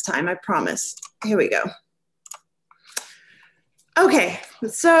work this time, I promise. Here we go. Okay,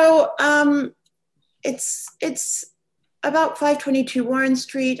 so it's about 522 Warren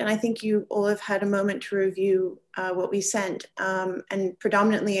Street, and I think you all have had a moment to review what we sent, and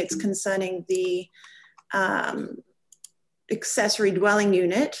predominantly it's concerning the accessory dwelling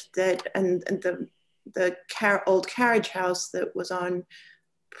unit and the old carriage house that was on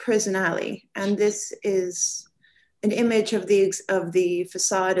Prison Alley. And this is an image of the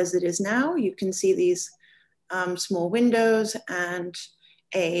facade as it is now. You can see these small windows and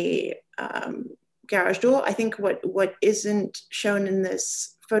a garage door. I think what isn't shown in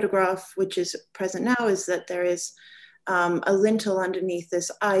this photograph, which is present now, is that there is a lintel underneath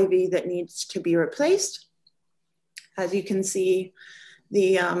this ivy that needs to be replaced. As you can see,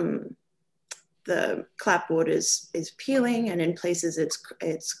 the clapboard is peeling, and in places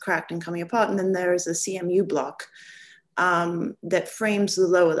it's cracked and coming apart. And then there is a CMU block that frames the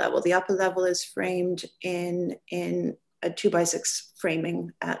lower level. The upper level is framed in a 2x6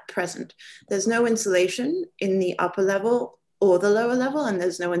 framing at present. There's no insulation in the upper level or the lower level, and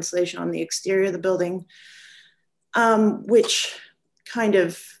there's no insulation on the exterior of the building, which kind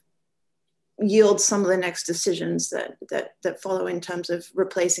of yields some of the next decisions that follow in terms of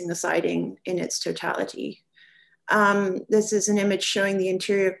replacing the siding in its totality. This is an image showing the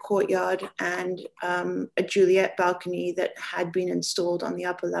interior courtyard and a Juliet balcony that had been installed on the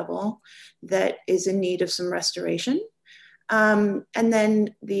upper level that is in need of some restoration. And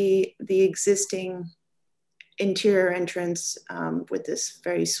then the existing interior entrance with this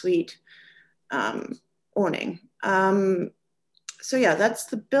very sweet awning. So yeah, that's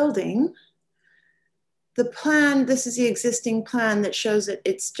the building. The plan, this is the existing plan that shows that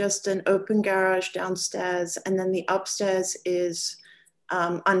it's just an open garage downstairs, and then the upstairs is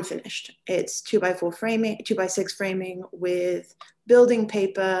unfinished. It's 2x4 framing, 2x6 framing with building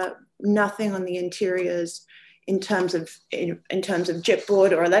paper, nothing on the interiors in terms of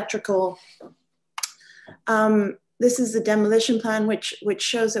chipboard or electrical. This is the demolition plan, which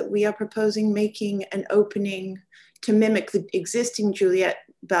shows that we are proposing making an opening to mimic the existing Juliet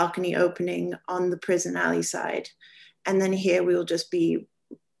balcony opening on the Prison Alley side. And then here we will just be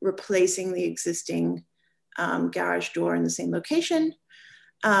replacing the existing garage door in the same location,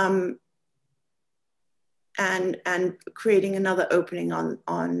 and creating another opening on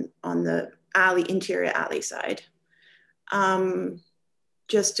the alley, interior alley side.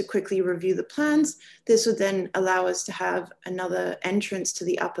 Just to quickly review the plans, this would then allow us to have another entrance to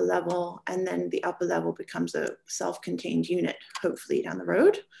the upper level, and then the upper level becomes a self-contained unit, hopefully down the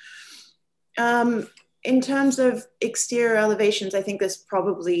road. In terms of exterior elevations, I think this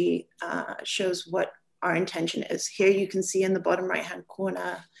probably shows what our intention is. Here you can see in the bottom right-hand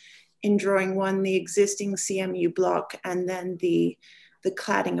corner in drawing 1, the existing CMU block, and then the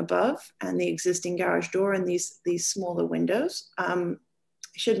cladding above, and the existing garage door, and these smaller windows.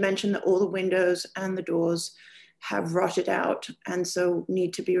 I should mention that all the windows and the doors have rotted out, and so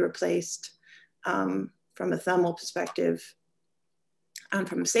need to be replaced from a thermal perspective and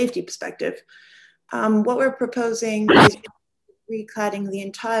from a safety perspective. What we're proposing is recladding the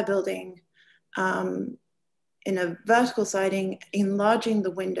entire building in a vertical siding, enlarging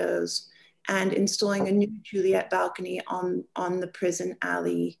the windows, and installing a new Juliet balcony on the Prison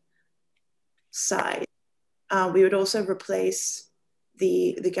Alley side. We would also replace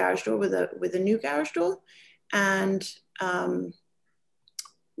the garage door with a new garage door, and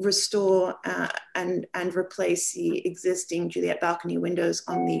restore and replace the existing Juliet balcony windows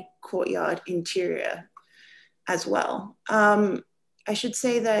on the courtyard interior as well. I should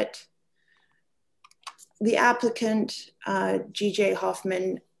say that the applicant, GJ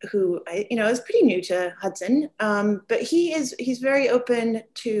Hoffman, who is pretty new to Hudson, but he's very open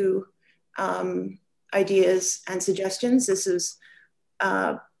to ideas and suggestions. This is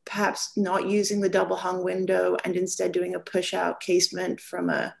perhaps not using the double hung window and instead doing a push out casement from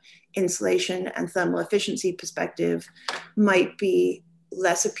a insulation and thermal efficiency perspective might be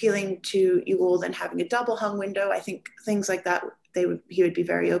less appealing to you all than having a double hung window. I think things like that he would be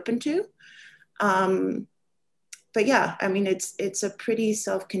very open to. But yeah, I mean, it's a pretty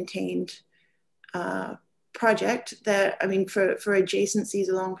self-contained project that, I mean, for adjacencies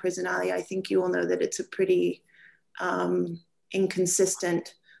along Prison Alley, I think you all know that it's a pretty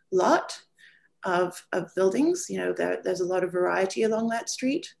inconsistent lot of buildings. There's a lot of variety along that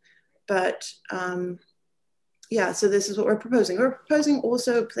street, but yeah, so this is what we're proposing. We're proposing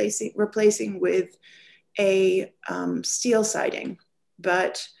also replacing with a steel siding,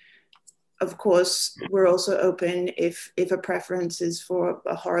 but of course, we're also open if a preference is for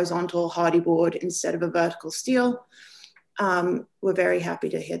a horizontal hardy board instead of a vertical steel. We're very happy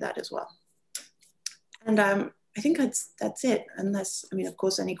to hear that as well. And I think that's it, unless, I mean, of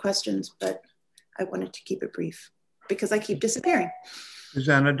course, any questions, but I wanted to keep it brief because I keep disappearing.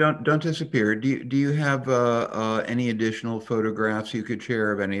 Susanna, don't disappear. Do you have any additional photographs you could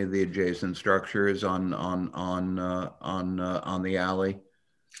share of any of the adjacent structures on the alley?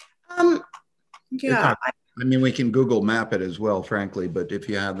 Yeah. I mean, we can Google map it as well, frankly, but if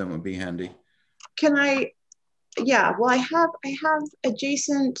you have them, it would be handy. Can I? Yeah. Well, I have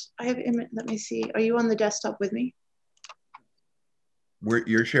adjacent. Let me see. Are you on the desktop with me?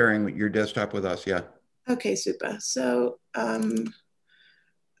 You're sharing your desktop with us, yeah. Okay, super. So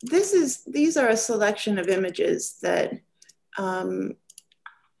these are a selection of images that the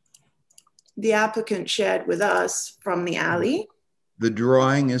applicant shared with us from the alley. The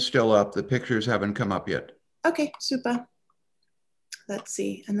drawing is still up. The pictures haven't come up yet. Okay, super. Let's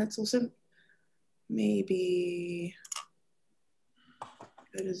see. And that's also maybe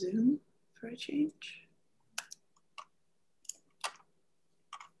go to Zoom for a change.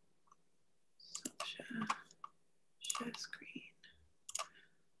 Share screen.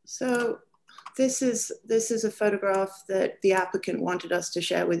 So this is a photograph that the applicant wanted us to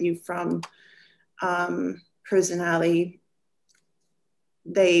share with you from Prison Alley.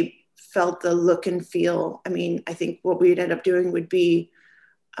 They felt the look and feel. I mean, I think what we'd end up doing would be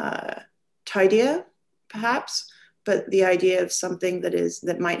tidier, perhaps, but the idea of something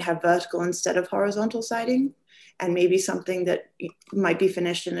that might have vertical instead of horizontal siding, and maybe something that might be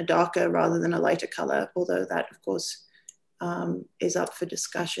finished in a darker rather than a lighter color, although that of course is up for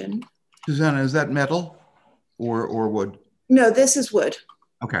discussion. Susanna, is that metal or wood? No, this is wood.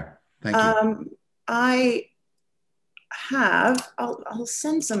 Okay, thank you. I'll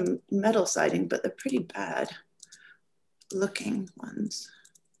send some metal siding, but they're pretty bad looking ones.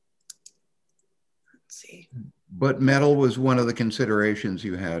 Let's see. But metal was one of the considerations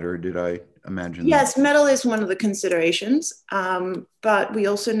you had, or did I imagine Yes, that? metal is one of the considerations, but we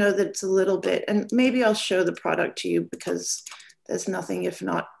also know that it's a little bit, and maybe I'll show the product to you because there's nothing if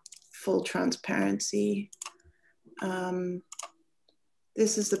not full transparency.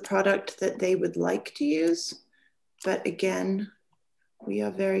 This is the product that they would like to use, but again, we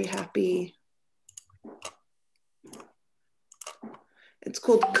are very happy. It's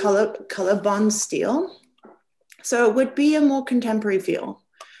called color bond steel. So it would be a more contemporary feel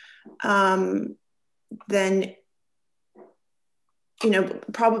than,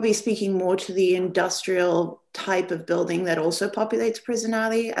 probably speaking more to the industrial type of building that also populates Prison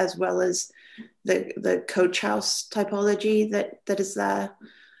Alley, as well as the coach house typology that is there.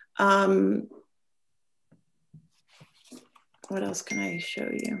 What else can I show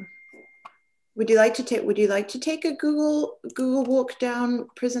you? Would you like to take a Google walk down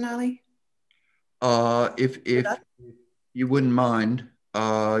Prison Alley? If you wouldn't mind,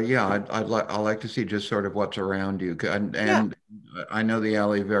 yeah, I'd like to see just sort of what's around you, and yeah. I know the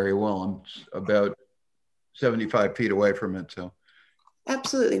alley very well. I'm about 75 feet away from it, so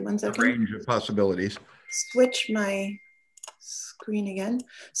absolutely. One second. A range of possibilities. Switch my screen again.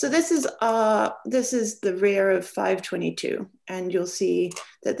 So this is the rear of 522, and you'll see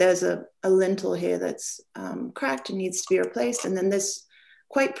that there's a lintel here that's cracked and needs to be replaced, and then this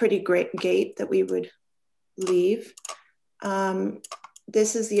quite pretty great gate that we would leave.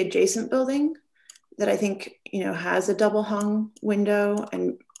 This is the adjacent building that I think has a double hung window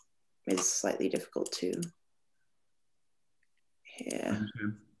and is slightly difficult to hear.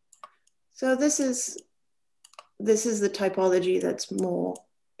 So this is the typology that's more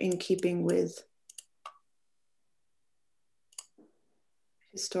in keeping with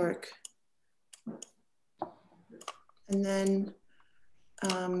historic. And then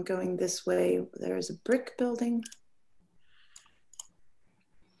going this way, there is a brick building.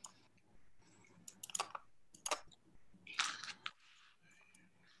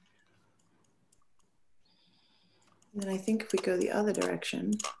 And then I think if we go the other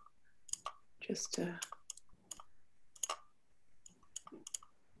direction, just to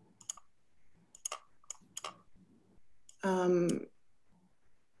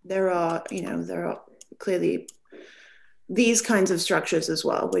there are clearly these kinds of structures as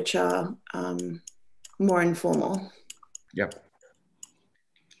well, which are more informal. Yep.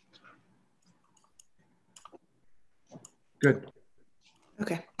 Good.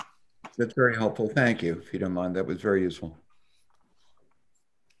 Okay. That's very helpful. Thank you. If you don't mind, that was very useful.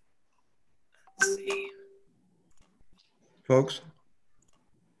 Let's see. Folks?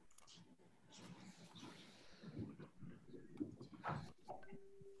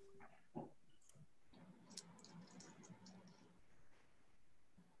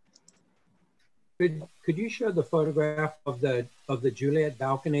 Could you show the photograph of the Juliet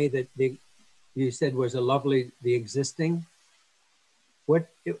balcony that you said was the existing? What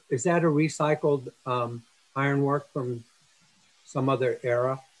is that, a recycled ironwork from some other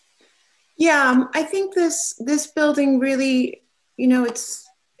era? Yeah, I think this building really, it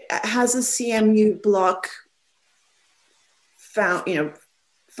has a CMU block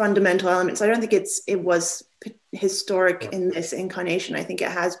fundamental elements. I don't think it was historic in this incarnation. I think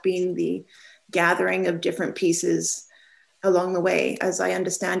it has been the gathering of different pieces along the way. As I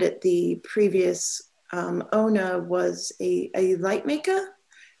understand it, the previous owner was a light maker,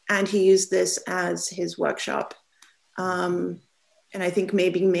 and he used this as his workshop. And I think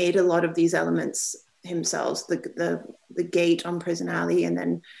maybe made a lot of these elements himself, the gate on Prison Alley, and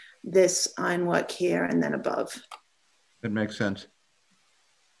then this ironwork here, and then above. That makes sense.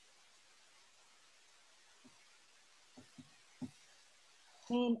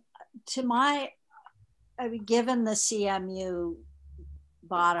 Given the CMU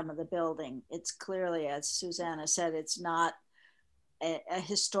bottom of the building, it's clearly, as Susanna said, it's not a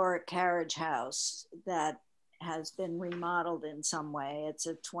historic carriage house that has been remodeled in some way. It's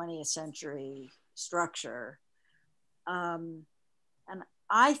a 20th century structure. And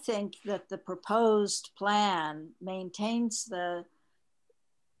I think that the proposed plan maintains the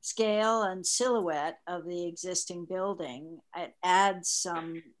scale and silhouette of the existing building. It adds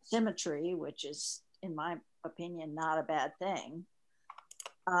some symmetry, which is in my opinion, not a bad thing.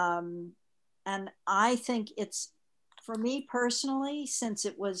 And I think it's, for me personally, since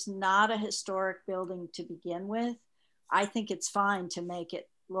it was not a historic building to begin with, I think it's fine to make it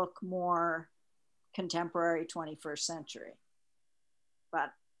look more contemporary 21st century.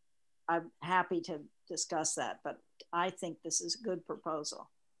 But I'm happy to discuss that, but I think this is a good proposal.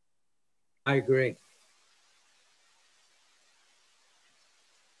 I agree.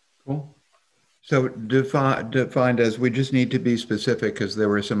 Cool. So defined as, we just need to be specific because there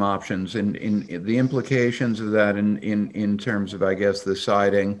were some options in the implications of that in terms of, I guess, the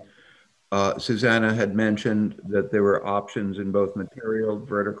siding. Susanna had mentioned that there were options in both material,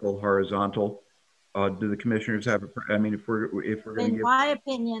 vertical, horizontal. Do the commissioners have, I mean, if we're going to In give, my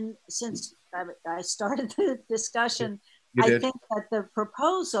opinion, since I started the discussion, I think that the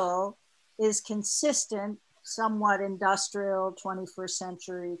proposal is consistent, somewhat industrial, 21st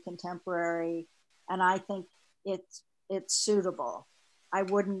century, contemporary, and I think it's suitable. I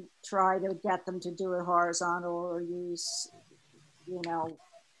wouldn't try to get them to do it horizontal or use, you know,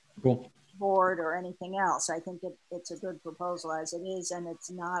 cool, board or anything else. I think it's a good proposal as it is, and it's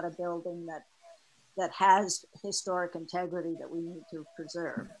not a building that has historic integrity that we need to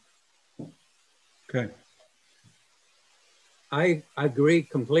preserve. Okay. I agree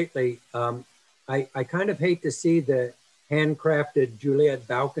completely. I kind of hate to see the handcrafted Juliet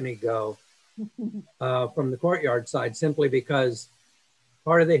balcony go from the courtyard side, simply because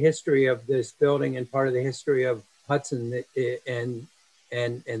part of the history of this building and part of the history of Hudson and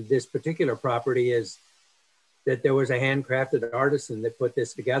this particular property is that there was a handcrafted artisan that put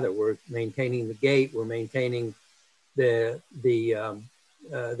this together. We're maintaining the gate, we're maintaining the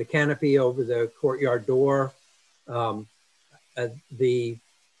canopy over the courtyard door.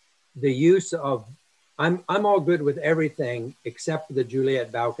 The use of, I'm all good with everything except the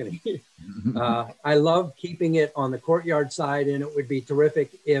Juliet balcony. I love keeping it on the courtyard side, and it would be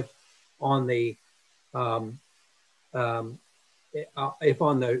terrific if on the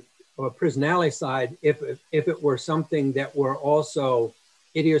Prison Alley side, if it were something that were also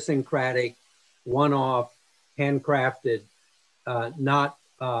idiosyncratic, one-off, handcrafted, not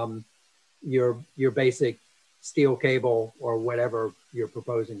your basic steel cable or whatever you're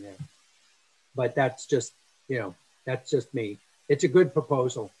proposing there. But that's just, you know, that's just me. It's a good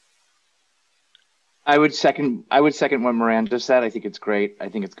proposal. I would second what Miranda said. I think it's great. I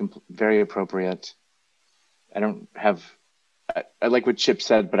think it's very appropriate. I like what Chip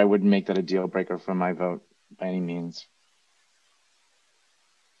said, but I wouldn't make that a deal breaker for my vote by any means.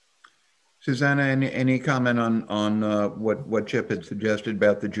 Susanna, any comment on what Chip had suggested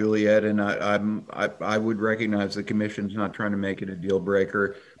about the Juliet? And I would recognize the commission's not trying to make it a deal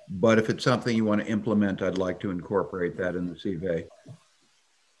breaker, but if it's something you want to implement, I'd like to incorporate that in the CVA.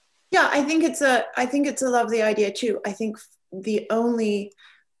 Yeah, I think it's a lovely idea too. I think the only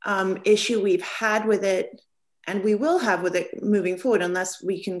issue we've had with it, and we will have with it moving forward, unless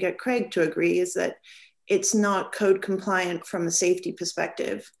we can get Craig to agree, is that it's not code compliant from a safety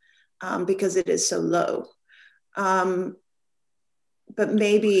perspective because it is so low. But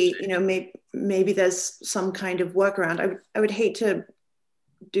maybe, you know, maybe there's some kind of workaround. I would hate to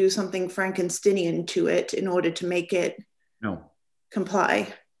do something Frankensteinian to it in order to make it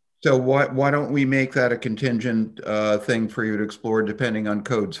comply. So why don't we make that a contingent thing for you to explore depending on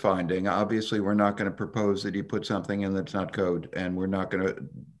code's finding? Obviously, we're not going to propose that you put something in that's not code, and we're not going to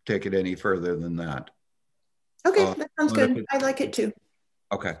take it any further than that. Okay, that sounds good. I like it too.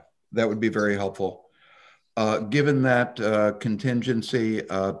 Okay, that would be very helpful. Given that contingency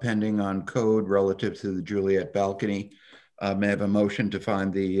pending on code relative to the Juliet balcony, may I have a motion to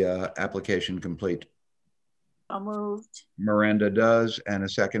find the application complete? So moved. Miranda does, and a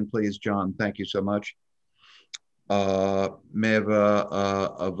second, please, John. Thank you so much. May I have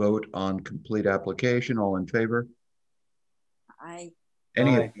a vote on complete application? All in favor? Aye.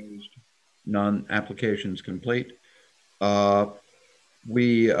 Any opposed? None. Application's complete.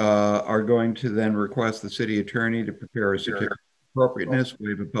 We are going to then request the city attorney to prepare a certificate of appropriateness,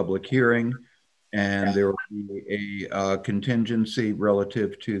 waive a public hearing, and there will be a contingency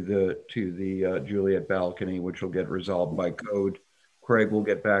relative to the Juliet balcony, which will get resolved by code. Craig will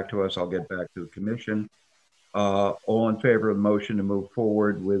get back to us. I'll get back to the commission. All in favor of the motion to move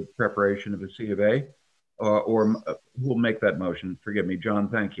forward with preparation of a C of A? Or who'll make that motion? Forgive me, John,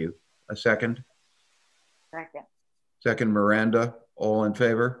 thank you. A second? Second. Second, Miranda. All in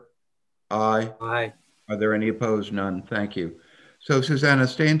favor? Aye. Aye. Are there any opposed? None. Thank you. So Susanna,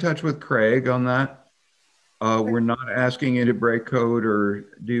 stay in touch with Craig on that. We're not asking you to break code or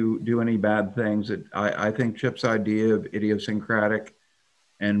do any bad things. I think Chip's idea of idiosyncratic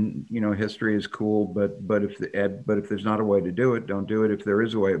And you know, history is cool, but if there's not a way to do it, don't do it. If there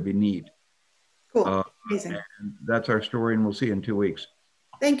is a way, it'd be neat. Cool. Amazing. And that's our story, and we'll see you in 2 weeks.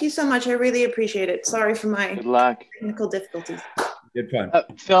 Thank you so much. I really appreciate it. Sorry for my Good luck. technical difficulties. Good fun.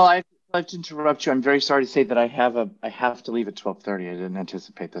 Phil, I'd like to interrupt you. I'm very sorry to say that I have to leave at 12:30. I didn't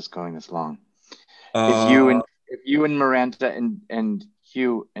anticipate this going this long. If you and Miranda and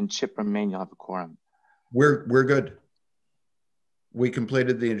Hugh and Chip remain, you'll have a quorum. We're good. We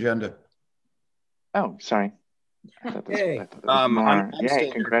completed the agenda. Oh, sorry. Yay. I'm Yay,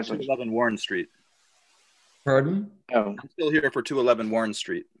 still congratulations. here for 211 Warren Street. Pardon? Oh. I'm still here for 211 Warren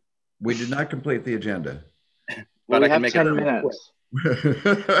Street. We did not complete the agenda. But we I can have make 10 it minutes.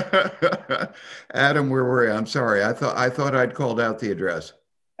 Adam, where were you? I'm sorry. I thought I'd called out the address.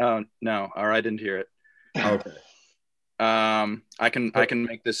 Oh no, all right, I didn't hear it. Okay. I can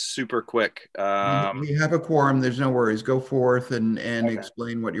make this super quick. We have a quorum. There's no worries. Go forth and Okay.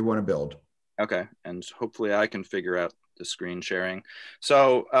 explain what you want to build. Okay, and hopefully I can figure out the screen sharing.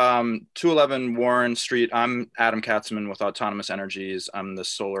 So 211 Warren Street, I'm Adam Katzman with Autonomous Energies. I'm the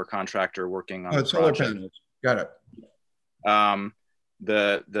solar contractor working on the solar project. panels. Got it.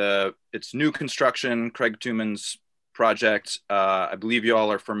 It's new construction, Craig Tooman's project. I believe you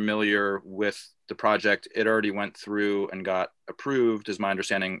all are familiar with the project. It already went through and got approved, is my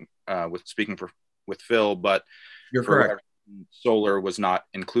understanding, with Phil, but you're correct. Solar was not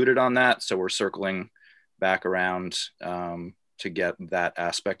included on that. So we're circling back around to get that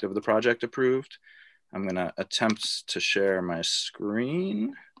aspect of the project approved. I'm gonna attempt to share my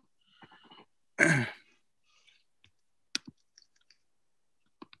screen.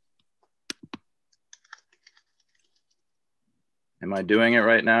 Am I doing it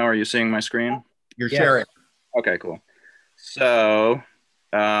right now? Are you seeing my screen? You're sharing. Okay, cool. So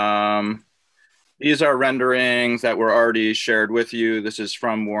these are renderings that were already shared with you. This is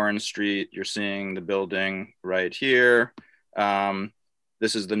from Warren Street. You're seeing the building right here.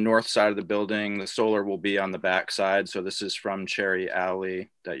 This is the north side of the building. The solar will be on the back side. So this is from Cherry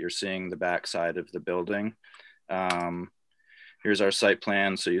Alley that you're seeing the back side of the building. Here's our site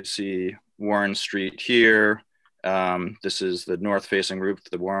plan. So you see Warren Street here. This is the north facing roof,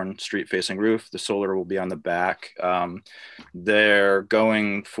 the Warren Street facing roof. The solar will be on the back. They're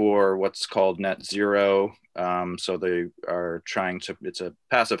going for what's called net zero. So they are trying to, it's a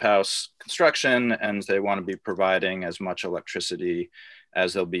passive house construction, and they want to be providing as much electricity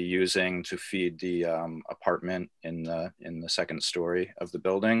as they'll be using to feed the apartment in the second story of the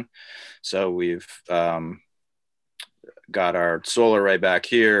building. So we've got our solar right back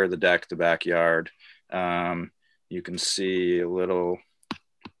here, the deck, the backyard. You can see a little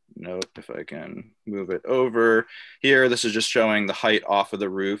note, if I can move it over here. This is just showing the height off of the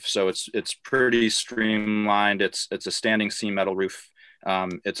roof. So it's pretty streamlined. It's a standing seam metal roof.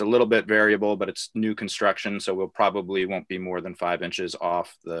 It's a little bit variable, but it's new construction. So we'll probably won't be more than 5 inches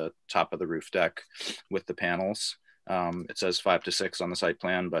off the top of the roof deck with the panels. It says 5 to 6 on the site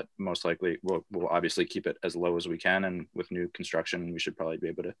plan, but most likely we'll obviously keep it as low as we can. And with new construction, we should probably be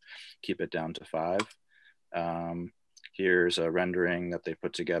able to keep it down to 5. Here's a rendering that they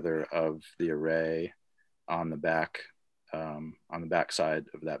put together of the array on the back side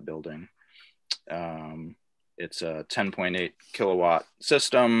of that building. It's a 10.8 kilowatt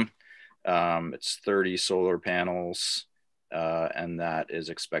system. It's 30 solar panels, and that is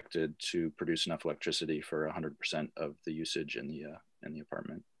expected to produce enough electricity for 100% of the usage in the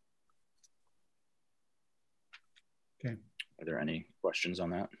apartment. Okay. Are there any questions on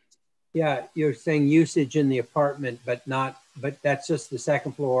that? Yeah, you're saying usage in the apartment, but that's just the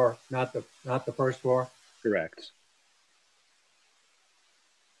second floor, not the first floor? Correct.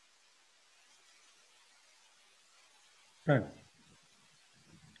 Okay.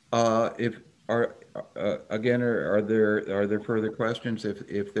 Are there further questions?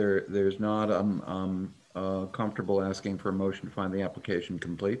 If there's not, I'm comfortable asking for a motion to find the application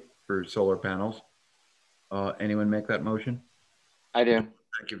complete for solar panels. Anyone make that motion? I do.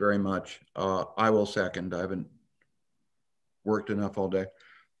 Thank you very much. I will second. I haven't worked enough all day.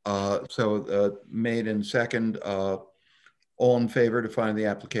 So made and second. All in favor to find the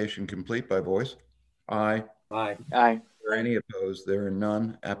application complete by voice? Aye. Aye. Aye. Are there any opposed? There are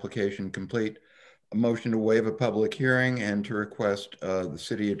none. Application complete. A motion to waive a public hearing and to request the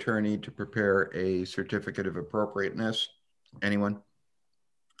city attorney to prepare a certificate of appropriateness. Anyone?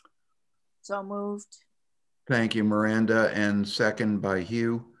 So moved. Thank you, Miranda, and second by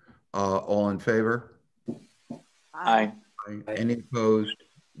Hugh. All in favor? Aye. Any opposed?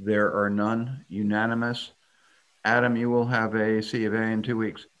 There are none. Unanimous. Adam, you will have a C of A in 2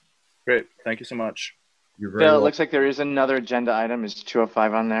 weeks. Great. Thank you so much. You're very Bill, it well. looks like there is another agenda item. Is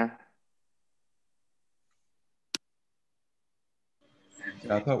 205 on there?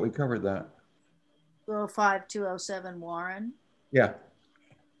 Yeah, I thought we covered that. 205, 207 Warren. Yeah.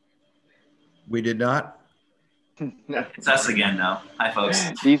 We did not? No. It's us again now. Hi, folks.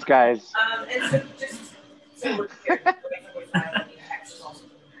 These guys.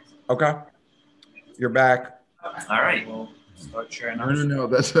 Okay. You're back. All right. We'll start sharing. No,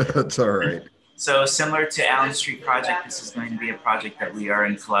 that's all right. So similar to Allen Street project, this is going to be a project that we are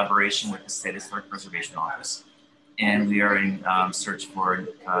in collaboration with the State Historic Preservation Office. And we are in search for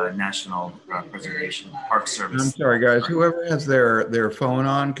National Preservation Park Service. I'm sorry, guys. Whoever has their phone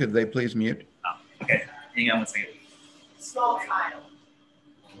on, could they please mute? Oh, okay. Hang on one second. Small file.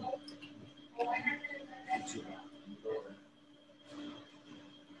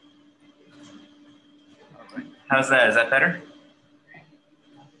 How's that? Is that better?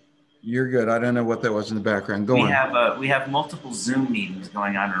 You're good. I don't know what that was in the background. Go on. We have multiple Zoom meetings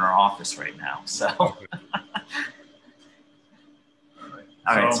going on in our office right now. So, all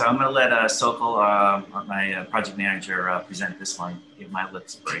right. So I'm going to let Sokol, my project manager, present this one. Give my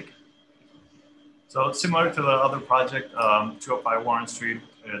lips a break. So it's similar to the other project, 205 Warren Street.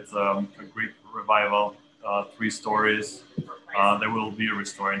 It's a Greek revival, 3 stories that will be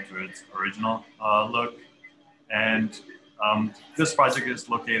restored to its original look. And this project is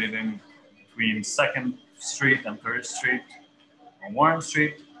located in between 2nd Street and 3rd Street on Warren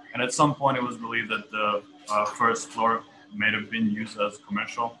Street. And at some point it was believed that the first floor may have been used as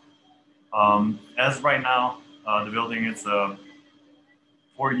commercial. As right now, the building is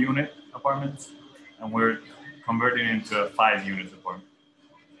 4-unit apartments, and we're converting it into a 5-unit apartment.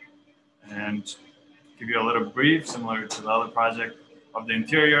 And to give you a little brief, similar to the other project of the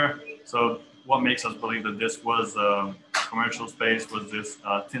interior. So what makes us believe that this was a commercial space was this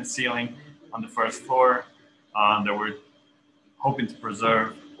thin ceiling on the first floor that we're hoping to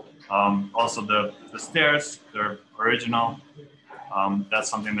preserve. Also the stairs, they're original. That's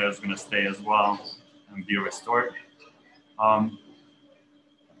something that is going to stay as well and be restored.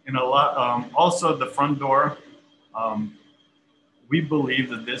 Also the front door, we believe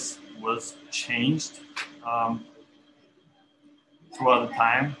that this was changed throughout the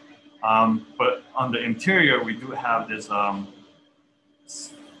time. But on the interior, we do have this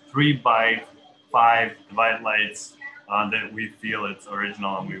 3x5 divided lights that we feel it's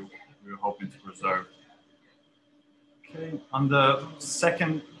original and we're hoping to preserve. Okay. On the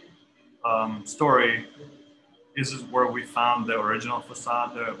second story, this is where we found the original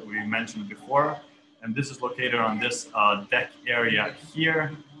facade that we mentioned before. And this is located on this deck area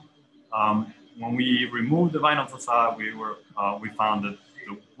here. When we removed the vinyl facade, we found that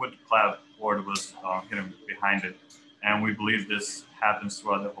the wood clapboard was hidden behind it. And we believe this happens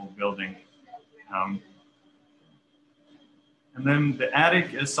throughout the whole building. And then the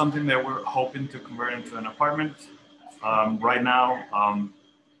attic is something that we're hoping to convert into an apartment. Right now,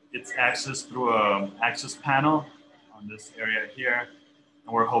 it's accessed through an access panel on this area here.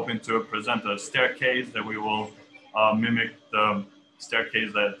 And we're hoping to present a staircase that we will mimic the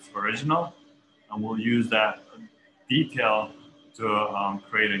staircase that's original. And we'll use that detail to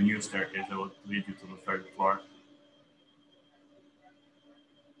create a new staircase that will lead you to the 3rd floor.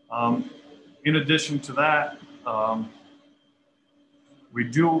 In addition to that, we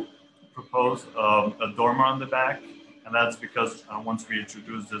do propose a dormer on the back. And that's because once we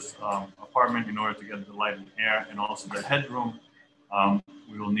introduce this apartment, in order to get the light and air and also the headroom,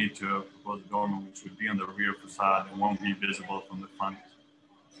 we will need to propose a dormer, which would be on the rear facade and won't be visible from the front.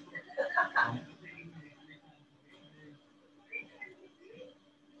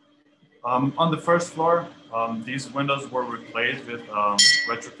 On the first floor, these windows were replaced with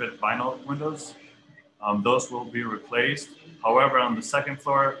retrofit vinyl windows. Those will be replaced. However, on the 2nd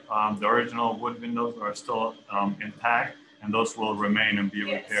floor, the original wood windows are still intact, and those will remain and be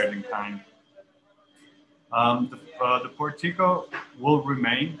repaired in kind. The portico will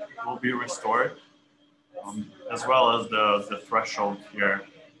remain, will be restored, as well as the threshold here.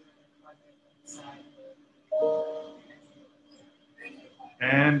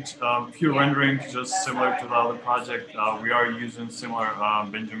 And a few renderings just similar to the other project. We are using similar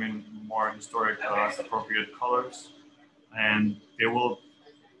Benjamin Moore historic appropriate colors, and we will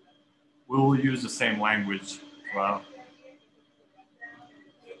use the same language throughout.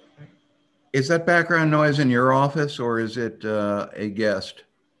 Is that background noise in your office, or is it a guest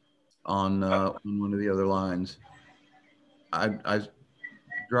on one of the other lines? I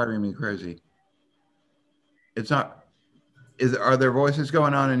driving me crazy. It's not. Are there voices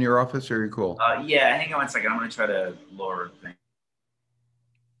going on in your office, or are you cool? Yeah, hang on one second. I'm going to try to lower things.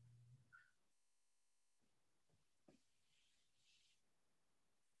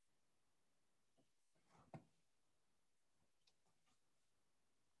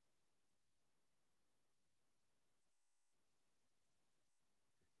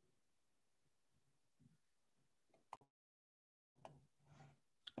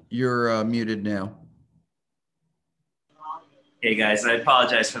 You're muted now. Hey guys, I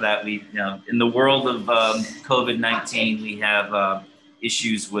apologize for that. We, in the world of COVID-19, we have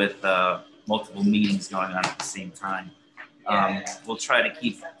issues with multiple meetings going on at the same time. We'll try to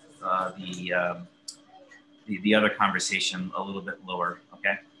keep the other conversation a little bit lower.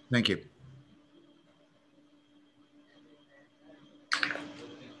 Okay. Thank you.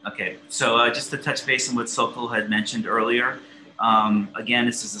 Okay, so just to touch base on what Sokol had mentioned earlier, again,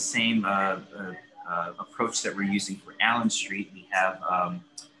 this is the same approach that we're using for Allen Street. We have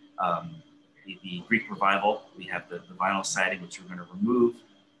the Greek Revival, we have the vinyl siding, which we're going to remove.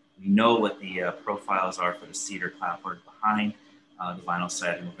 We know what the profiles are for the cedar clapboard behind the vinyl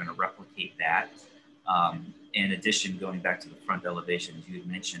siding. We're going to replicate that. In addition, going back to the front elevation, as you had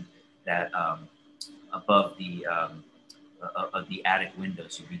mentioned, that above the of the attic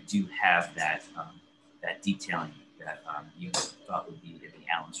windows, we do have that that detailing that you thought would be in the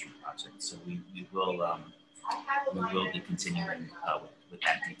Allen Street project. So we will be continuing with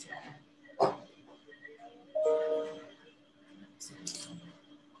that detail.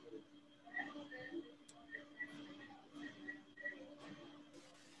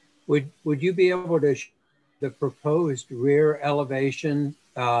 Would you be able to show the proposed rear elevation?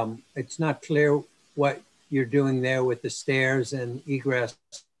 It's not clear what you're doing there with the stairs and egress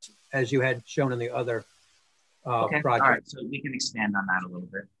as you had shown in the other project. All right, so we can expand on that a little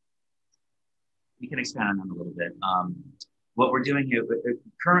bit. What we're doing here,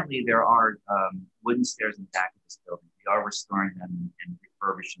 currently there are wooden stairs in the back of this building. We are restoring them and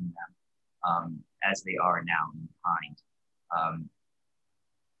refurbishing them as they are now in kind.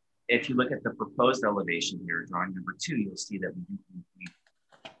 If you look at the proposed elevation here, drawing number 2, you'll see that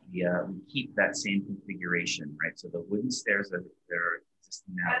we keep that same configuration, right? So the wooden stairs that are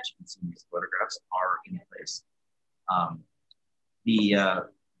existing now, that you can see in these photographs, are in place.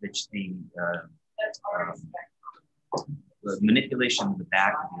 The manipulation of the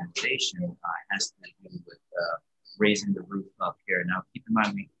back of the elevation has to do with raising the roof up here. Now, keep in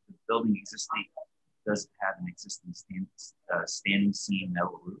mind, the building does have an existing standing seam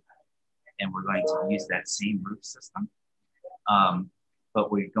metal roof, and we're going to use that same roof system. But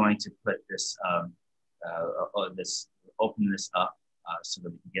we're going to put this, open this up so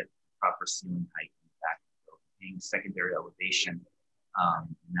that we can get proper ceiling height in the back of the building. Being secondary elevation,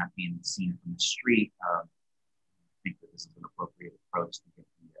 not being seen from the street, I think that this is an appropriate approach to get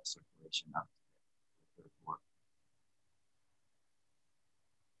the circulation up to the floor.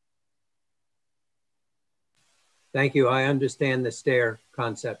 Thank you. I understand the stair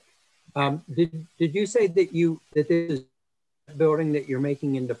concept. Did you say that this is a building that you're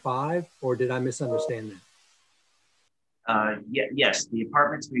making into 5, or did I misunderstand that? Yes, the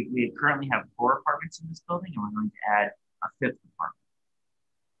apartments, we currently have 4 apartments in this building, and we're going to add a 5th apartment.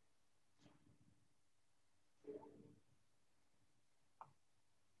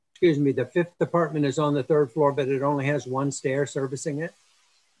 Excuse me, the 5th apartment is on the 3rd floor, but it only has 1 stair servicing it?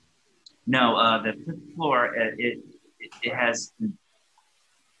 No, the 5th floor, it has,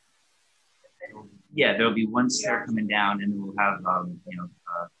 yeah, there'll be 1 stair coming down, and we'll have,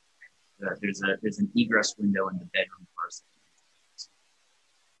 there's an egress window in the bedroom first.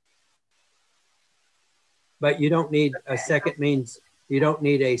 But you don't need a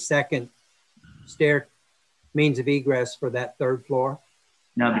second stair means of egress for that 3rd floor?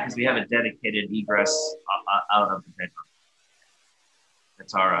 No, because we have a dedicated egress out of the bedroom.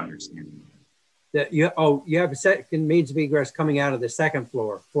 That's our understanding. You have a second means of egress coming out of the 2nd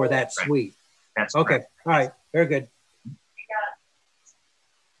floor for that suite. That's okay. Correct. All right. Very good.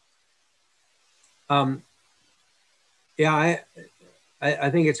 Yeah, I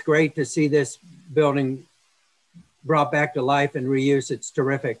think it's great to see this building brought back to life and reuse. It's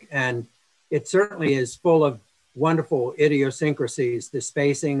terrific, and it certainly is full of wonderful idiosyncrasies. The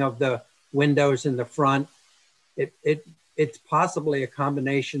spacing of the windows in the front. It's possibly a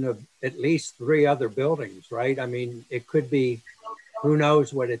combination of at least 3 other buildings, right? I mean, it could be. Who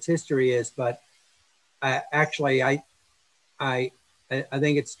knows what its history is, but actually, I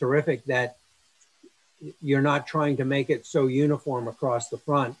think it's terrific that you're not trying to make it so uniform across the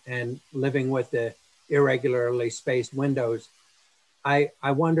front and living with the irregularly spaced windows. I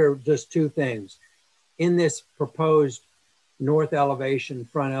wonder just 2 things. In this proposed north elevation,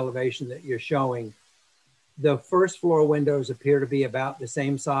 front elevation that you're showing, the 1st floor windows appear to be about the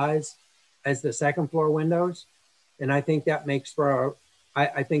same size as the 2nd floor windows. And I think that makes for,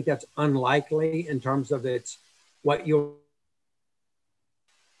 I think that's unlikely in terms of what you'll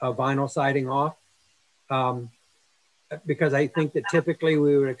vinyl siding off. Because I think that typically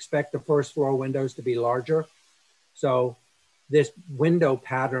we would expect the 1st floor windows to be larger. So this window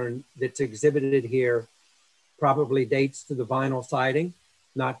pattern that's exhibited here probably dates to the vinyl siding,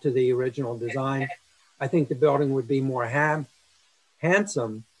 not to the original design. I think the building would be more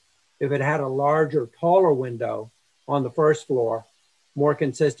handsome if it had a larger, taller window on the first floor, more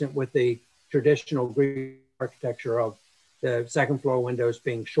consistent with the traditional Greek architecture of the second floor windows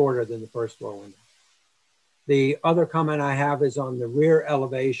being shorter than the first floor window. The other comment I have is on the rear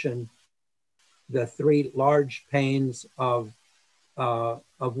elevation, the 3 large panes of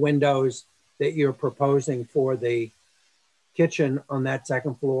windows that you're proposing for the kitchen on that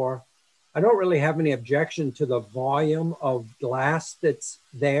second floor. I don't really have any objection to the volume of glass that's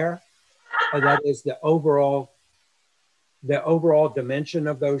there. That is the overall dimension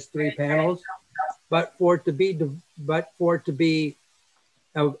of those 3 panels. But for it to be,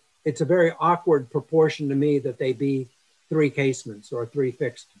 it's a very awkward proportion to me that they be 3 casements or 3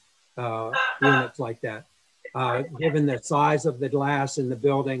 fixed units like that. Given the size of the glass in the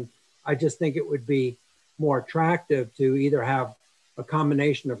building, I just think it would be more attractive to either have a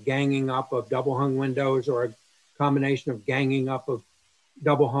combination of ganging up of double hung windows or a combination of ganging up of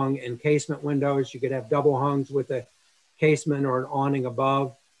double hung and casement windows. You could have double hungs with a casement or an awning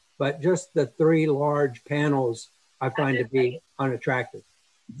above, but just the 3 large panels I find to be unattractive.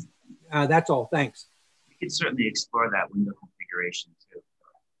 That's all, thanks. We could certainly explore that window configuration too.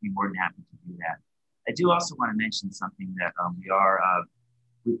 I'd be more than happy to do that. I do also want to mention something that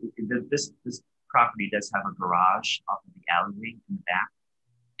this property does have a garage off of the alleyway in the back.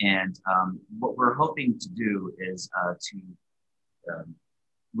 And what we're hoping to do is to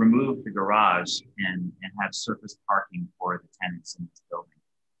remove the garage and have surface parking for the tenants in this building.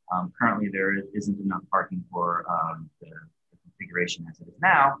 Currently, there isn't enough parking for the configuration as it is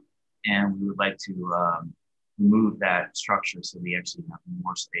now, and we would like to remove that structure so we actually have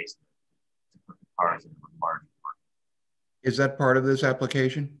more space to put the cars in the required parking. Is that part of this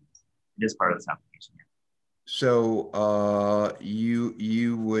application? It is part of this application, yeah. So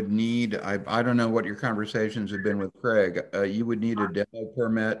you would need, I don't know what your conversations have been with Craig. You would need a demo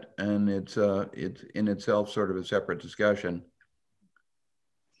permit, and it's in itself sort of a separate discussion.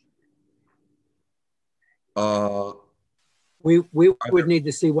 We would need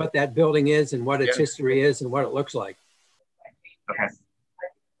to see what that building is and what its history is and what it looks like. Okay.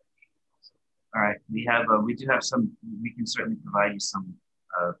 All right. We do have some. We can certainly provide you some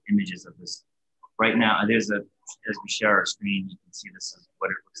images of this. Right now, as we share our screen, you can see this is what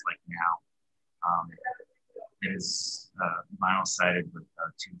it looks like now. It is vinyl sided with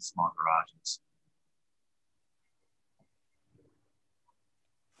 2 small garages.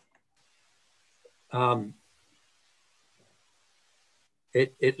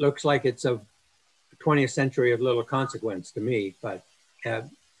 It looks like it's a 20th century of little consequence to me, but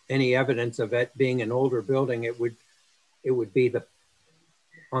any evidence of it being an older building, it would be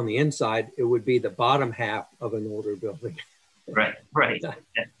on the inside, it would be the bottom half of an older building. Right.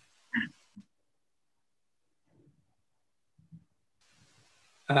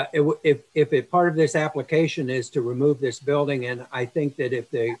 If part of this application is to remove this building, and I think that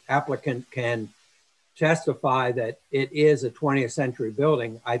if the applicant can testify that it is a 20th century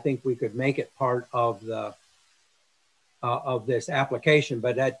building, I think we could make it part of the of this application.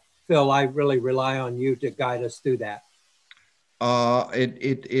 But Phil, I really rely on you to guide us through that.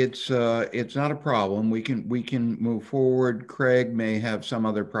 It's not a problem. We can move forward. Craig may have some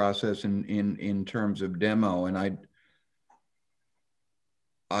other process in terms of demo, and I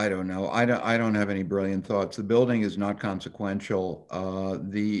don't know. I don't have any brilliant thoughts. The building is not consequential.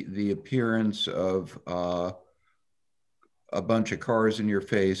 The appearance of a bunch of cars in your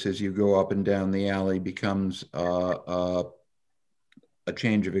face as you go up and down the alley becomes a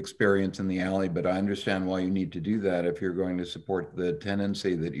change of experience in the alley, but I understand why you need to do that if you're going to support the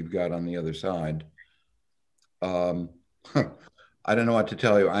tenancy that you've got on the other side. I don't know what to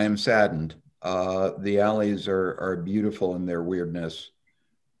tell you. I am saddened. The alleys are beautiful in their weirdness.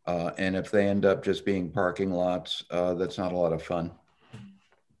 And if they end up just being parking lots, that's not a lot of fun.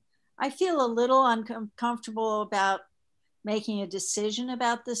 I feel a little uncomfortable about making a decision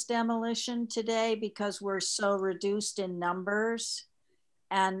about this demolition today because we're so reduced in numbers.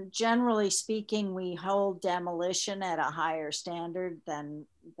 And generally speaking, we hold demolition at a higher standard than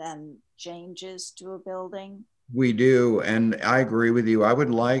changes to a building. We do, and I agree with you. I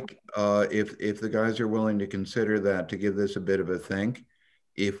would like, if the guys are willing to consider that, to give this a bit of a think.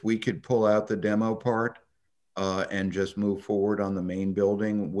 If we could pull out the demo part and just move forward on the main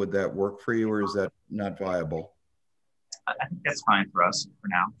building, would that work for you, or is that not viable? I think that's fine for us for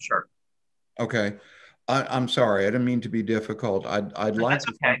now. Sure. Okay. I'm sorry. I didn't mean to be difficult. I'd like that's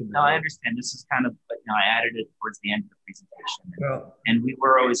okay. No, I understand. This is kind of, you know, I added it towards the end of the presentation, and we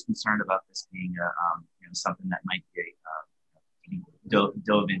were always concerned about this being you know, something that might be dove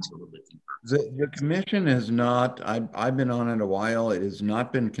into a little bit deeper. The commission has not. I've been on it a while. It has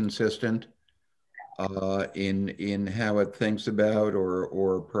not been consistent in how it thinks about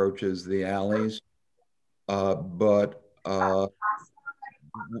or approaches the alleys. But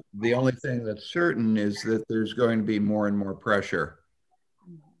the only thing that's certain is that there's going to be more and more pressure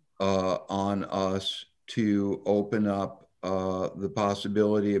on us to open up the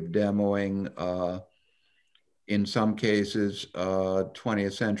possibility of demoing, in some cases,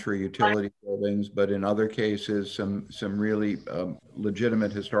 20th century utility buildings, but in other cases, some really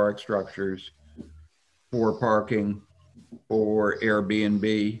legitimate historic structures for parking or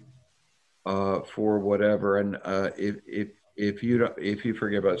Airbnb, for whatever. And if you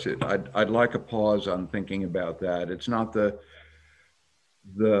forgive us, I'd like a pause on thinking about that. It's not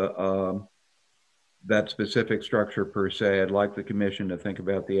that specific structure per se. I'd like the commission to think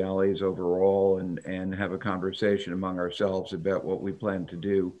about the alleys overall and have a conversation among ourselves about what we plan to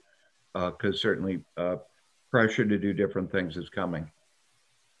do, because certainly pressure to do different things is coming.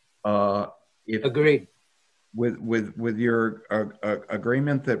 Agreed. With your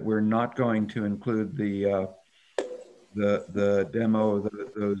agreement that we're not going to include the demo of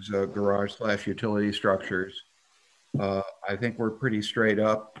those garage/utility structures, I think we're pretty straight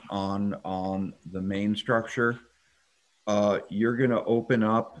up on the main structure. You're going to open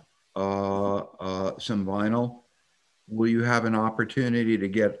up some vinyl. Will you have an opportunity to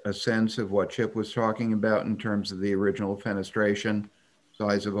get a sense of what Chip was talking about in terms of the original fenestration,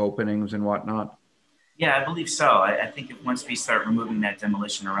 size of openings and whatnot? Yeah, I believe so. I think if once we start removing that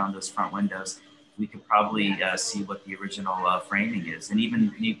demolition around those front windows, we could probably see what the original framing is. And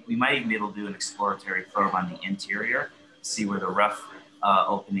even we might even be able to do an exploratory probe on the interior, see where the rough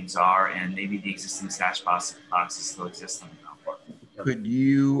openings are, and maybe the existing sash boxes still exist on the ground floor. Could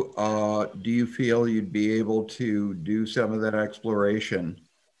you, do you feel you'd be able to do some of that exploration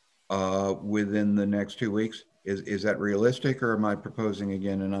within the next 2 weeks? Is that realistic, or am I proposing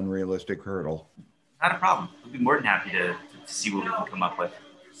again an unrealistic hurdle? Not a problem. We'd be more than happy to see what we can come up with.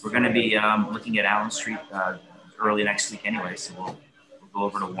 We're going to be looking at Allen Street early next week anyway, so we'll go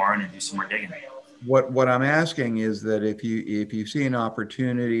over to Warren and do some more digging. What I'm asking is that if you see an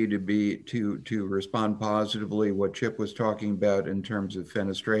opportunity to respond positively, what Chip was talking about in terms of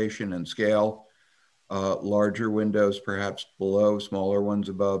fenestration and scale, larger windows perhaps below, smaller ones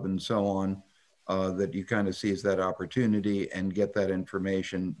above, and so on, that you kind of seize that opportunity and get that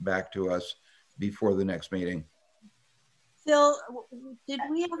information back to us before the next meeting. Phil, did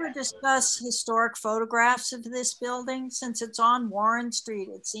we ever discuss historic photographs of this building? Since it's on Warren Street,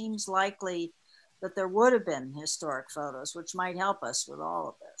 it seems likely that there would have been historic photos, which might help us with all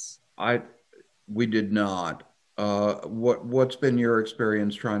of this. We did not. What's been your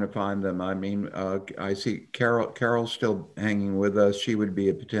experience trying to find them? I mean, I see Carol's still hanging with us. She would be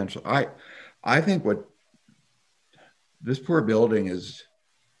a potential. I think what this poor building has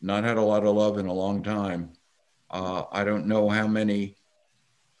not had a lot of love in a long time. I don't know how many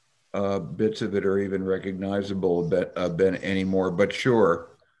bits of it are even recognizable a bit anymore, but sure.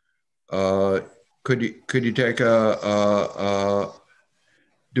 Could you take do a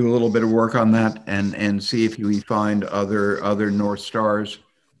little bit of work on that and see if we find other North Stars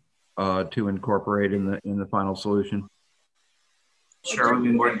to incorporate in the final solution? Sure,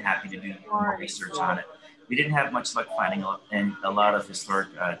 we'd be more than happy to do more research on it. We didn't have much luck finding a lot of historic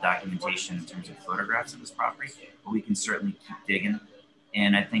documentation in terms of photographs of this property, but we can certainly keep digging.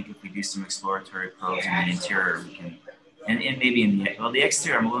 And I think if we do some exploratory probes in the interior, we can, and maybe in the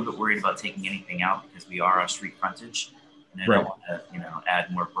exterior, I'm a little bit worried about taking anything out because we are on street frontage, and I don't want to,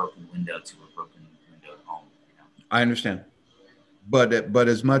 add more broken window to a broken window home. I understand. But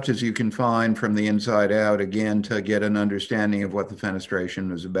as much as you can find from the inside out, again, to get an understanding of what the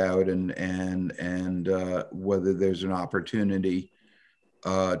fenestration is about and whether there's an opportunity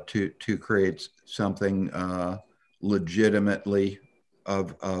to create something legitimately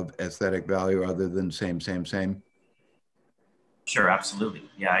of aesthetic value other than same. Sure, absolutely.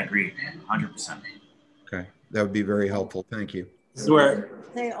 Yeah, I agree, 100%. Okay, that would be very helpful. Thank you. This is where.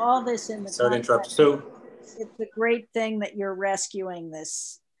 Say all this in the. Sorry to interrupt. So. It's a great thing that you're rescuing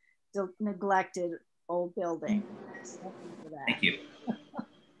this neglected old building. Thank you.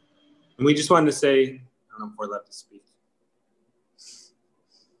 And we just wanted to say, I don't know if we're allowed to speak.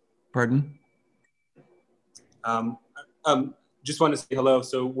 Pardon? Just want to say hello.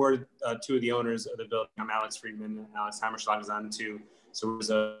 So we're two of the owners of the building. I'm Alex Friedman and Alex Hammerschlag is on too. So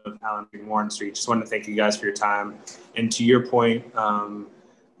we're of Allen and Warren Street. Just wanted to thank you guys for your time. And to your point,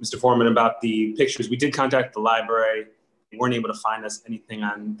 Mr. Foreman about the pictures. We did contact the library. They weren't able to find us anything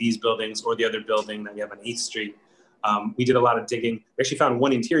on these buildings or the other building that we have on 8th Street. We did a lot of digging. We actually found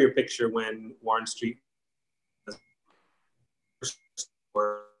one interior picture when Warren Street was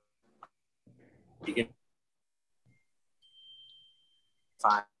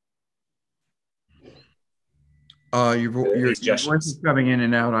fine. Your voice is coming in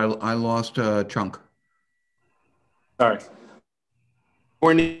and out. I lost a chunk. Sorry.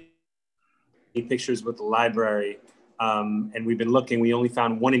 Pictures with the library, and we've been looking. We only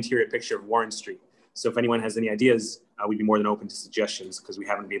found one interior picture of Warren Street. So if anyone has any ideas, we'd be more than open to suggestions because we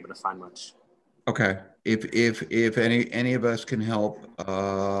haven't been able to find much. Okay. If any of us can help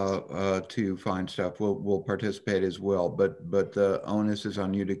to find stuff, we'll participate as well. But the onus is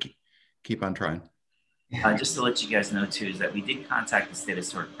on you to keep on trying. Just to let you guys know too, is that we did contact the State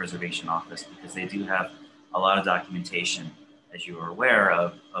Historic Preservation Office because they do have a lot of documentation, as you are aware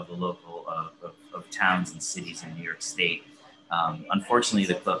of the local of towns and cities in New York State. Unfortunately,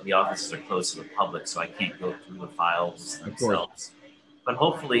 the offices are closed to the public, so I can't go through the files themselves. But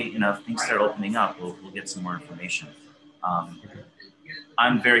hopefully, if things start opening up, we'll get some more information.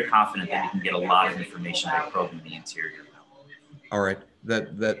 I'm very confident that we can get a lot of information by probing the interior. All right,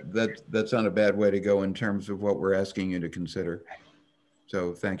 that's not a bad way to go in terms of what we're asking you to consider.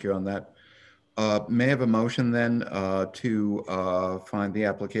 So thank you on that. May I have a motion then to find the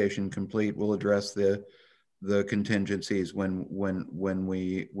application complete? We'll address the contingencies when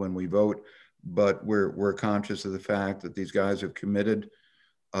we vote, but we're conscious of the fact that these guys have committed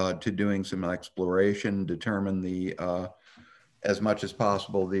to doing some exploration, determine the as much as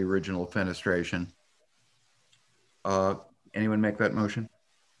possible the original fenestration. Anyone make that motion?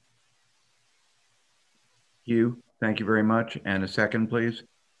 Hugh, thank you very much. And a second, please.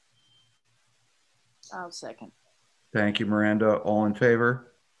 I'll second. Thank you, Miranda. All in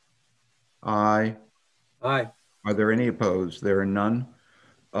favor? Aye. Aye. Are there any opposed? There are none.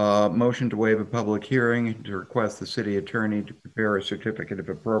 Motion to waive a public hearing to request the city attorney to prepare a certificate of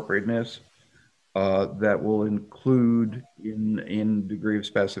appropriateness that will include in degree of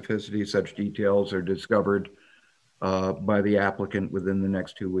specificity such details are discovered by the applicant within the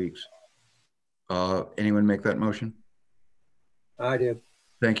next 2 weeks. Anyone make that motion? I do.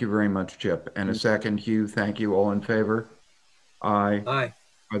 Thank you very much, Chip. And a second, Hugh. Thank you. All in favor? Aye. Aye.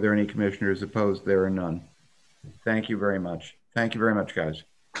 Are there any commissioners opposed? There are none. Thank you very much. Thank you very much, guys.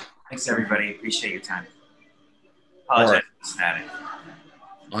 Thanks, everybody. Appreciate your time. Apologize for the static.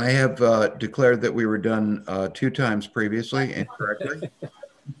 I have declared that we were done 2 times previously incorrectly.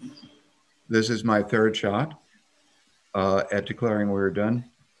 This is my 3rd shot at declaring we were done.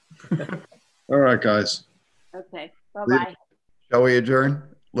 All right, guys. Okay. Bye-bye. Shall we adjourn?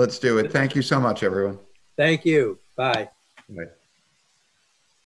 Let's do it. Thank you so much, everyone. Thank you. Bye. Bye.